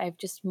waste, I've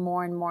just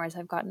more and more, as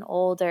I've gotten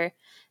older,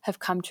 have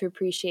come to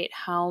appreciate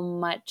how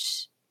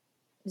much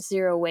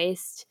zero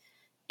waste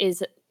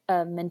is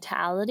a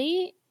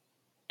mentality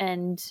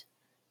and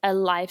a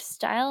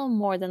lifestyle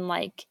more than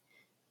like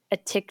a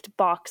ticked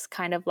box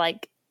kind of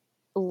like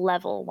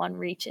level one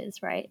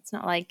reaches, right? It's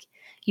not like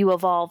you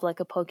evolve like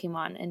a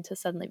Pokemon into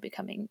suddenly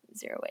becoming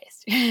zero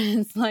waste.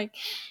 It's like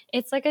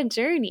a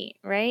journey,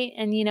 right?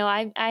 And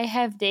I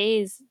have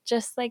days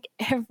just like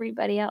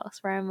everybody else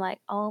where I'm like,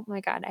 oh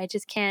my God, I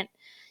just can't,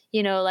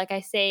 like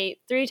I say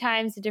 3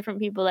 times to different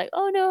people, like,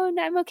 oh no,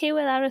 I'm okay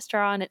without a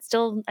straw, and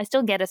I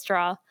still get a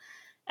straw.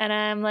 And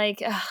I'm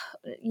like,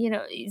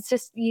 it's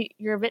just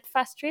you're a bit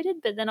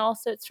frustrated, but then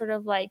also it's sort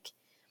of like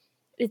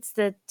it's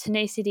the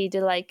tenacity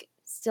to like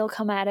still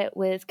come at it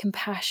with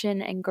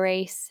compassion and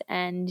grace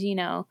and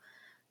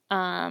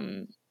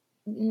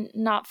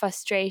not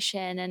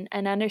frustration,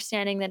 and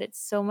understanding that it's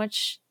so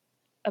much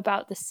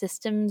about the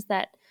systems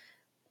that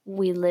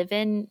we live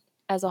in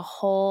as a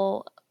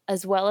whole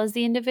as well as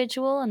the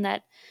individual, and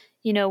that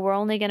we're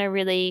only going to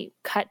really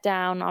cut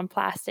down on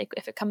plastic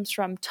if it comes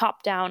from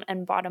top down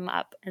and bottom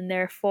up. And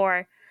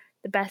therefore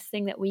the best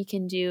thing that we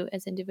can do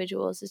as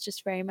individuals is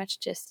just very much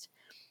just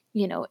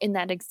in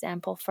that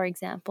example, for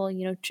example,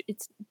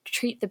 it's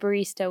treat the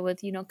barista with,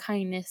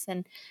 kindness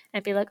and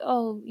be like,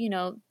 oh,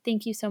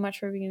 thank you so much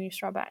for bringing me a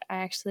straw, but I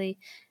actually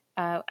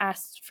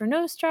asked for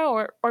no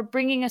straw, or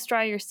bringing a straw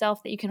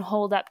yourself that you can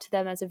hold up to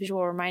them as a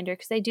visual reminder,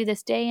 because they do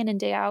this day in and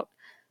day out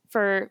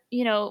for,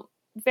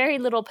 very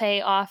little pay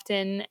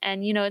often.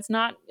 And, it's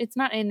not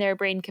in their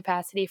brain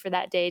capacity for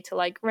that day to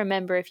like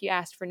remember if you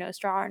asked for no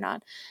straw or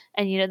not.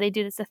 And, they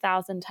do this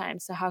 1,000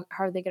 times. So how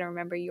are they going to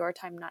remember your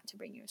time not to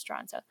bring you a straw?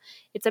 And so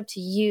it's up to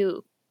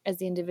you as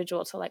the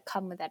individual to like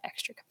come with that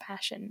extra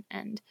compassion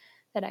and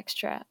that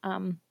extra,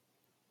 love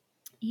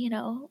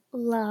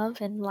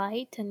and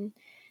light and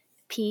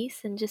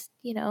peace, and just,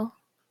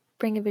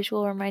 bring a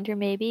visual reminder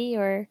maybe,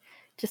 or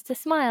just a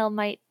smile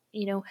might,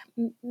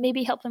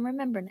 maybe help them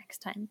remember next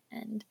time.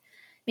 And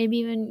maybe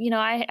even,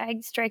 I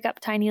strike up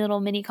tiny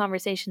little mini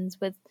conversations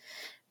with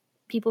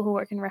people who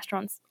work in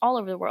restaurants all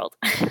over the world.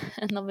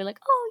 And they'll be like,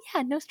 oh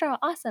yeah, no straw,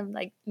 awesome.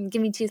 Like,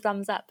 give me 2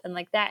 thumbs up. And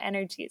like that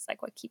energy is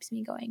like what keeps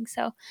me going.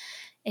 So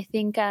I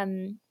think,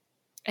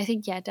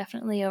 yeah,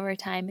 definitely over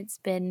time, it's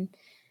been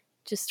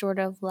just sort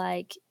of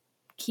like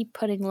keep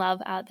putting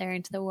love out there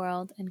into the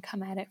world and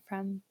come at it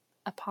from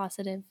a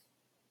positive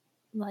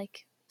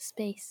like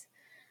space.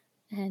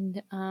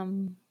 And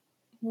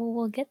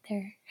we'll get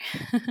there.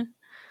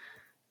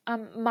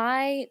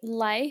 My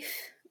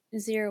life,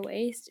 zero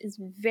waste, is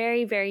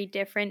very, very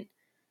different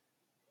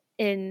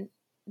in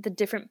the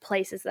different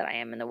places that I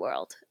am in the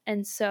world.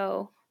 And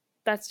so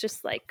that's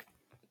just like,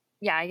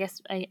 yeah, I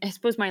guess, I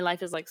suppose my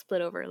life is like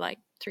split over like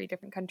 3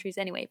 different countries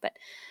anyway. But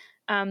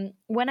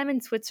when I'm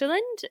in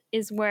Switzerland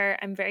is where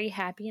I'm very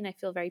happy and I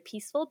feel very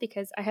peaceful,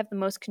 because I have the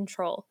most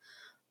control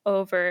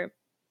over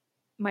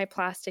my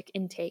plastic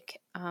intake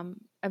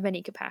of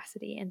any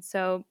capacity. And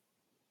so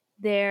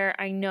there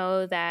I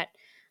know that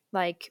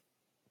like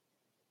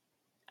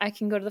I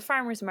can go to the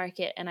farmer's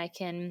market and I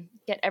can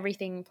get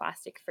everything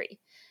plastic free.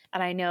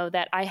 And I know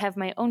that I have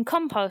my own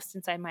compost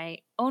inside my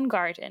own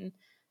garden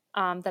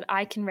that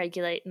I can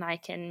regulate, and I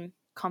can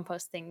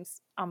compost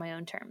things on my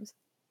own terms.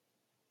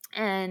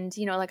 And,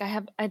 like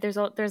there's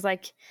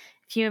like,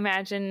 if you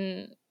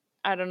imagine,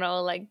 I don't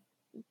know, like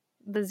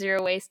the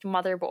zero waste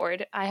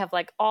motherboard, I have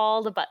like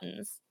all the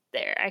buttons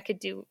there. I can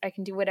do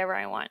whatever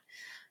I want.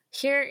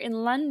 Here in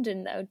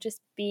London, though,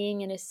 just being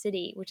in a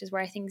city, which is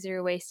where I think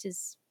zero waste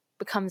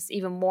becomes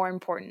even more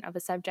important of a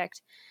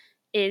subject,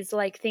 is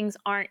like things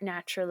aren't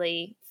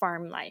naturally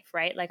farm life,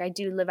 right? Like I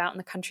do live out in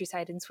the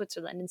countryside in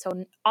Switzerland. And so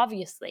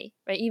obviously,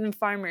 right, even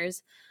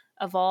farmers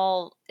of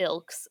all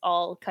ilks,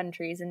 all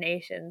countries and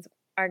nations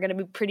are going to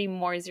be pretty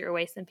more zero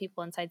waste than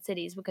people inside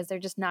cities, because they're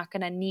just not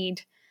going to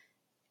need,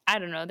 I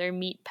don't know, their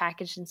meat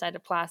packaged inside a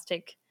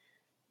plastic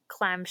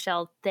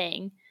clamshell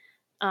thing.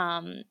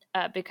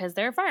 Because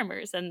they're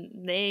farmers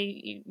and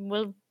they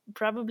will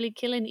probably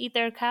kill and eat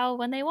their cow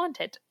when they want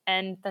it.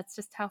 And that's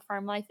just how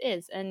farm life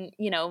is. And,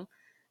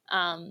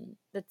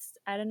 that's,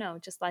 I don't know,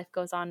 just life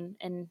goes on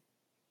in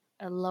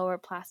a lower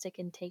plastic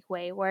intake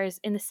way. Whereas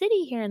in the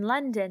city here in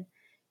London,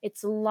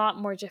 it's a lot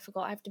more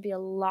difficult. I have to be a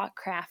lot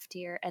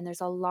craftier, and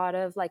there's a lot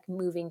of like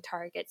moving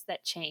targets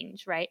that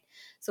change, right?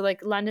 So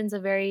like London's a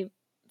very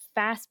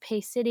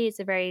fast-paced city. It's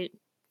a very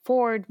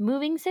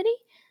forward-moving city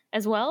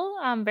as well.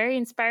 Very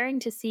inspiring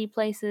to see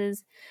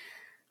places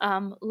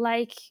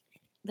like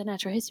the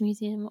Natural History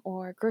Museum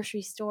or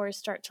grocery stores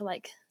start to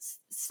like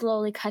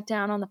slowly cut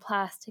down on the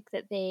plastic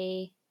that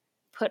they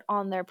put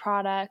on their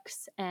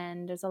products.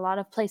 And there's a lot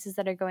of places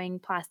that are going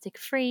plastic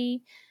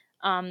free.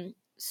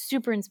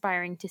 Super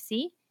inspiring to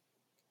see.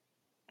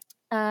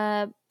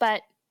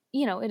 But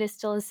it is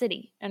still a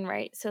city, and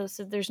right. So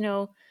there's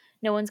no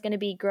one's going to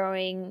be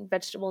growing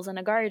vegetables in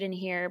a garden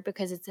here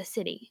because it's a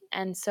city.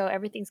 And so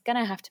everything's going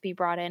to have to be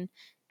brought in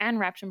and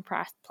wrapped in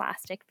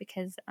plastic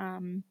because,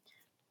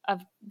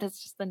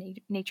 that's just the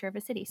nature of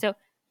a city. So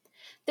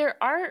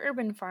there are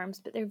urban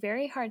farms, but they're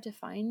very hard to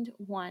find,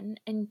 one.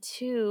 And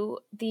two,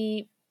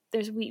 we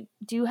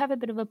do have a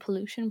bit of a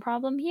pollution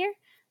problem here,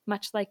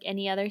 much like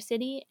any other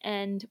city.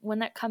 And when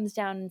that comes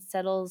down and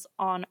settles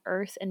on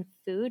earth and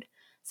food,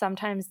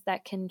 sometimes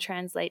that can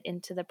translate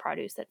into the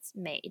produce that's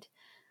made.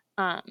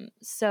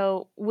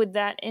 So with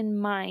that in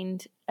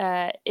mind,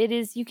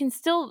 you can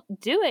still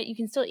do it. You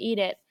can still eat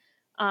it.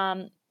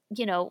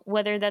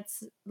 Whether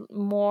that's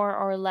more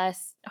or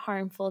less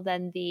harmful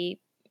than the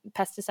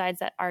pesticides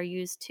that are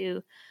used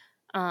to,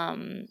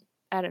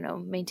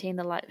 maintain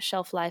the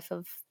shelf life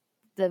of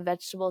the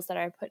vegetables that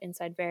are put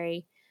inside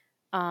very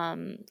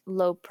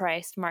low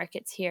priced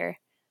markets here.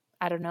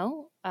 I don't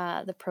know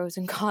the pros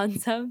and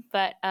cons of,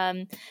 but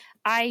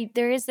I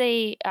go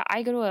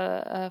to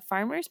a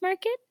farmer's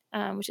market,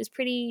 which is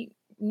pretty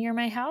near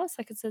my house.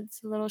 Like it's a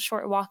little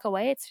short walk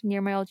away. It's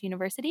near my old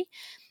university.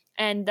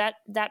 And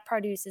that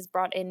produce is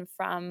brought in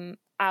from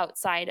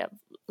outside of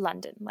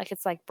London. Like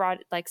it's like brought,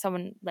 like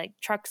someone, like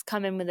trucks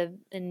come in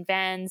in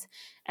vans,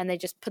 and they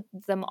just put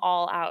them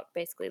all out,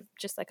 basically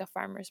just like a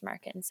farmer's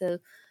market. And so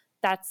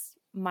that's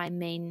my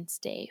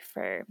mainstay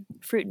for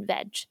fruit and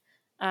veg.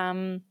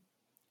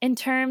 In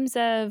terms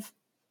of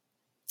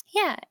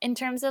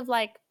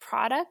like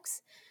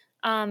products,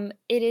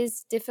 it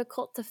is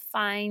difficult to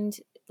find.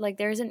 Like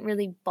there isn't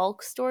really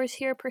bulk stores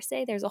here per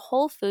se. There's a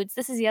Whole Foods.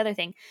 This is the other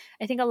thing.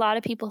 I think a lot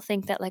of people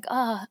think that like,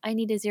 I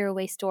need a zero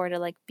waste store to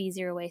like be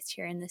zero waste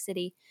here in the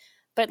city.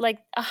 But like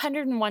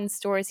 101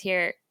 stores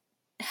here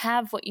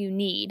have what you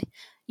need.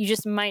 You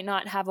just might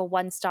not have a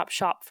one-stop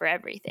shop for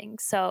everything.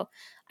 So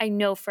I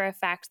know for a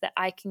fact that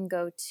I can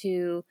go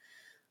to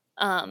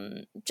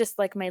just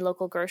like my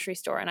local grocery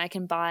store, and I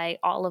can buy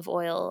olive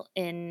oil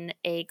in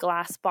a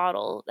glass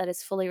bottle that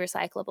is fully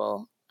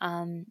recyclable,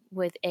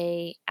 with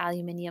a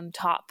aluminium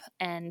top.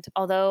 And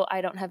although I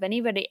don't have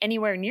anybody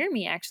anywhere near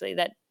me actually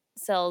that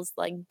sells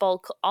like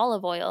bulk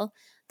olive oil,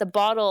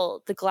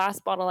 the glass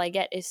bottle I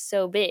get is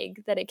so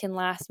big that it can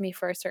last me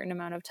for a certain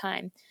amount of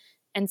time.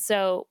 And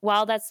so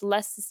while that's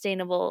less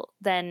sustainable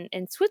than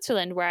in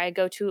Switzerland, where I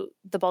go to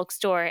the bulk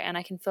store and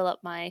I can fill up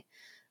my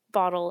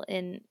bottle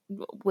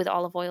with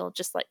olive oil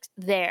just like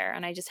there,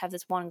 and I just have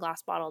this one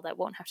glass bottle that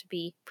won't have to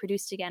be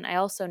produced again. I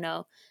also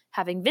know,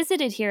 having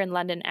visited here in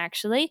London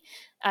actually,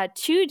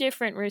 2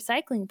 different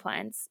recycling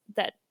plants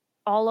that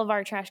all of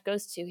our trash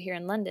goes to here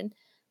in London,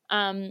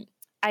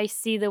 I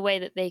see the way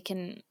that they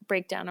can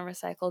break down and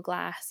recycle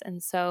glass.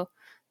 And so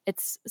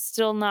it's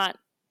still not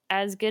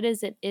as good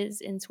as it is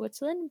in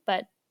Switzerland,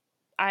 but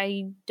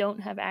I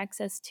don't have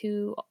access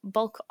to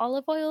bulk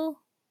olive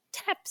oil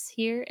taps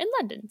here in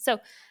London. So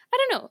I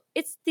don't know.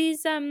 It's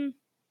these, to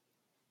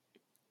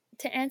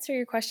answer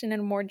your question in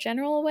a more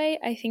general way,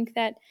 I think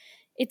that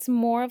it's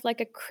more of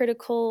like a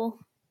critical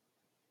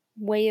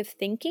way of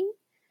thinking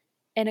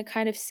and a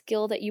kind of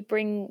skill that you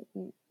bring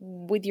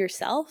with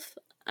yourself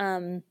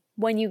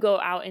when you go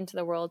out into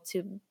the world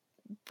to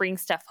bring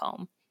stuff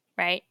home,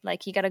 right?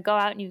 Like you got to go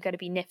out and you got to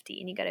be nifty,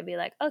 and you got to be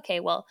like, okay,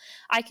 well,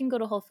 I can go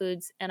to Whole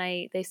Foods and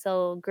they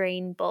sell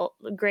grain,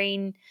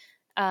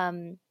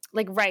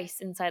 like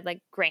rice inside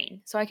like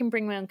grain. So I can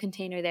bring my own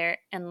container there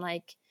and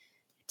like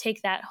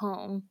take that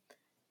home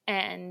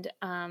and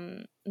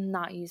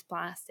not use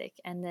plastic.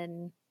 And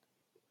then,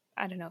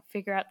 I don't know,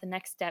 figure out the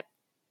next step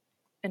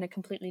in a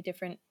completely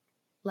different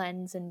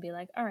lens and be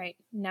like, all right,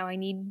 now I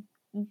need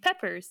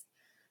peppers.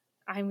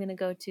 I'm going to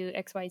go to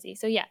XYZ.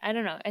 So yeah, I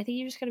don't know. I think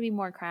you just got to be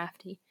more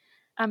crafty.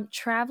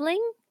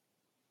 Traveling,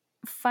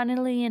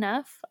 funnily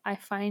enough, I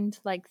find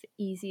like the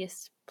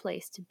easiest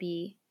place to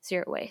be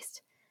zero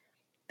waste,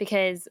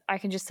 because I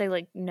can just say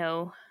like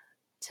no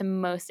to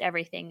most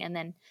everything. And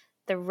then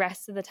the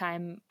rest of the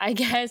time, I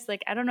guess,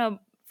 like, I don't know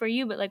for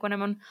you, but like when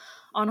I'm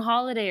on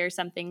holiday or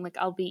something, like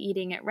I'll be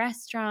eating at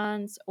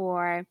restaurants,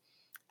 or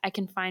I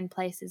can find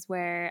places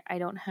where I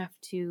don't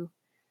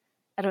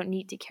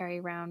need to carry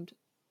around.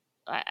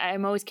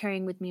 I'm always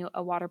carrying with me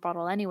a water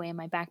bottle anyway in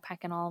my backpack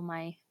and all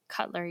my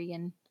cutlery.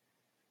 And,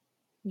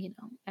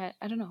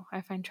 I don't know.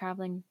 I find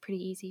traveling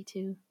pretty easy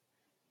to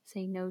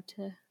say no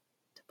to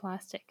to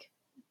plastic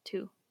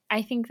too.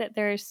 I think that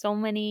there are so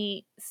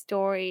many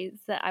stories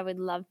that I would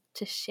love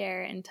to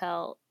share and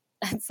tell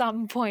at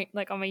some point,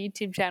 like on my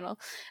YouTube channel,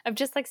 of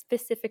just like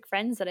specific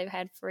friends that I've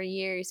had for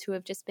years who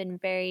have just been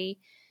very,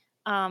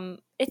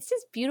 it's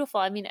just beautiful.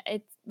 I mean,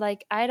 it's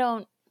like, I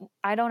don't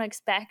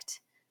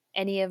expect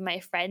any of my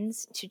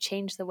friends to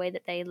change the way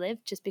that they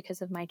live just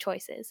because of my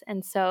choices.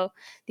 And so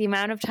the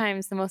amount of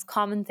times, the most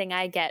common thing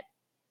I get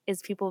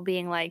is people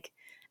being like,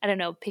 I don't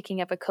know, picking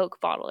up a Coke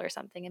bottle or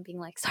something and being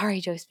like,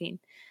 sorry, Josephine.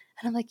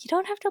 And I'm like, you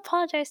don't have to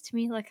apologize to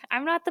me. Like,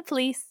 I'm not the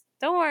police.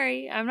 Don't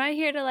worry. I'm not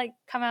here to like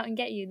come out and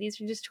get you. These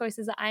are just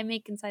choices that I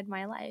make inside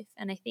my life.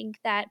 And I think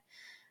that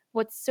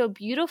what's so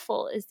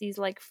beautiful is these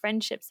like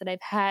friendships that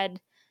I've had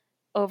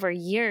over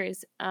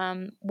years,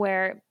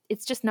 where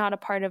it's just not a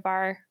part of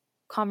our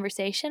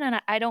conversation.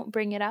 And I don't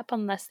bring it up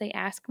unless they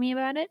ask me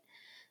about it,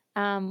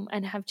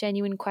 and have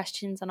genuine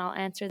questions, and I'll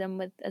answer them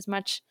with as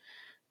much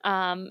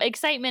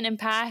excitement and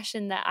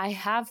passion that I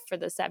have for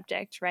the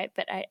subject, right?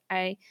 But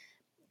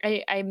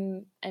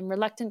I'm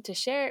reluctant to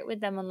share it with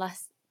them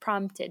unless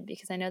prompted,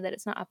 because I know that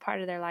it's not a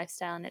part of their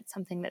lifestyle, and it's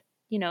something that,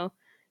 you know,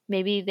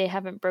 maybe they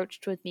haven't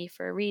broached with me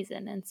for a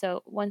reason. And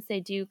so once they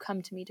do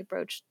come to me to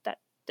broach that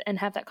and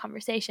have that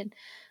conversation,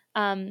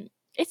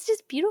 it's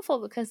just beautiful,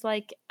 because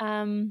like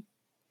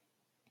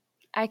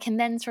I can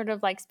then sort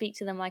of like speak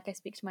to them like I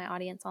speak to my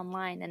audience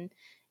online,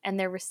 and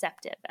they're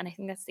receptive. And I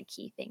think that's the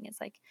key thing, is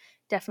like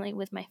definitely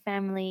with my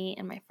family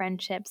and my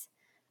friendships,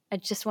 I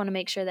just want to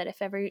make sure that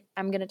if ever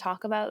I'm going to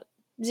talk about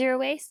zero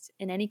waste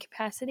in any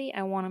capacity,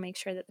 I want to make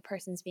sure that the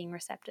person's being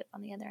receptive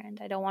on the other end.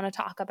 I don't want to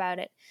talk about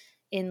it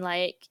in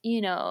like,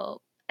 you know,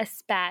 a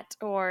spat,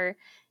 or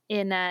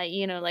in a,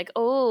 you know, like,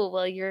 oh,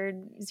 well, you're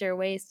zero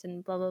waste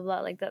and blah, blah, blah.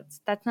 Like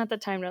that's not the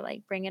time to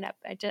like bring it up.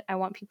 I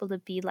want people to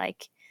be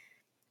like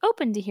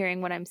open to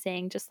hearing what I'm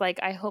saying, just like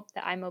I hope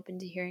that I'm open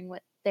to hearing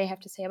what they have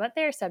to say about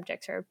their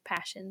subjects or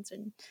passions.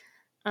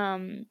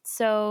 And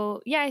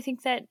so yeah, I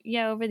think that,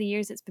 yeah, over the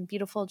years it's been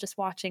beautiful just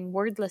watching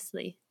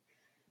wordlessly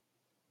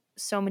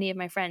so many of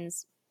my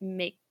friends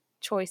make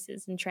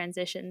choices and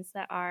transitions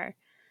that are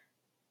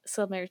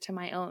similar to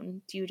my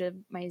own due to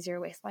my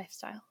zero waste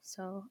lifestyle.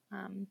 So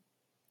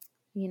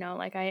you know,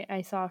 like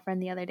I saw a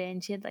friend the other day,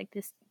 and she had like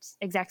this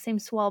exact same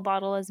Swell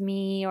bottle as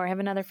me, or I have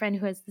another friend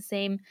who has the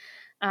same,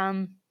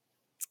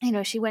 you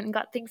know, she went and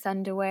got Thinks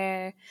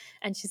underwear,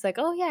 and she's like,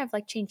 oh yeah, I've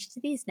like changed to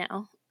these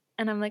now.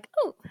 And I'm like,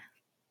 oh,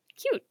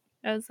 cute.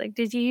 I was like,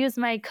 did you use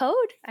my code?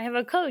 I have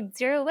a code,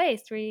 zero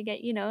waste, where you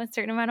get, you know, a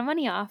certain amount of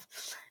money off.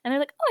 And they're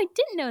like, oh, I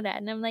didn't know that.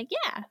 And I'm like,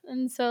 yeah.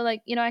 And so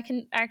like, you know, I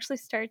can actually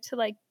start to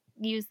like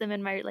use them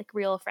in my like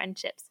real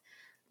friendships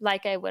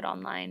like I would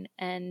online.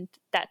 And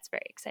that's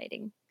very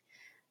exciting.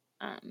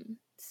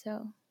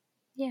 So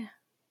yeah,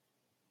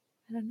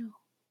 I don't know.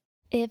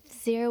 If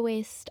zero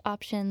waste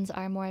options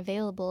are more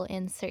available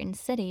in certain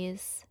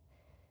cities,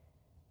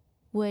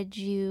 would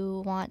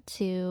you want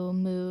to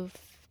move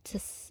to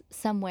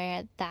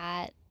somewhere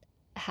that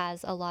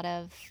has a lot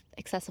of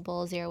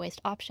accessible zero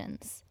waste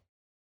options?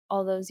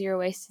 Although zero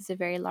waste is a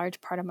very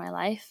large part of my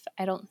life,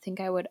 I don't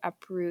think I would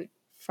uproot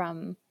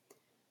from,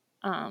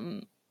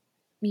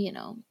 you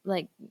know,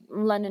 like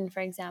London,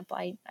 for example.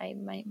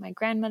 My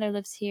grandmother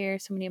lives here.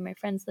 So many of my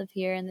friends live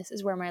here, and this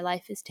is where my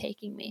life is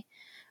taking me.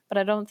 But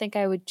I don't think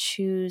I would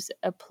choose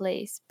a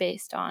place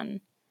based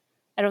on,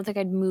 I don't think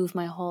I'd move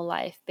my whole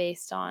life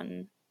based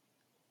on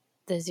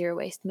the zero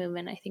waste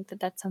movement. I think that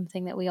that's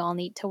something that we all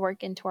need to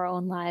work into our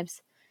own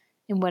lives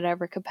in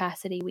whatever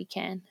capacity we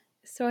can.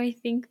 So I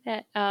think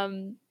that,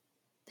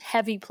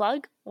 heavy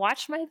plug,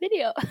 watch my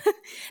video.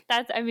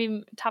 That's, I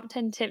mean, top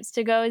 10 tips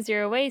to go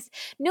zero waste.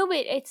 No, but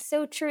it's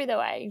so true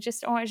though. I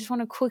just want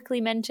to quickly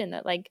mention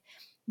that like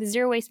the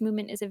zero waste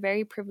movement is a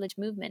very privileged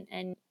movement,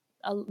 and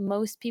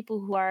most people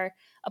who are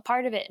a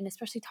part of it, and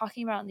especially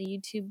talking about in the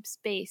YouTube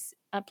space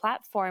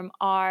platform,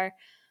 are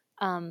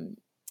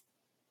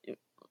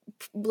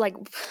like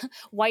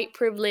white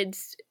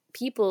privileged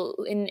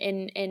people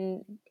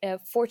in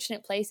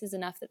fortunate places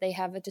enough that they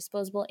have a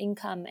disposable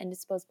income and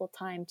disposable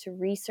time to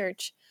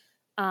research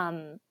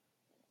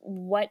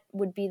what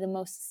would be the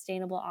most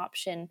sustainable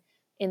option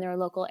in their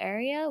local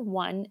area,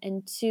 one,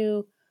 and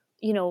two,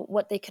 you know,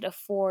 what they could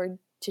afford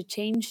to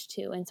change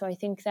to. And so I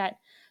think that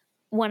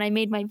when I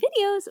made my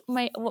videos,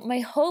 my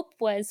hope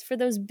was for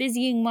those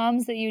busying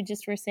moms that you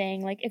just were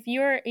saying, like if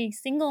you're a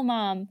single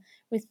mom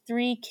with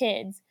 3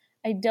 kids,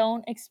 I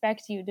don't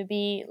expect you to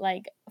be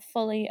like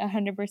fully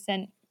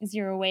 100%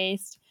 zero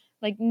waste.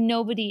 Like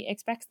nobody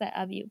expects that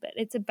of you, but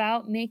it's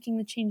about making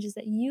the changes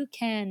that you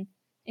can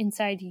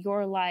inside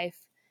your life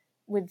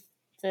with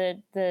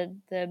the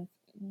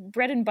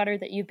bread and butter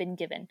that you've been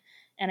given.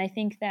 And I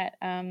think that,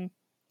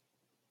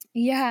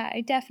 yeah, I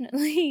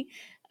definitely,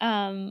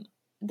 I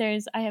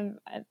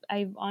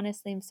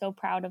honestly am so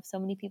proud of so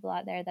many people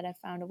out there that have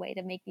found a way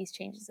to make these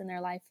changes in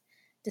their life,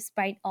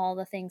 despite all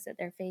the things that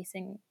they're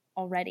facing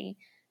already.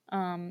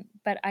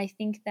 But I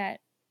think that,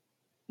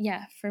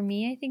 yeah, for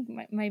me, I think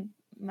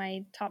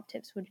my top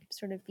tips would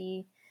sort of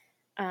be,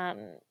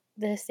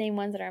 the same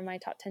ones that are my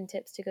top 10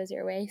 tips to go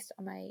zero waste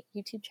on my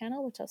YouTube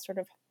channel, which I'll sort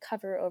of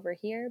cover over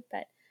here.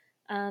 But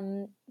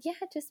yeah,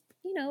 just,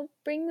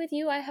 bring with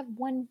you. I have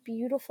one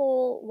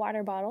beautiful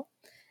water bottle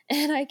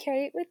and I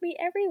carry it with me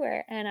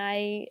everywhere. And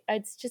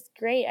it's just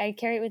great. I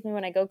carry it with me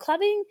when I go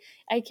clubbing.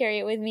 I carry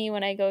it with me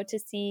when I go to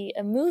see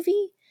a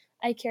movie.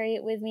 I carry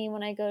it with me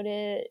when I go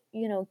to,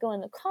 go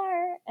in the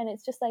car. And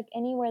it's just like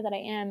anywhere that I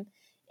am,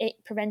 it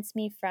prevents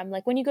me from,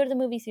 like, when you go to the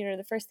movie theater,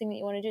 the first thing that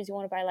you want to do is you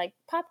want to buy like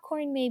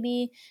popcorn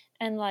maybe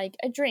and like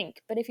a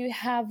drink. But if you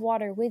have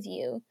water with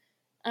you,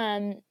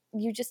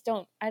 you just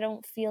I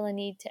don't feel a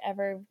need to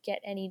ever get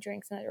any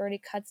drinks, and that already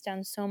cuts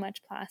down so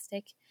much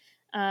plastic.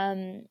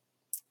 I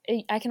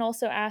can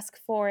also ask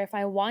for, if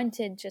I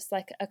wanted just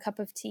like a cup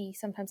of tea,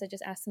 sometimes I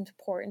just ask them to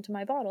pour it into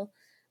my bottle,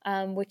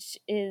 which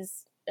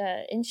is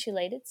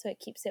insulated, so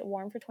it keeps it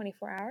warm for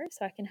 24 hours,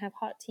 so I can have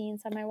hot tea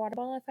inside my water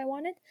bottle if I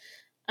wanted.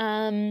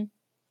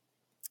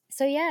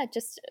 So yeah,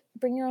 just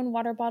bring your own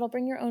water bottle,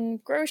 bring your own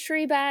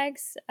grocery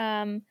bags.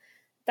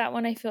 That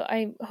one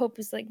I hope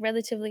is like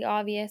relatively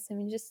obvious. I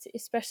mean, just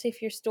especially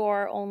if your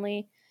store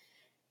only,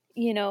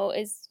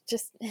 is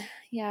just,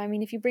 yeah, I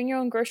mean, if you bring your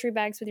own grocery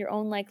bags with your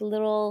own like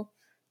little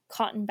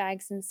cotton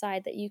bags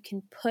inside that you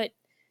can put,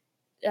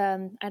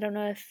 I don't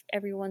know if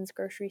everyone's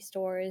grocery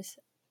stores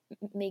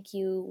make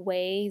you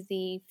weigh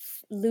the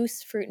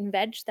loose fruit and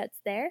veg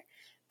that's there,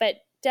 but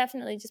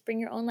definitely just bring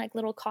your own like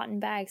little cotton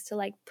bags to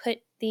like put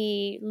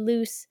the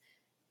loose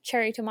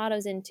cherry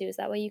tomatoes into, so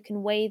that way you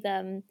can weigh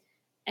them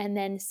and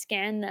then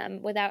scan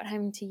them without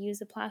having to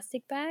use a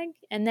plastic bag.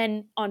 And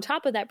then on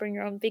top of that, bring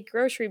your own big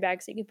grocery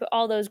bag, so you can put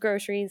all those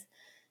groceries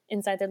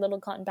inside their little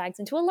cotton bags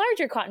into a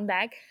larger cotton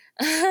bag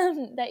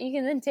that you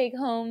can then take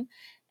home.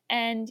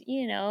 And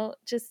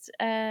just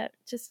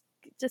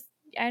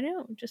I don't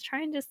know, just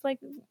try and just like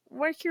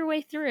work your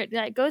way through it.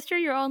 Like, go through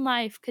your own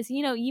life, because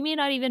you may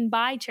not even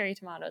buy cherry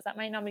tomatoes. That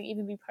might not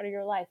even be part of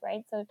your life,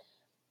 right? So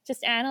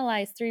just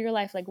analyze through your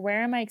life, like,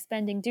 where am I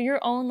expending? Do your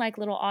own like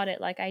little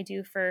audit, like I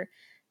do for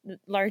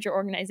larger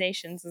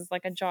organizations is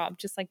like a job.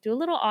 Just like do a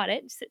little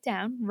audit, sit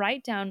down,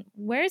 write down,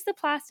 where's the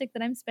plastic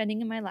that I'm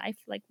spending in my life?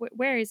 Like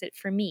where is it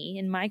for me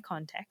in my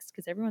context?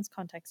 Because everyone's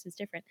context is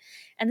different.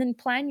 And then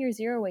plan your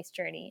zero waste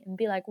journey and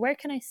be like, where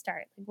can I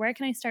start? Like, where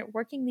can I start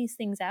working these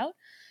things out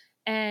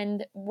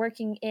and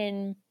working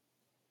in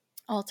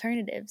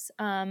alternatives?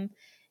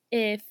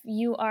 If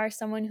you are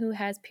someone who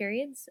has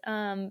periods,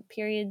 a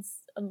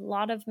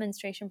lot of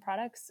menstruation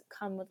products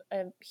come with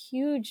a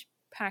huge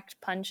packed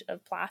punch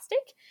of plastic,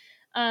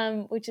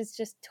 which is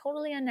just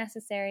totally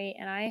unnecessary.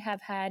 And I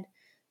have had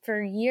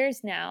for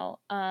years now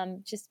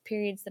just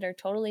periods that are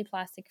totally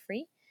plastic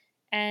free,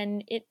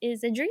 and it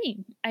is a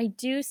dream. I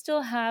do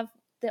still have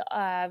the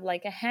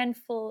like a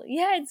handful.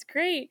 Yeah, it's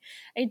great.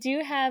 I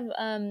do have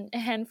a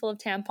handful of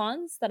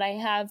tampons that I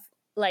have.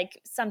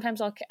 Like, sometimes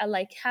I'll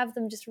like have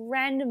them just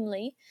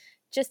randomly,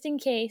 just in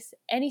case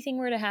anything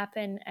were to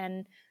happen.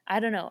 And I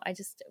don't know, I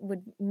just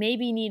would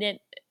maybe need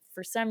it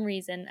for some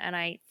reason.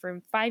 And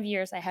for 5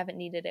 years, I haven't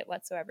needed it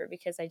whatsoever,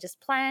 because I just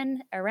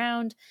plan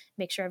around,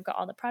 make sure I've got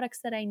all the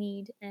products that I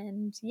need.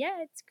 And yeah,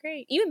 it's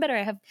great. Even better,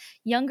 I have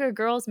younger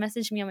girls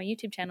message me on my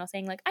YouTube channel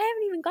saying like, I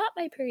haven't even got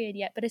my period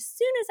yet, but as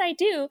soon as I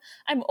do,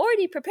 I'm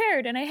already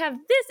prepared and I have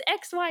this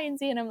X, Y, and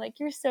Z. And I'm like,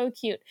 you're so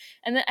cute.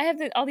 And then I have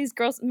all these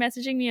girls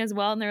messaging me as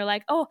well. And they're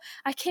like, oh,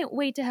 I can't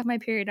wait to have my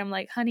period. I'm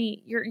like,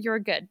 honey, you're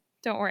good.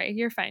 Don't worry.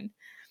 You're fine.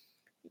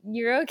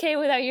 You're okay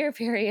without your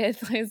period.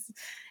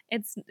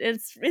 It's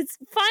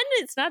fun.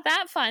 It's not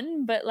that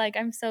fun, but like,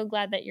 I'm so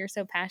glad that you're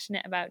so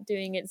passionate about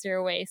doing it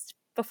zero waste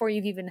before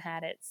you've even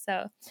had it.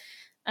 So,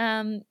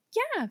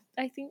 yeah,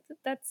 I think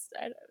that's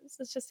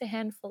just a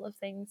handful of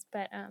things,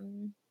 but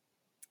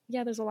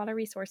yeah, there's a lot of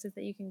resources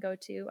that you can go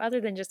to other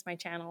than just my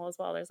channel as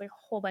well. There's like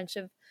a whole bunch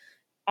of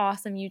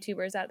awesome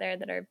YouTubers out there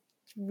that are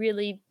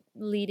really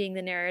leading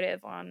the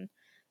narrative on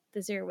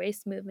the zero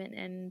waste movement.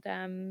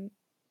 And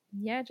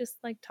yeah, just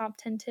like top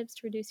 10 tips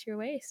to reduce your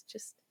waste.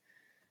 Just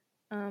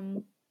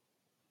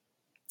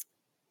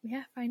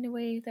yeah, find a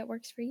way that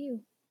works for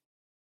you.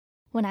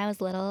 When I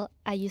was little,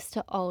 I used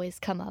to always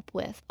come up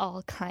with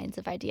all kinds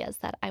of ideas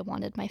that I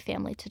wanted my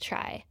family to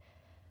try.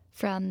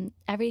 From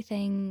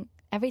everything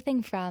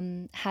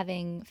from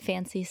having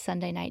fancy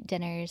Sunday night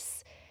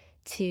dinners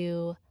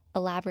to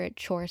elaborate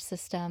chore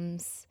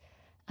systems,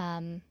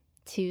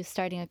 to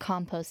starting a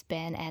compost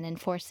bin and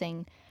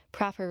enforcing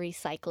proper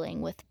recycling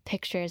with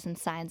pictures and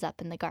signs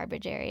up in the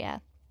garbage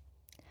area.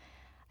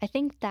 I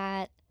think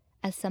that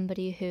as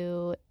somebody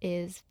who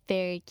is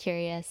very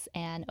curious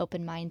and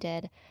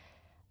open-minded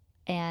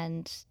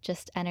and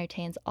just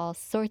entertains all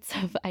sorts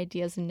of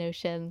ideas and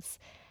notions,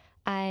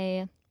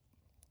 I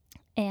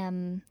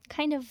am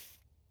kind of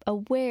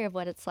aware of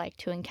what it's like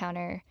to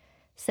encounter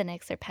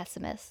cynics or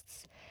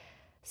pessimists.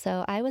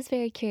 So I was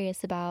very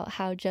curious about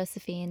how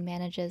Josephine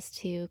manages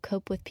to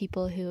cope with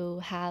people who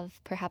have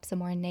perhaps a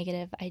more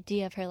negative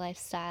idea of her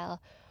lifestyle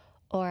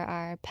or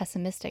are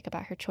pessimistic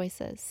about her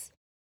choices.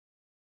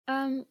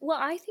 Well,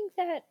 I think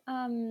that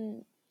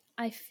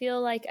I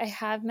feel like I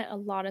have met a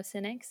lot of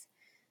cynics,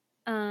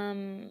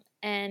 And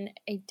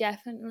I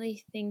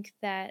definitely think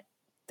that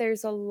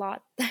there's a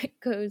lot that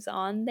goes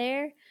on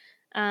there,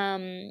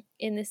 in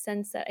the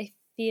sense that I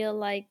feel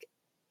like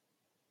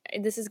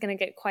this is going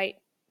to get quite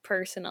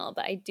personal,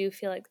 but I do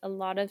feel like a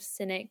lot of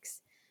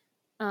cynics,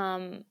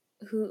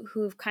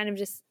 who've kind of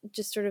just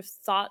sort of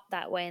thought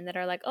that way and that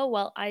are like, oh,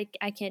 well, I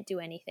can't do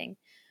anything,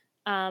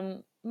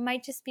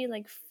 might just be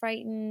like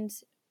frightened,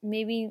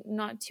 maybe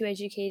not too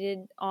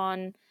educated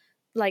on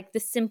like the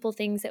simple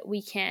things that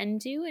we can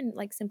do and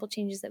like simple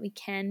changes that we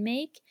can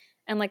make,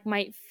 and like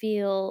might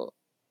feel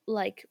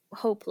like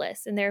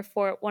hopeless. And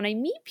therefore, when I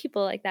meet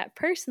people like that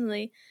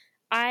personally,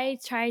 I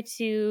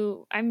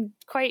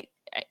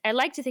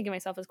like to think of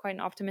myself as quite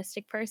an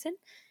optimistic person.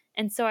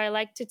 And so I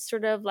like to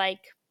sort of like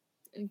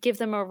give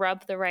them a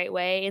rub the right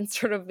way and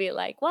sort of be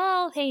like,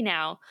 well, hey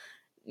now,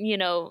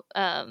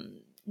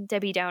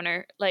 Debbie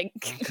Downer, like,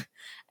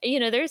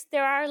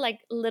 there are like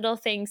little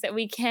things that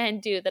we can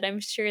do that I'm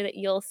sure that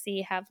you'll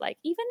see have like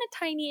even a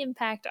tiny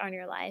impact on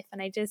your life.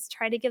 And I just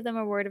try to give them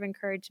a word of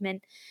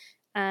encouragement.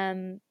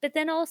 But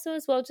then also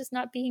as well, just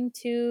not being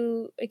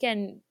too,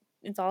 again,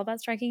 it's all about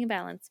striking a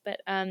balance,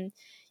 but,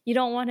 you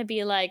don't want to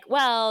be like,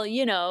 well,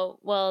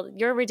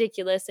 you're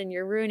ridiculous and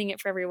you're ruining it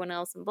for everyone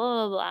else and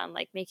blah, blah, blah, and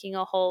like making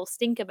a whole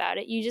stink about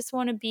it. You just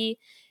want to be,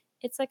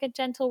 it's like a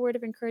gentle word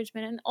of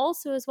encouragement. And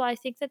also as well, I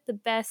think that the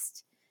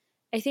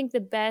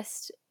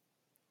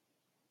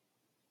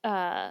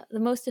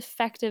most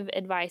effective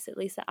advice, at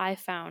least that I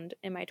found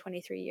in my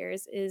 23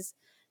 years, is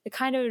the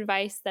kind of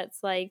advice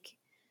that's like,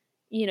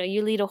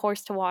 you lead a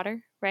horse to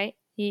water, right?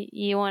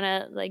 You want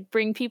to like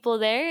bring people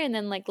there and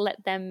then like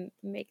let them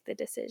make the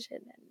decision.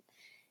 And,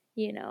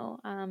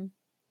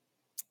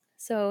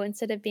 so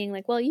instead of being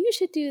like, well, you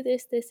should do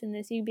this, this, and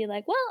this, you'd be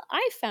like, well,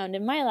 I found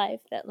in my life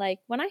that like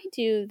when I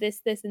do this,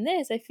 this, and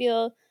this, I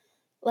feel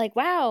like,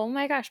 wow, oh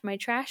my gosh, my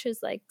trash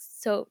is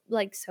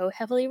so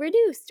heavily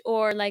reduced.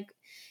 Or like,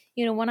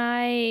 when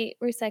I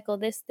recycle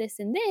this, this,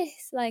 and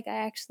this, like I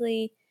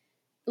actually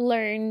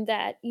learned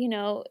that,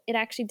 it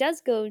actually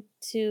does go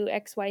to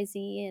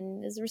XYZ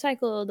and is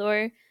recycled.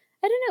 Or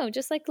I don't know,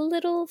 just like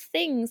little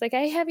things. Like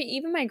I have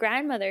even my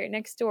grandmother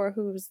next door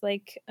who's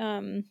like,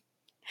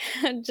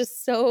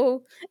 just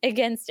so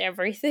against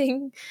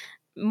everything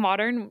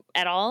modern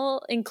at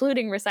all,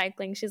 including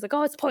recycling. She's like,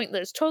 oh, it's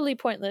pointless, totally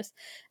pointless.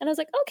 And I was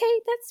like, okay,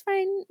 that's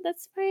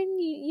fine,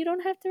 you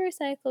don't have to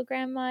recycle,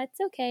 Grandma,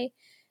 it's okay.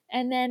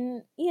 And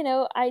then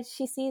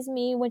she sees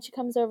me when she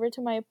comes over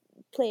to my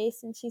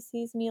place and she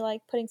sees me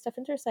like putting stuff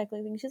into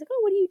recycling things. She's like, oh,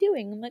 what are you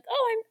doing? I'm like,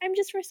 oh, I'm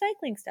just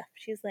recycling stuff.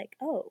 She's like,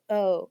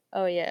 oh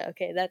yeah,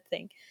 okay, that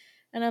thing.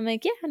 And I'm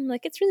like, yeah. I'm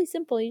like, it's really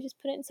simple. You just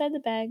put it inside the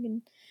bag.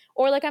 And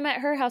or like I'm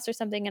at her house or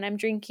something and I'm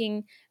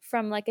drinking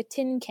from like a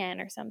tin can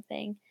or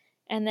something.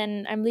 And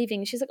then I'm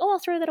leaving. She's like, oh, I'll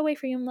throw that away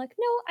for you. I'm like,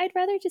 no, I'd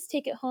rather just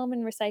take it home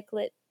and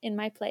recycle it in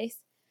my place.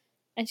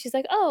 And she's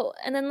like, oh.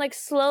 And then like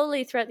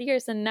slowly throughout the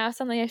years, and now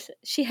suddenly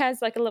she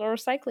has like a little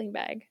recycling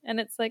bag. And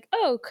it's like,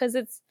 oh, because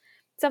it's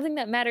something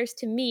that matters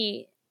to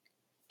me.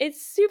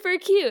 It's super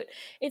cute.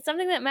 It's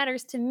something that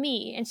matters to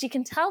me. And she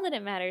can tell that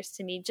it matters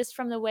to me just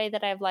from the way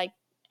that I've like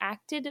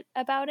acted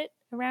about it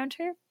around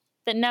her,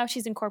 that now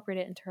she's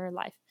incorporated it into her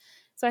life.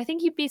 So I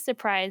think you'd be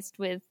surprised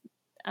with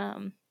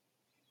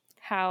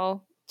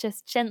how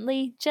just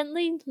gently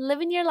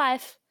living your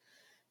life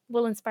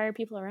will inspire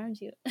people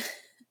around you.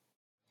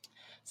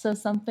 So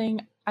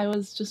something I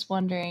was just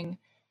wondering,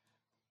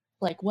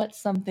 like, what's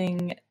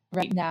something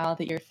right now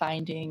that you're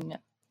finding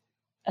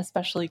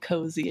especially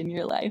cozy in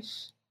your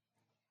life?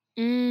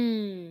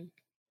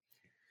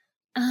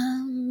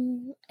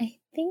 I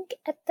think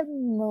at the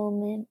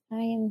moment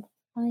I am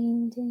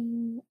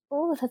finding,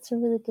 oh, that's a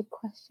really good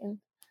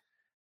question.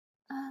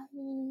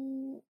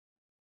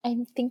 I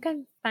think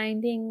I'm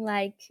finding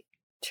like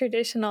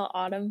traditional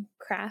autumn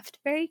craft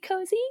very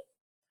cozy.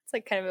 It's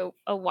like kind of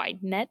a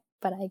wide net,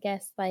 but I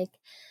guess like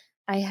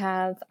I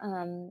have,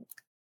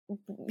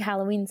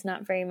 Halloween's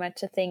not very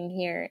much a thing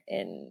here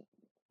in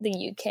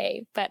the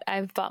UK, but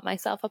I've bought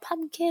myself a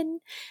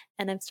pumpkin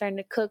and I'm starting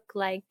to cook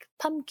like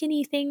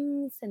pumpkin-y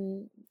things,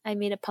 and I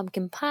made a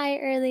pumpkin pie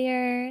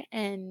earlier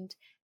and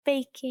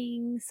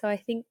baking. So I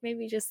think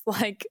maybe just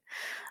like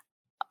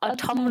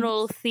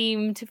autumnal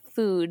themed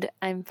food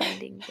I'm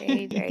finding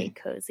very, very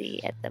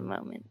cozy at the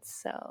moment.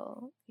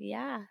 So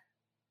yeah.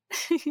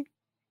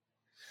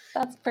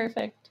 That's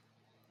perfect.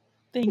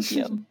 Thank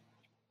you.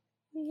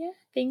 Yeah,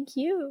 thank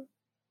you.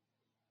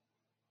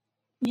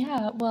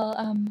 Yeah,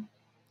 well,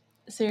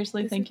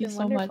 seriously, thank you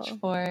so much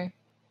for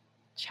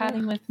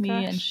chatting with me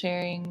and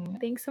sharing.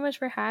 Thanks so much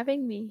for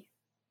having me.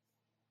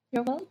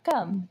 You're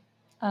welcome.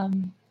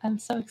 I'm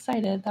so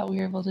excited that we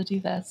were able to do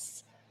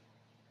this,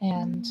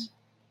 and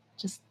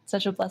just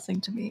such a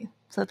blessing to me.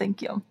 So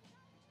thank you.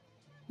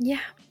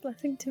 Yeah,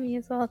 blessing to me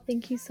as well.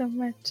 Thank you so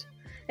much.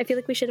 I feel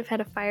like we should have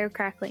had a fire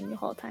crackling the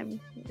whole time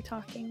we were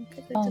talking.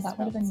 That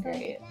would have been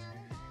great.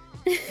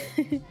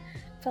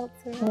 Felt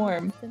so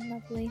warm and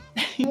lovely.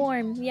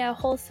 Warm, yeah,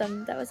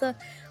 wholesome. That was a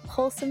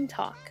wholesome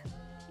talk,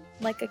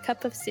 like a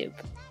cup of soup.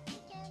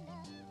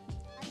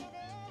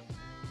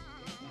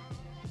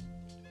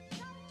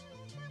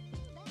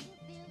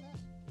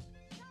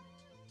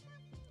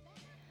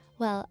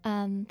 Well,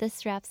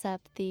 this wraps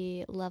up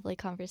the lovely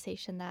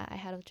conversation that I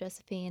had with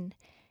Josephine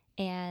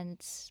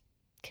and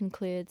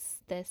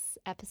concludes this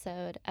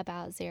episode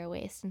about zero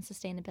waste and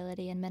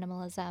sustainability and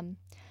minimalism.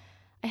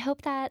 I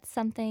hope that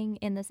something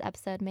in this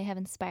episode may have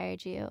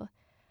inspired you.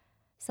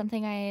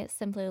 Something I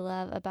simply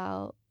love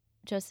about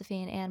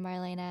Josephine and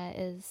Marlena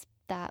is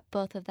that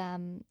both of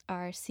them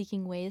are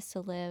seeking ways to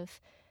live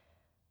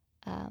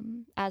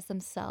as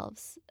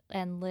themselves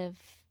and live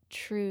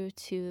true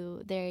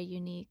to their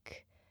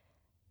unique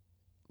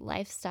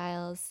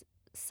lifestyles,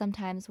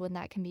 sometimes when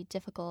that can be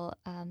difficult,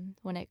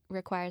 when it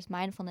requires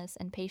mindfulness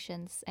and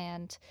patience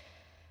and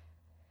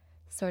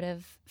sort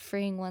of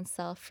freeing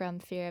oneself from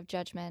fear of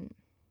judgment.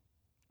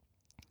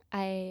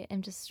 I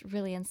am just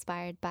really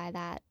inspired by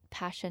that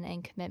passion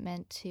and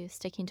commitment to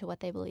sticking to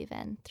what they believe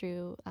in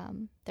through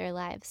their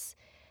lives.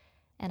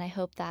 And I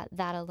hope that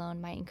that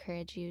alone might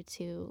encourage you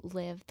to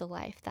live the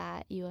life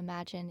that you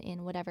imagine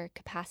in whatever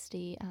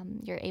capacity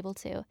you're able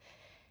to,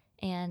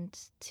 and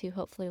to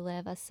hopefully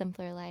live a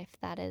simpler life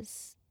that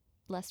is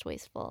less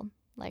wasteful,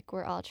 like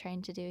we're all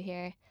trying to do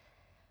here.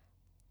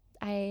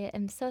 I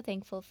am so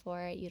thankful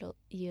for you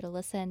to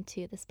listen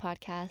to this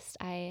podcast.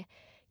 I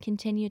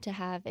continue to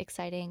have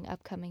exciting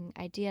upcoming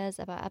ideas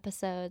about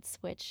episodes,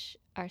 which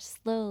are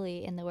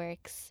slowly in the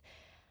works.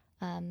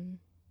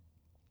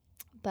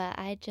 But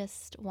I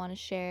just want to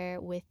share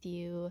with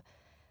you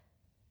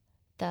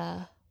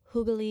the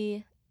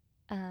hoogly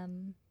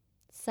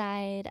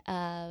side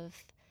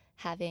of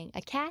having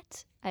a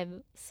cat.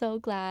 I'm so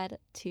glad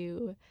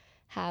to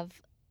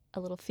have a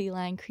little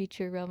feline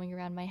creature roaming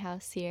around my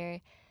house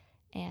here,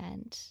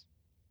 and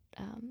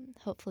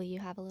hopefully you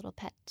have a little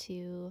pet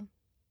to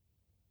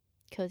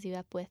cozy you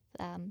up with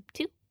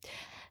too.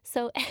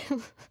 So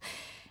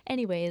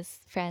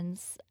anyways,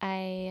 friends,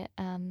 I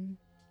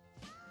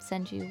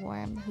send you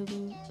warm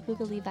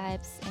hoogly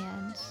vibes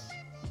and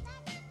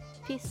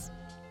peace.